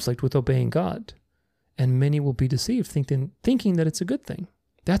in conflict with obeying God. And many will be deceived, thinking that it's a good thing.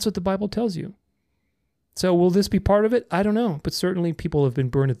 That's what the Bible tells you. So will this be part of it? I don't know. But certainly people have been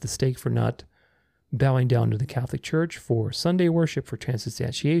burned at the stake for not bowing down to the Catholic Church, for Sunday worship, for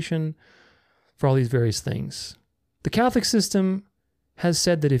transubstantiation, for all these various things. The Catholic system has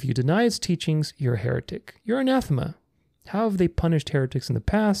said that if you deny its teachings, you're a heretic. You're anathema. How have they punished heretics in the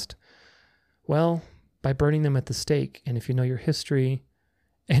past? Well, by burning them at the stake. And if you know your history,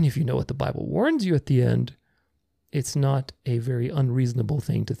 and if you know what the Bible warns you at the end, it's not a very unreasonable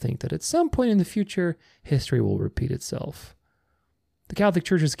thing to think that at some point in the future, history will repeat itself. The Catholic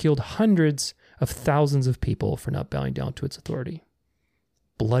Church has killed hundreds of thousands of people for not bowing down to its authority.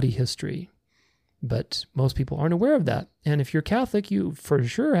 Bloody history. But most people aren't aware of that. And if you're Catholic, you for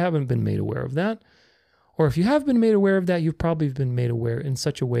sure haven't been made aware of that. Or if you have been made aware of that, you've probably been made aware in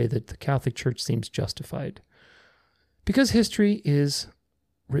such a way that the Catholic Church seems justified. Because history is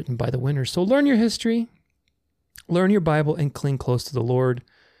written by the winners. So learn your history, learn your Bible, and cling close to the Lord.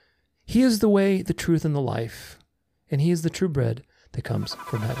 He is the way, the truth, and the life. And He is the true bread that comes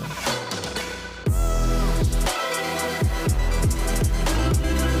from heaven.